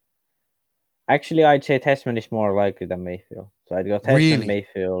probably... Actually, I'd say Tessman is more likely than Mayfield. So I'd go Tessman,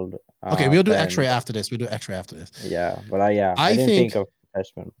 Mayfield. Okay, we'll do X-ray after this. Yeah, but I didn't think of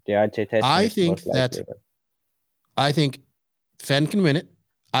Tessman. Yeah, I'd say Tessman. I think Fend can win it.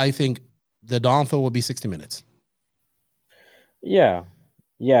 I think the downfall will be 60 minutes. Yeah.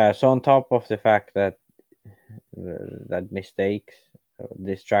 So on top of the fact that mistakes,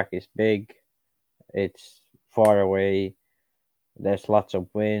 this track is big, it's far away, there's lots of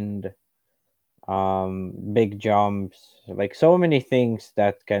wind, big jumps, like so many things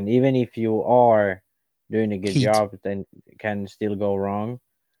that can, even if you are doing a good job, then can still go wrong,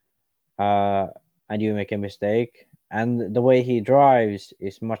 and you make a mistake. And the way he drives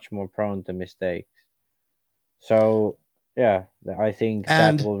is much more prone to mistakes. So yeah, I think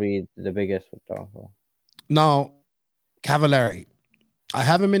that will be the biggest downfall. Now, Cavallari, I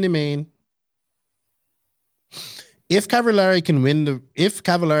have him in the main. If Cavallari can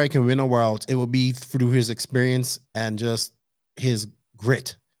win a world, it will be through his experience and just his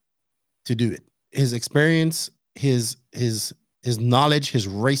grit to do it. His experience, his knowledge, his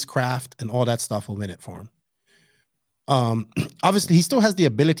racecraft, and all that stuff will win it for him. Obviously, he still has the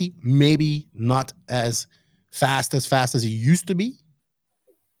ability, maybe not as fast as he used to be,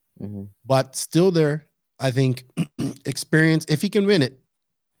 but still there. I think experience. If he can win it,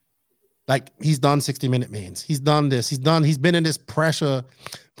 like he's done 60-minute mains, he's done this. He's been in this pressure.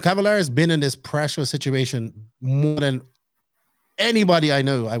 Cavallari has been in this pressure situation more than anybody I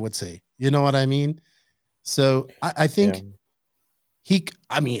know. I would say, you know what I mean. So I think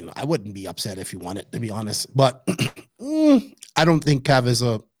I wouldn't be upset if he won it, to be honest. But I don't think Cav is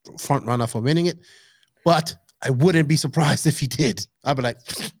a front runner for winning it. But I wouldn't be surprised if he did. I'd be like,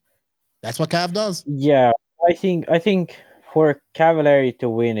 that's what Cav does. Yeah, I think for Cavallari to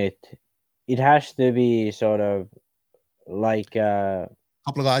win it, it has to be sort of like a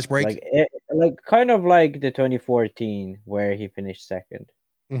couple of guys break, like kind of like the 2014 where he finished second.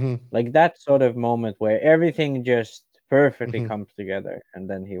 Like that sort of moment where everything just perfectly comes together and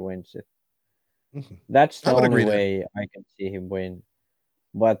then he wins it. That's the only way I can see him win.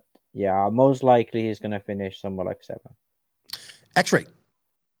 But Yeah, most likely he's gonna finish somewhere like 7. X-ray.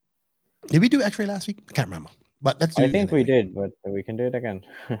 Did we do X-ray last week? I can't remember. But let's do I it think anyway. we did, but we can do it again.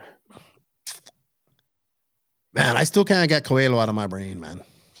 Man, I still can't get Coelho out of my brain, man.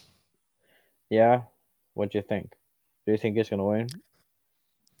 Yeah. What do you think? Do you think he's gonna win?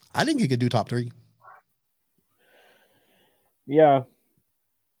 I think he could do top 3. Yeah.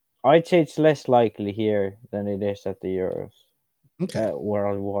 I'd say it's less likely here than it is at the Euros. Okay. Where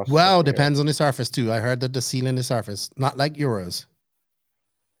I was. Well, depends on the surface too. I heard that the ceiling is surface, not like Euros.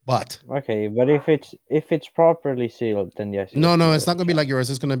 But okay, but if it's properly sealed, then yes. No, it's not gonna be like Euros.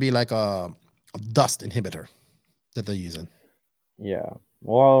 It's gonna be like a dust inhibitor that they're using. Yeah.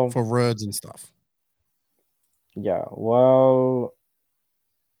 Well, for roads and stuff. Yeah. Well.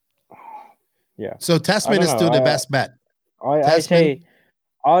 Yeah. So Tessman is still the best bet. I say,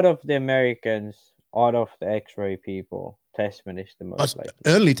 out of the Americans, out of the X-ray people, Tessman is the most likely.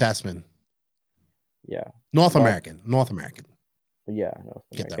 Only Tessman. Yeah. North American. Yeah, North American.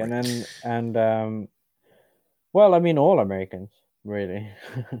 Right. And well, I mean, all Americans, really.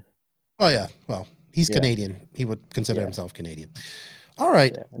 Oh yeah. Well, he's Canadian. He would consider himself Canadian. All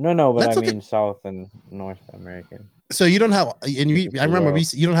right. Yeah. No, but I mean South and North American. So you don't have, and I remember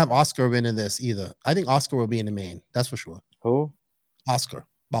you don't have Oscar winning this either. I think Oscar will be in the main. That's for sure. Who? Oscar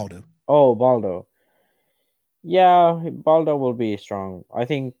Baldo. Oh, Baldo. Yeah, Baldo will be strong. I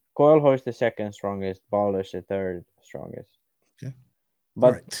think Coelho is the second strongest. Baldo is the third strongest. Okay.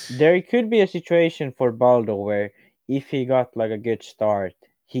 But there could be a situation for Baldo where if he got like a good start,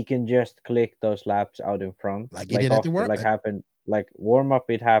 he can just click those laps out in front. Like he did at the warm-up. Happened like warm up.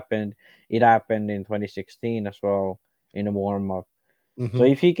 It happened in 2016 as well in a warm up. Mm-hmm. So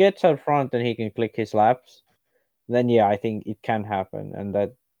if he gets out front and he can click his laps, then yeah, I think it can happen. And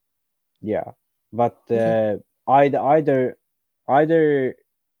that, yeah, but either.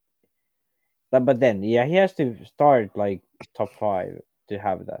 But then yeah, he has to start like top 5 to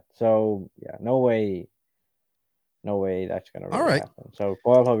have that. So yeah, no way that's gonna really happen. So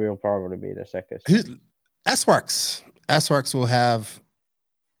Coelho will probably be the second. S-Works will have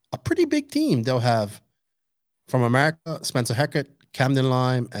a pretty big team. They'll have from America, Spencer Heckert, Camden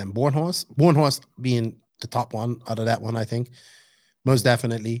Lime, and Bornhorst. Bornhorst being the top one out of that one, I think, most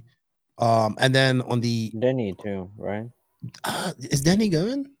definitely. And then on the Denny too, right? Is Denny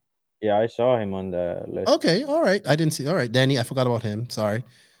going? Yeah, I saw him on the list. Okay, all right. I didn't see. All right, Danny, I forgot about him. Sorry.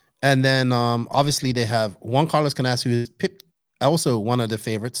 And then obviously they have Juan Carlos Canas, who is picked also one of the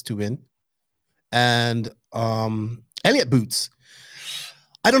favorites to win. And Elliot Boots.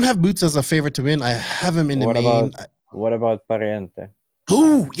 I don't have Boots as a favorite to win. I have him in the main. What about Pariente?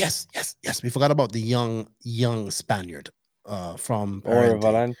 Oh, yes. We forgot about the young Spaniard from Pariente. Or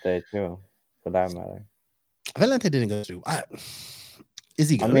Valente too, for that matter. Valente didn't go through. Is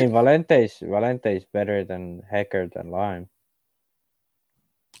he going? I mean, Valente is better than Heckert and Lime.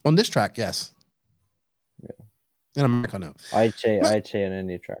 On this track, yes. Yeah. In America, no. I'd say on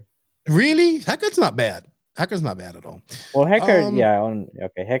any track. Really? Heckert's not bad. Heckert's not bad at all. Well, Heckert,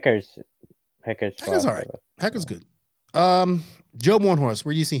 Heckert's all right. Heckert's good. Joe Bornhorst,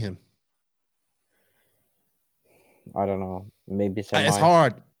 where do you see him? I don't know. Maybe semi. It's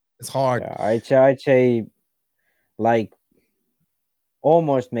hard. Yeah, I'd say like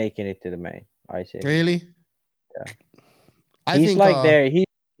almost making it to the main. I say. Really? Yeah. He's think, like there.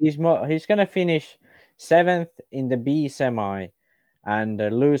 He's gonna finish 7th in the B semi, and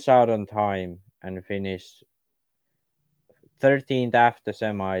lose out on time and finish 13th after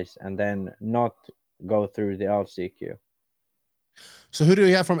semis, and then not go through the LCQ. So who do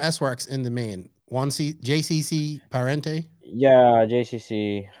we have from S-Works in the main? JCC Parente? Yeah,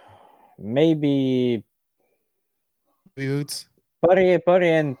 JCC. Maybe Boots.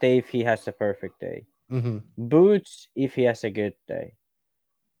 Pariente if he has a perfect day. Mm-hmm. Boots if he has a good day.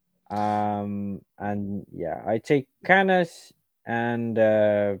 And yeah, I take Canas and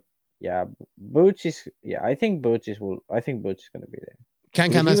Boots is I think Boots is gonna be there.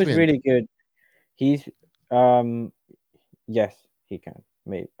 Canas he was really good. He's yes, he can.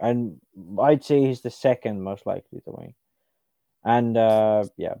 Maybe. And I'd say he's the second most likely to win. And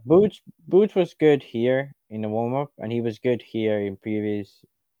Boots was good here in the warm up, and he was good here in previous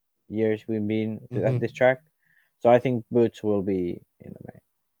years we've been at this track. So I think Boots will be in the main.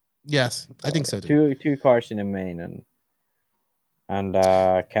 Yes, I think so too. Two cars in the main, and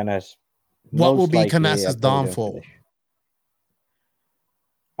Canas. What will be Canas's downfall?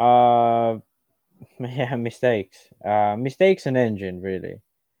 Mistakes. Mistakes and engine really.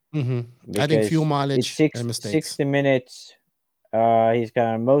 Mm-hmm. I think fuel mileage and mistakes. 60 minutes. He's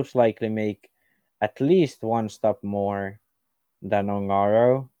gonna most likely make at least one stop more than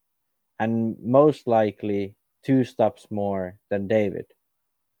Ongaro, and most likely 2 stops more than David.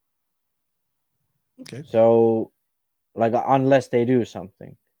 Okay. So, like, unless they do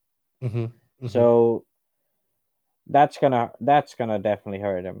something. So that's gonna definitely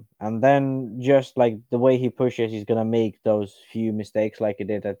hurt him. And then just like the way he pushes, he's gonna make those few mistakes like he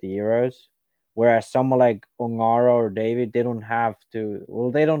did at the Euros. Whereas someone like Ongaro or David, they don't have to.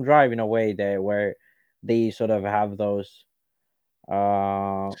 Well, they don't drive in a way there where they sort of have those.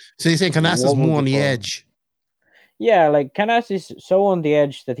 So you're saying Canas is more on the edge? Yeah, like Canas is so on the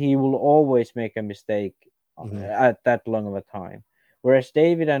edge that he will always make a mistake at that long of a time. Whereas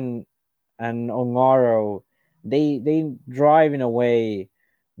David and Ongaro, they drive in a way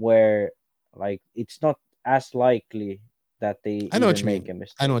where like it's not as likely that they even make a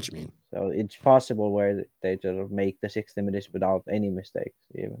mistake. I know what you mean. So it's possible where they sort of make the 60 minutes without any mistakes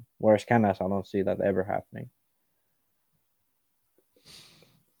even. Whereas Canas, I don't see that ever happening.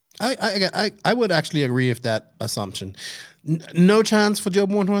 I would actually agree with that assumption. No chance for Joe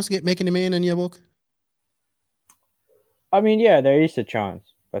Bornhorst making him in your book? I mean, yeah, there is a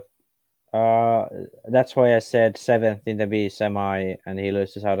chance, but that's why I said 7th in the B semi and he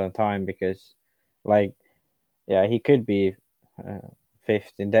loses out on time because, like, yeah, he could be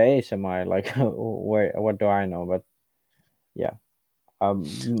 5th in the A semi. Like, what do I know? But yeah,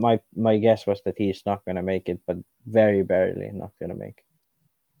 my guess was that he's not gonna make it, but very barely not gonna make it.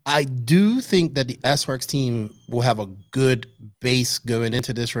 I do think that the S-Works team will have a good base going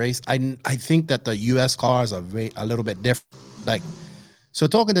into this race. I think that the US cars are a little bit different. Like, so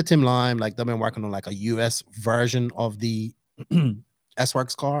talking to Tim Lime, like they've been working on like a US version of the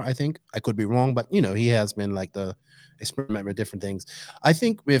S-Works car. I think I could be wrong, but you know, he has been like the experiment with different things. I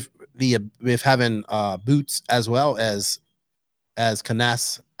think with having Boots as well as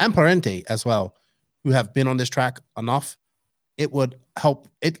Canas and Parente as well, who have been on this track enough, it would help.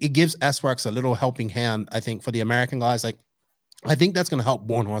 It gives S-Works a little helping hand, I think, for the American guys. Like, I think that's going to help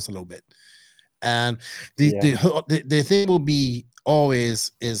Bornhorst a little bit. And the thing will be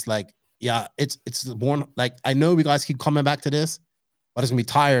always is like, yeah, it's born. Like, I know we guys keep coming back to this, but it's going to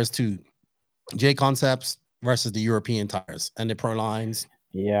be tires too. J Concepts versus the European tires and the Pro Lines.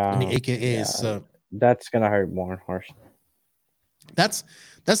 Yeah. And the AKAs. Yeah. So that's going to hurt Bornhorst. That's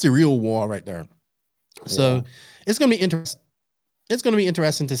the real war right there. So it's going to be interesting. It's going to be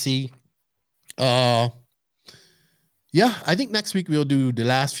interesting to see. Yeah, I think next week we'll do the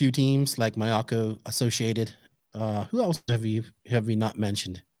last few teams like Mayako Associated. Who else have we not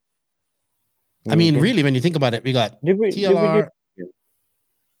mentioned? I mean, really, when you think about it, we got TLR.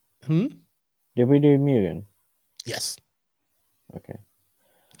 Did we do Mugen? Yes. Okay.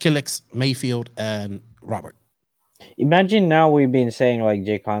 Killix, Mayfield, and Robert. Imagine now we've been saying like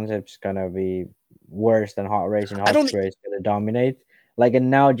J Concept's gonna be worse than Hot Race and Hot Race gonna dominate. Like, and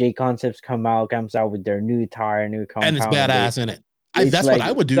now J Concepts comes out with their new tire, new compound, and it's badass, isn't it? That's like, what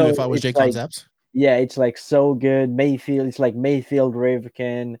I would do if I was J Concepts. Yeah, it's like so good. Mayfield, it's like Mayfield,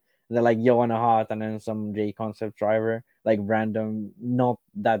 Rivkin, they're like Johanna Hart, and then some J Concept driver, like random, not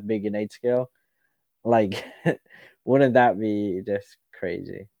that big in 8 scale. Like, wouldn't that be just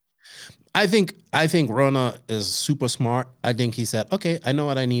crazy? I think Rona is super smart. I think he said, "Okay, I know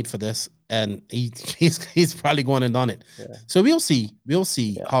what I need for this," and he's probably going and done it. Yeah. So we'll see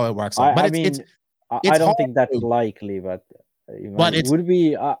how it works out. But I don't think that's likely, but it would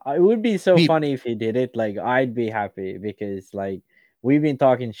be. It would be so funny if he did it. Like, I'd be happy because like we've been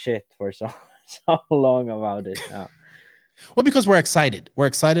talking shit for so long about it now. Well, because we're excited. We're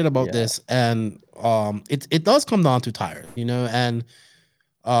excited about this, and it does come down to tires, you know, and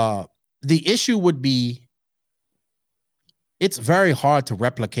the issue would be it's very hard to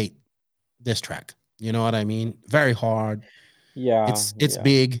replicate this track. You know what I mean? Very hard. Yeah. It's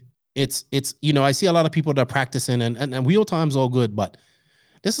big. It's you know, I see a lot of people that are practicing and wheel time's all good, but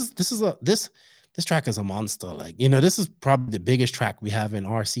this track is a monster. Like, you know, this is probably the biggest track we have in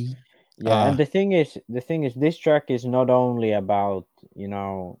RC. Yeah, and the thing is this track is not only about, you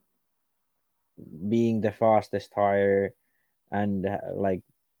know, being the fastest tire and like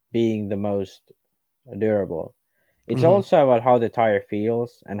being the most durable. It's also about how the tire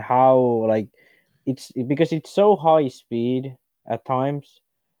feels and how like it's because it's so high speed at times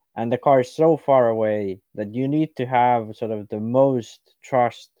and the car is so far away that you need to have sort of the most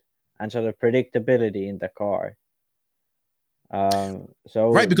trust and sort of predictability in the car.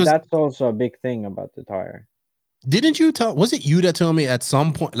 So because that's also a big thing about the tire. Didn't you was it you that told me at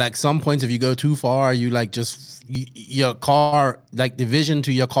some point, like some points, if you go too far, you like just your car, like the vision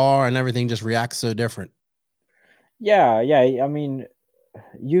to your car and everything just reacts so different? Yeah. I mean,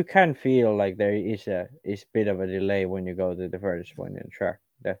 you can feel like there is a bit of a delay when you go to the furthest point in the track,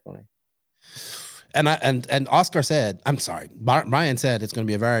 definitely. And Oscar said, I'm sorry, Bryan said it's going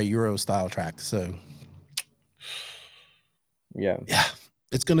to be a very Euro style track. So yeah,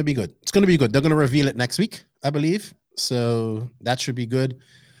 it's going to be good. It's going to be good. They're going to reveal it next week, I believe. So that should be good.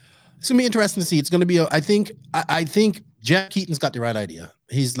 It's going to be interesting to see. It's going to be, I think Jeff Keaton's got the right idea.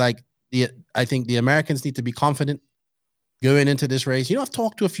 He's like, I think the Americans need to be confident going into this race. You know, I've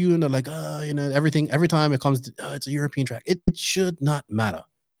talked to a few and they're like, every time it comes to, it's a European track. It should not matter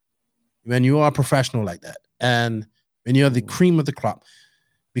when you are a professional like that. And when you're the cream of the crop,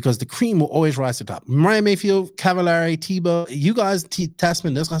 because the cream will always rise to the top. Ryan Mayfield, Cavallari, Tebow, you guys,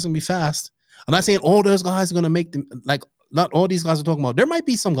 Testman, those guys are going to be fast. I'm not saying all those guys are going to make them, like, not all these guys are talking about. There might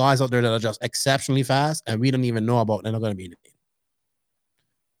be some guys out there that are just exceptionally fast and we don't even know about. They're not going to be in the game.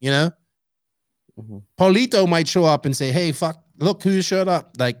 You know? Paulito might show up and say, hey, fuck, look who showed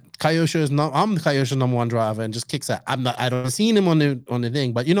up. Like, I'm the Kyosho number one driver, and just kicks that. I don't seen him on the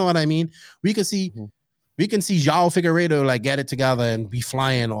thing, but you know what I mean? We can see João Figueiredo like get it together and be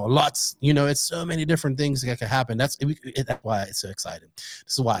flying, or Lutz. You know, it's so many different things that can happen. That's why it's so exciting.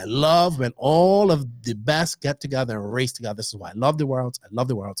 This is why I love when all of the best get together and race together. This is why I love the Worlds. I love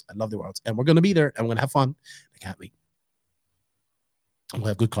the Worlds. I love the Worlds. And we're going to be there and we're going to have fun. I can't wait. And we'll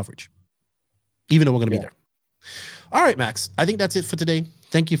have good coverage, even though we're going to be there. All right, Max. I think that's it for today.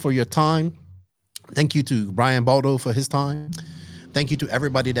 Thank you for your time. Thank you to Bryan Baldo for his time. Thank you to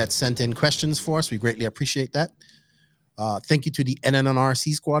everybody that sent in questions for us. We greatly appreciate that. Thank you to the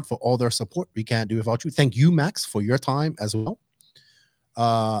NNRC squad for all their support. We can't do without you. Thank you, Max, for your time as well.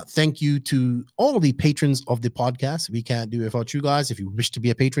 Thank you to all the patrons of the podcast. We can't do without you guys. If you wish to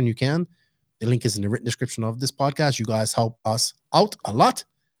be a patron, you can. The link is in the written description of this podcast. You guys help us out a lot.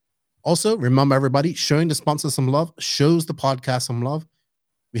 Also, remember, everybody, showing the sponsor some love shows the podcast some love.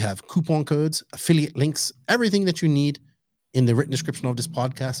 We have coupon codes, affiliate links, everything that you need in the written description of this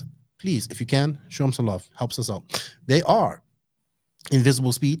podcast. Please, if you can, show them some love. Helps us out. They are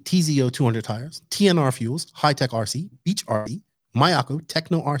Invisible Speed, TZO 200 tires, TNR Fuels, High Tech RC, Beach RC, Mayako,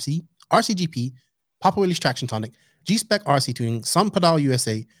 Techno RC, RCGP, Papa Willie's Traction Tonic, G-Spec RC Tuning, Sun Pedal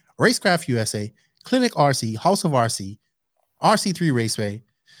USA, Racecraft USA, Clinic RC, House of RC, RC3 Raceway.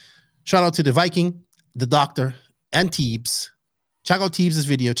 Shout out to the Viking, the Doctor, and Teebs. Check out Teebs'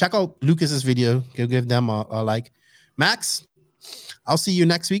 video. Check out Lucas's video. Go give them a like. Max, I'll see you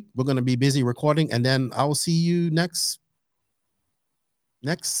next week. We're going to be busy recording, and then I'll see you next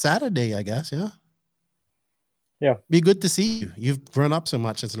Saturday, I guess. Yeah. Yeah. Be good to see you. You've grown up so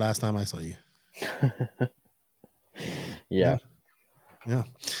much since the last time I saw you. Yeah. All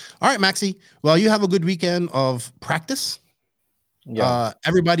right, Maxie. Well, you have a good weekend of practice. Yeah.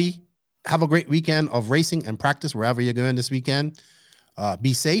 Everybody have a great weekend of racing and practice wherever you're going this weekend.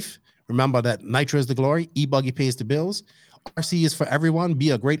 Be safe. Remember that Nitro is the glory. E-Buggy pays the bills. RC is for everyone.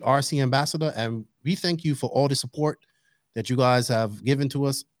 Be a great RC ambassador. And we thank you for all the support that you guys have given to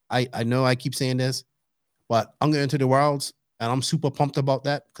us. I know I keep saying this, but I'm going to the Worlds, and I'm super pumped about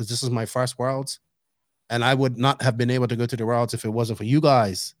that because this is my first Worlds. And I would not have been able to go to the Worlds if it wasn't for you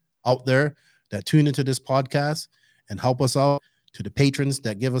guys out there that tune into this podcast and help us out, to the patrons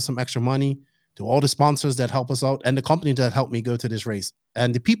that give us some extra money, to all the sponsors that help us out, and the company that helped me go to this race,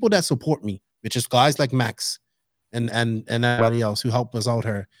 and the people that support me, which is guys like Max and everybody else who help us out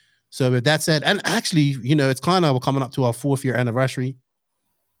here. So with that said, and actually, you know, it's kind of coming up to our 4th year anniversary.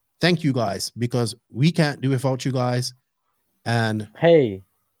 Thank you guys, because we can't do without you guys. And hey,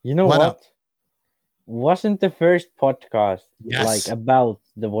 you know what? Wasn't the first podcast like about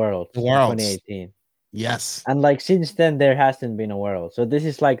the World in 2018? Yes. And like since then there hasn't been a World. So this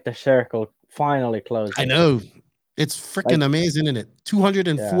is like the circle finally closed. I know. It's freaking amazing, isn't it?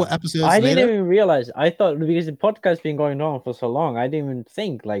 204 episodes I later. didn't even realize. I thought because the podcast been going on for so long, I didn't even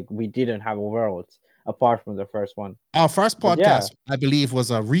think like we didn't have a World apart from the first one. Our first podcast, I believe,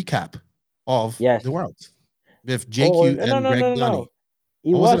 was a recap of the World with JQ and Greg Dunny.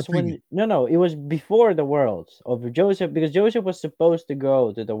 It was when it was before the Worlds of Joseph, because Joseph was supposed to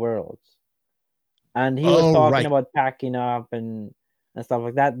go to the Worlds. And he was talking about packing up and stuff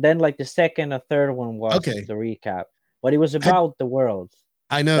like that. Then, like the second or third one was the recap, but it was about the Worlds.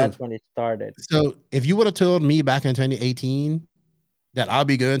 I know that's when it started. So, if you would have told me back in 2018 that I'll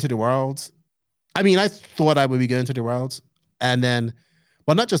be going to the Worlds, I mean, I thought I would be going to the Worlds, and then,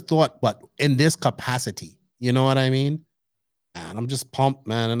 well, not just thought, but in this capacity. You know what I mean? And I'm just pumped,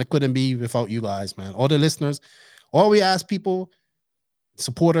 man, and it couldn't be without you guys, man. All the listeners, all we ask people,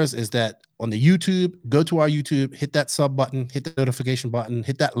 supporters, is that on the YouTube, go to our YouTube, hit that sub button, hit the notification button,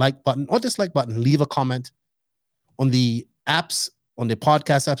 hit that like button or dislike button, leave a comment. On the apps, on the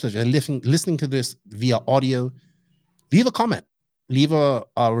podcast apps that you're listening to this via audio, leave a comment, leave a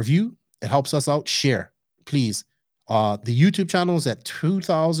review, It helps us out. Share, please. The YouTube channel is at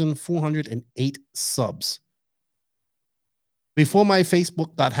 2,408 subs. Before my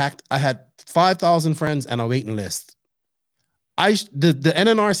Facebook got hacked, I had 5,000 friends and a waiting list. The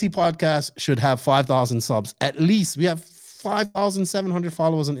NNRC podcast should have 5,000 subs. At least we have 5,700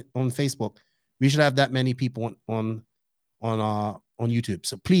 followers on Facebook. We should have that many people on YouTube.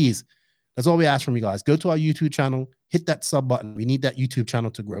 So please, that's all we ask from you guys. Go to our YouTube channel, hit that sub button. We need that YouTube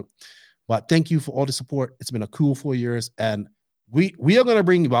channel to grow. But thank you for all the support. It's been a cool 4 years, and we are going to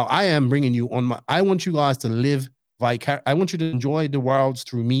bring you. Well, I am bringing you on my. I want you guys to live vicariously. I want you to enjoy the worlds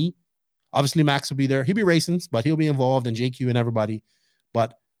through me. Obviously, Max will be there. He'll be racing, but he'll be involved, and JQ and everybody.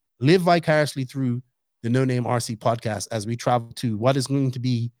 But live vicariously through the No Name RC podcast as we travel to what is going to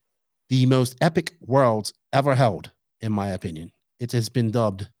be the most epic worlds ever held, in my opinion. It has been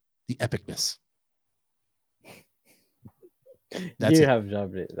dubbed the epicness. You have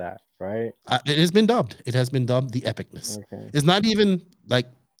dubbed it that, right? It has been dubbed. It has been dubbed the epicness. Okay. It's not even like,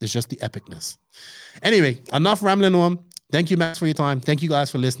 it's just the epicness. Anyway, enough rambling on. Thank you, Max, for your time. Thank you guys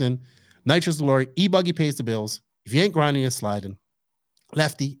for listening. Nitrous Glory, E-Buggy pays the bills. If you ain't grinding, you're sliding.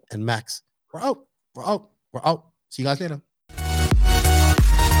 Lefty and Max, we're out. We're out. We're out. See you guys later.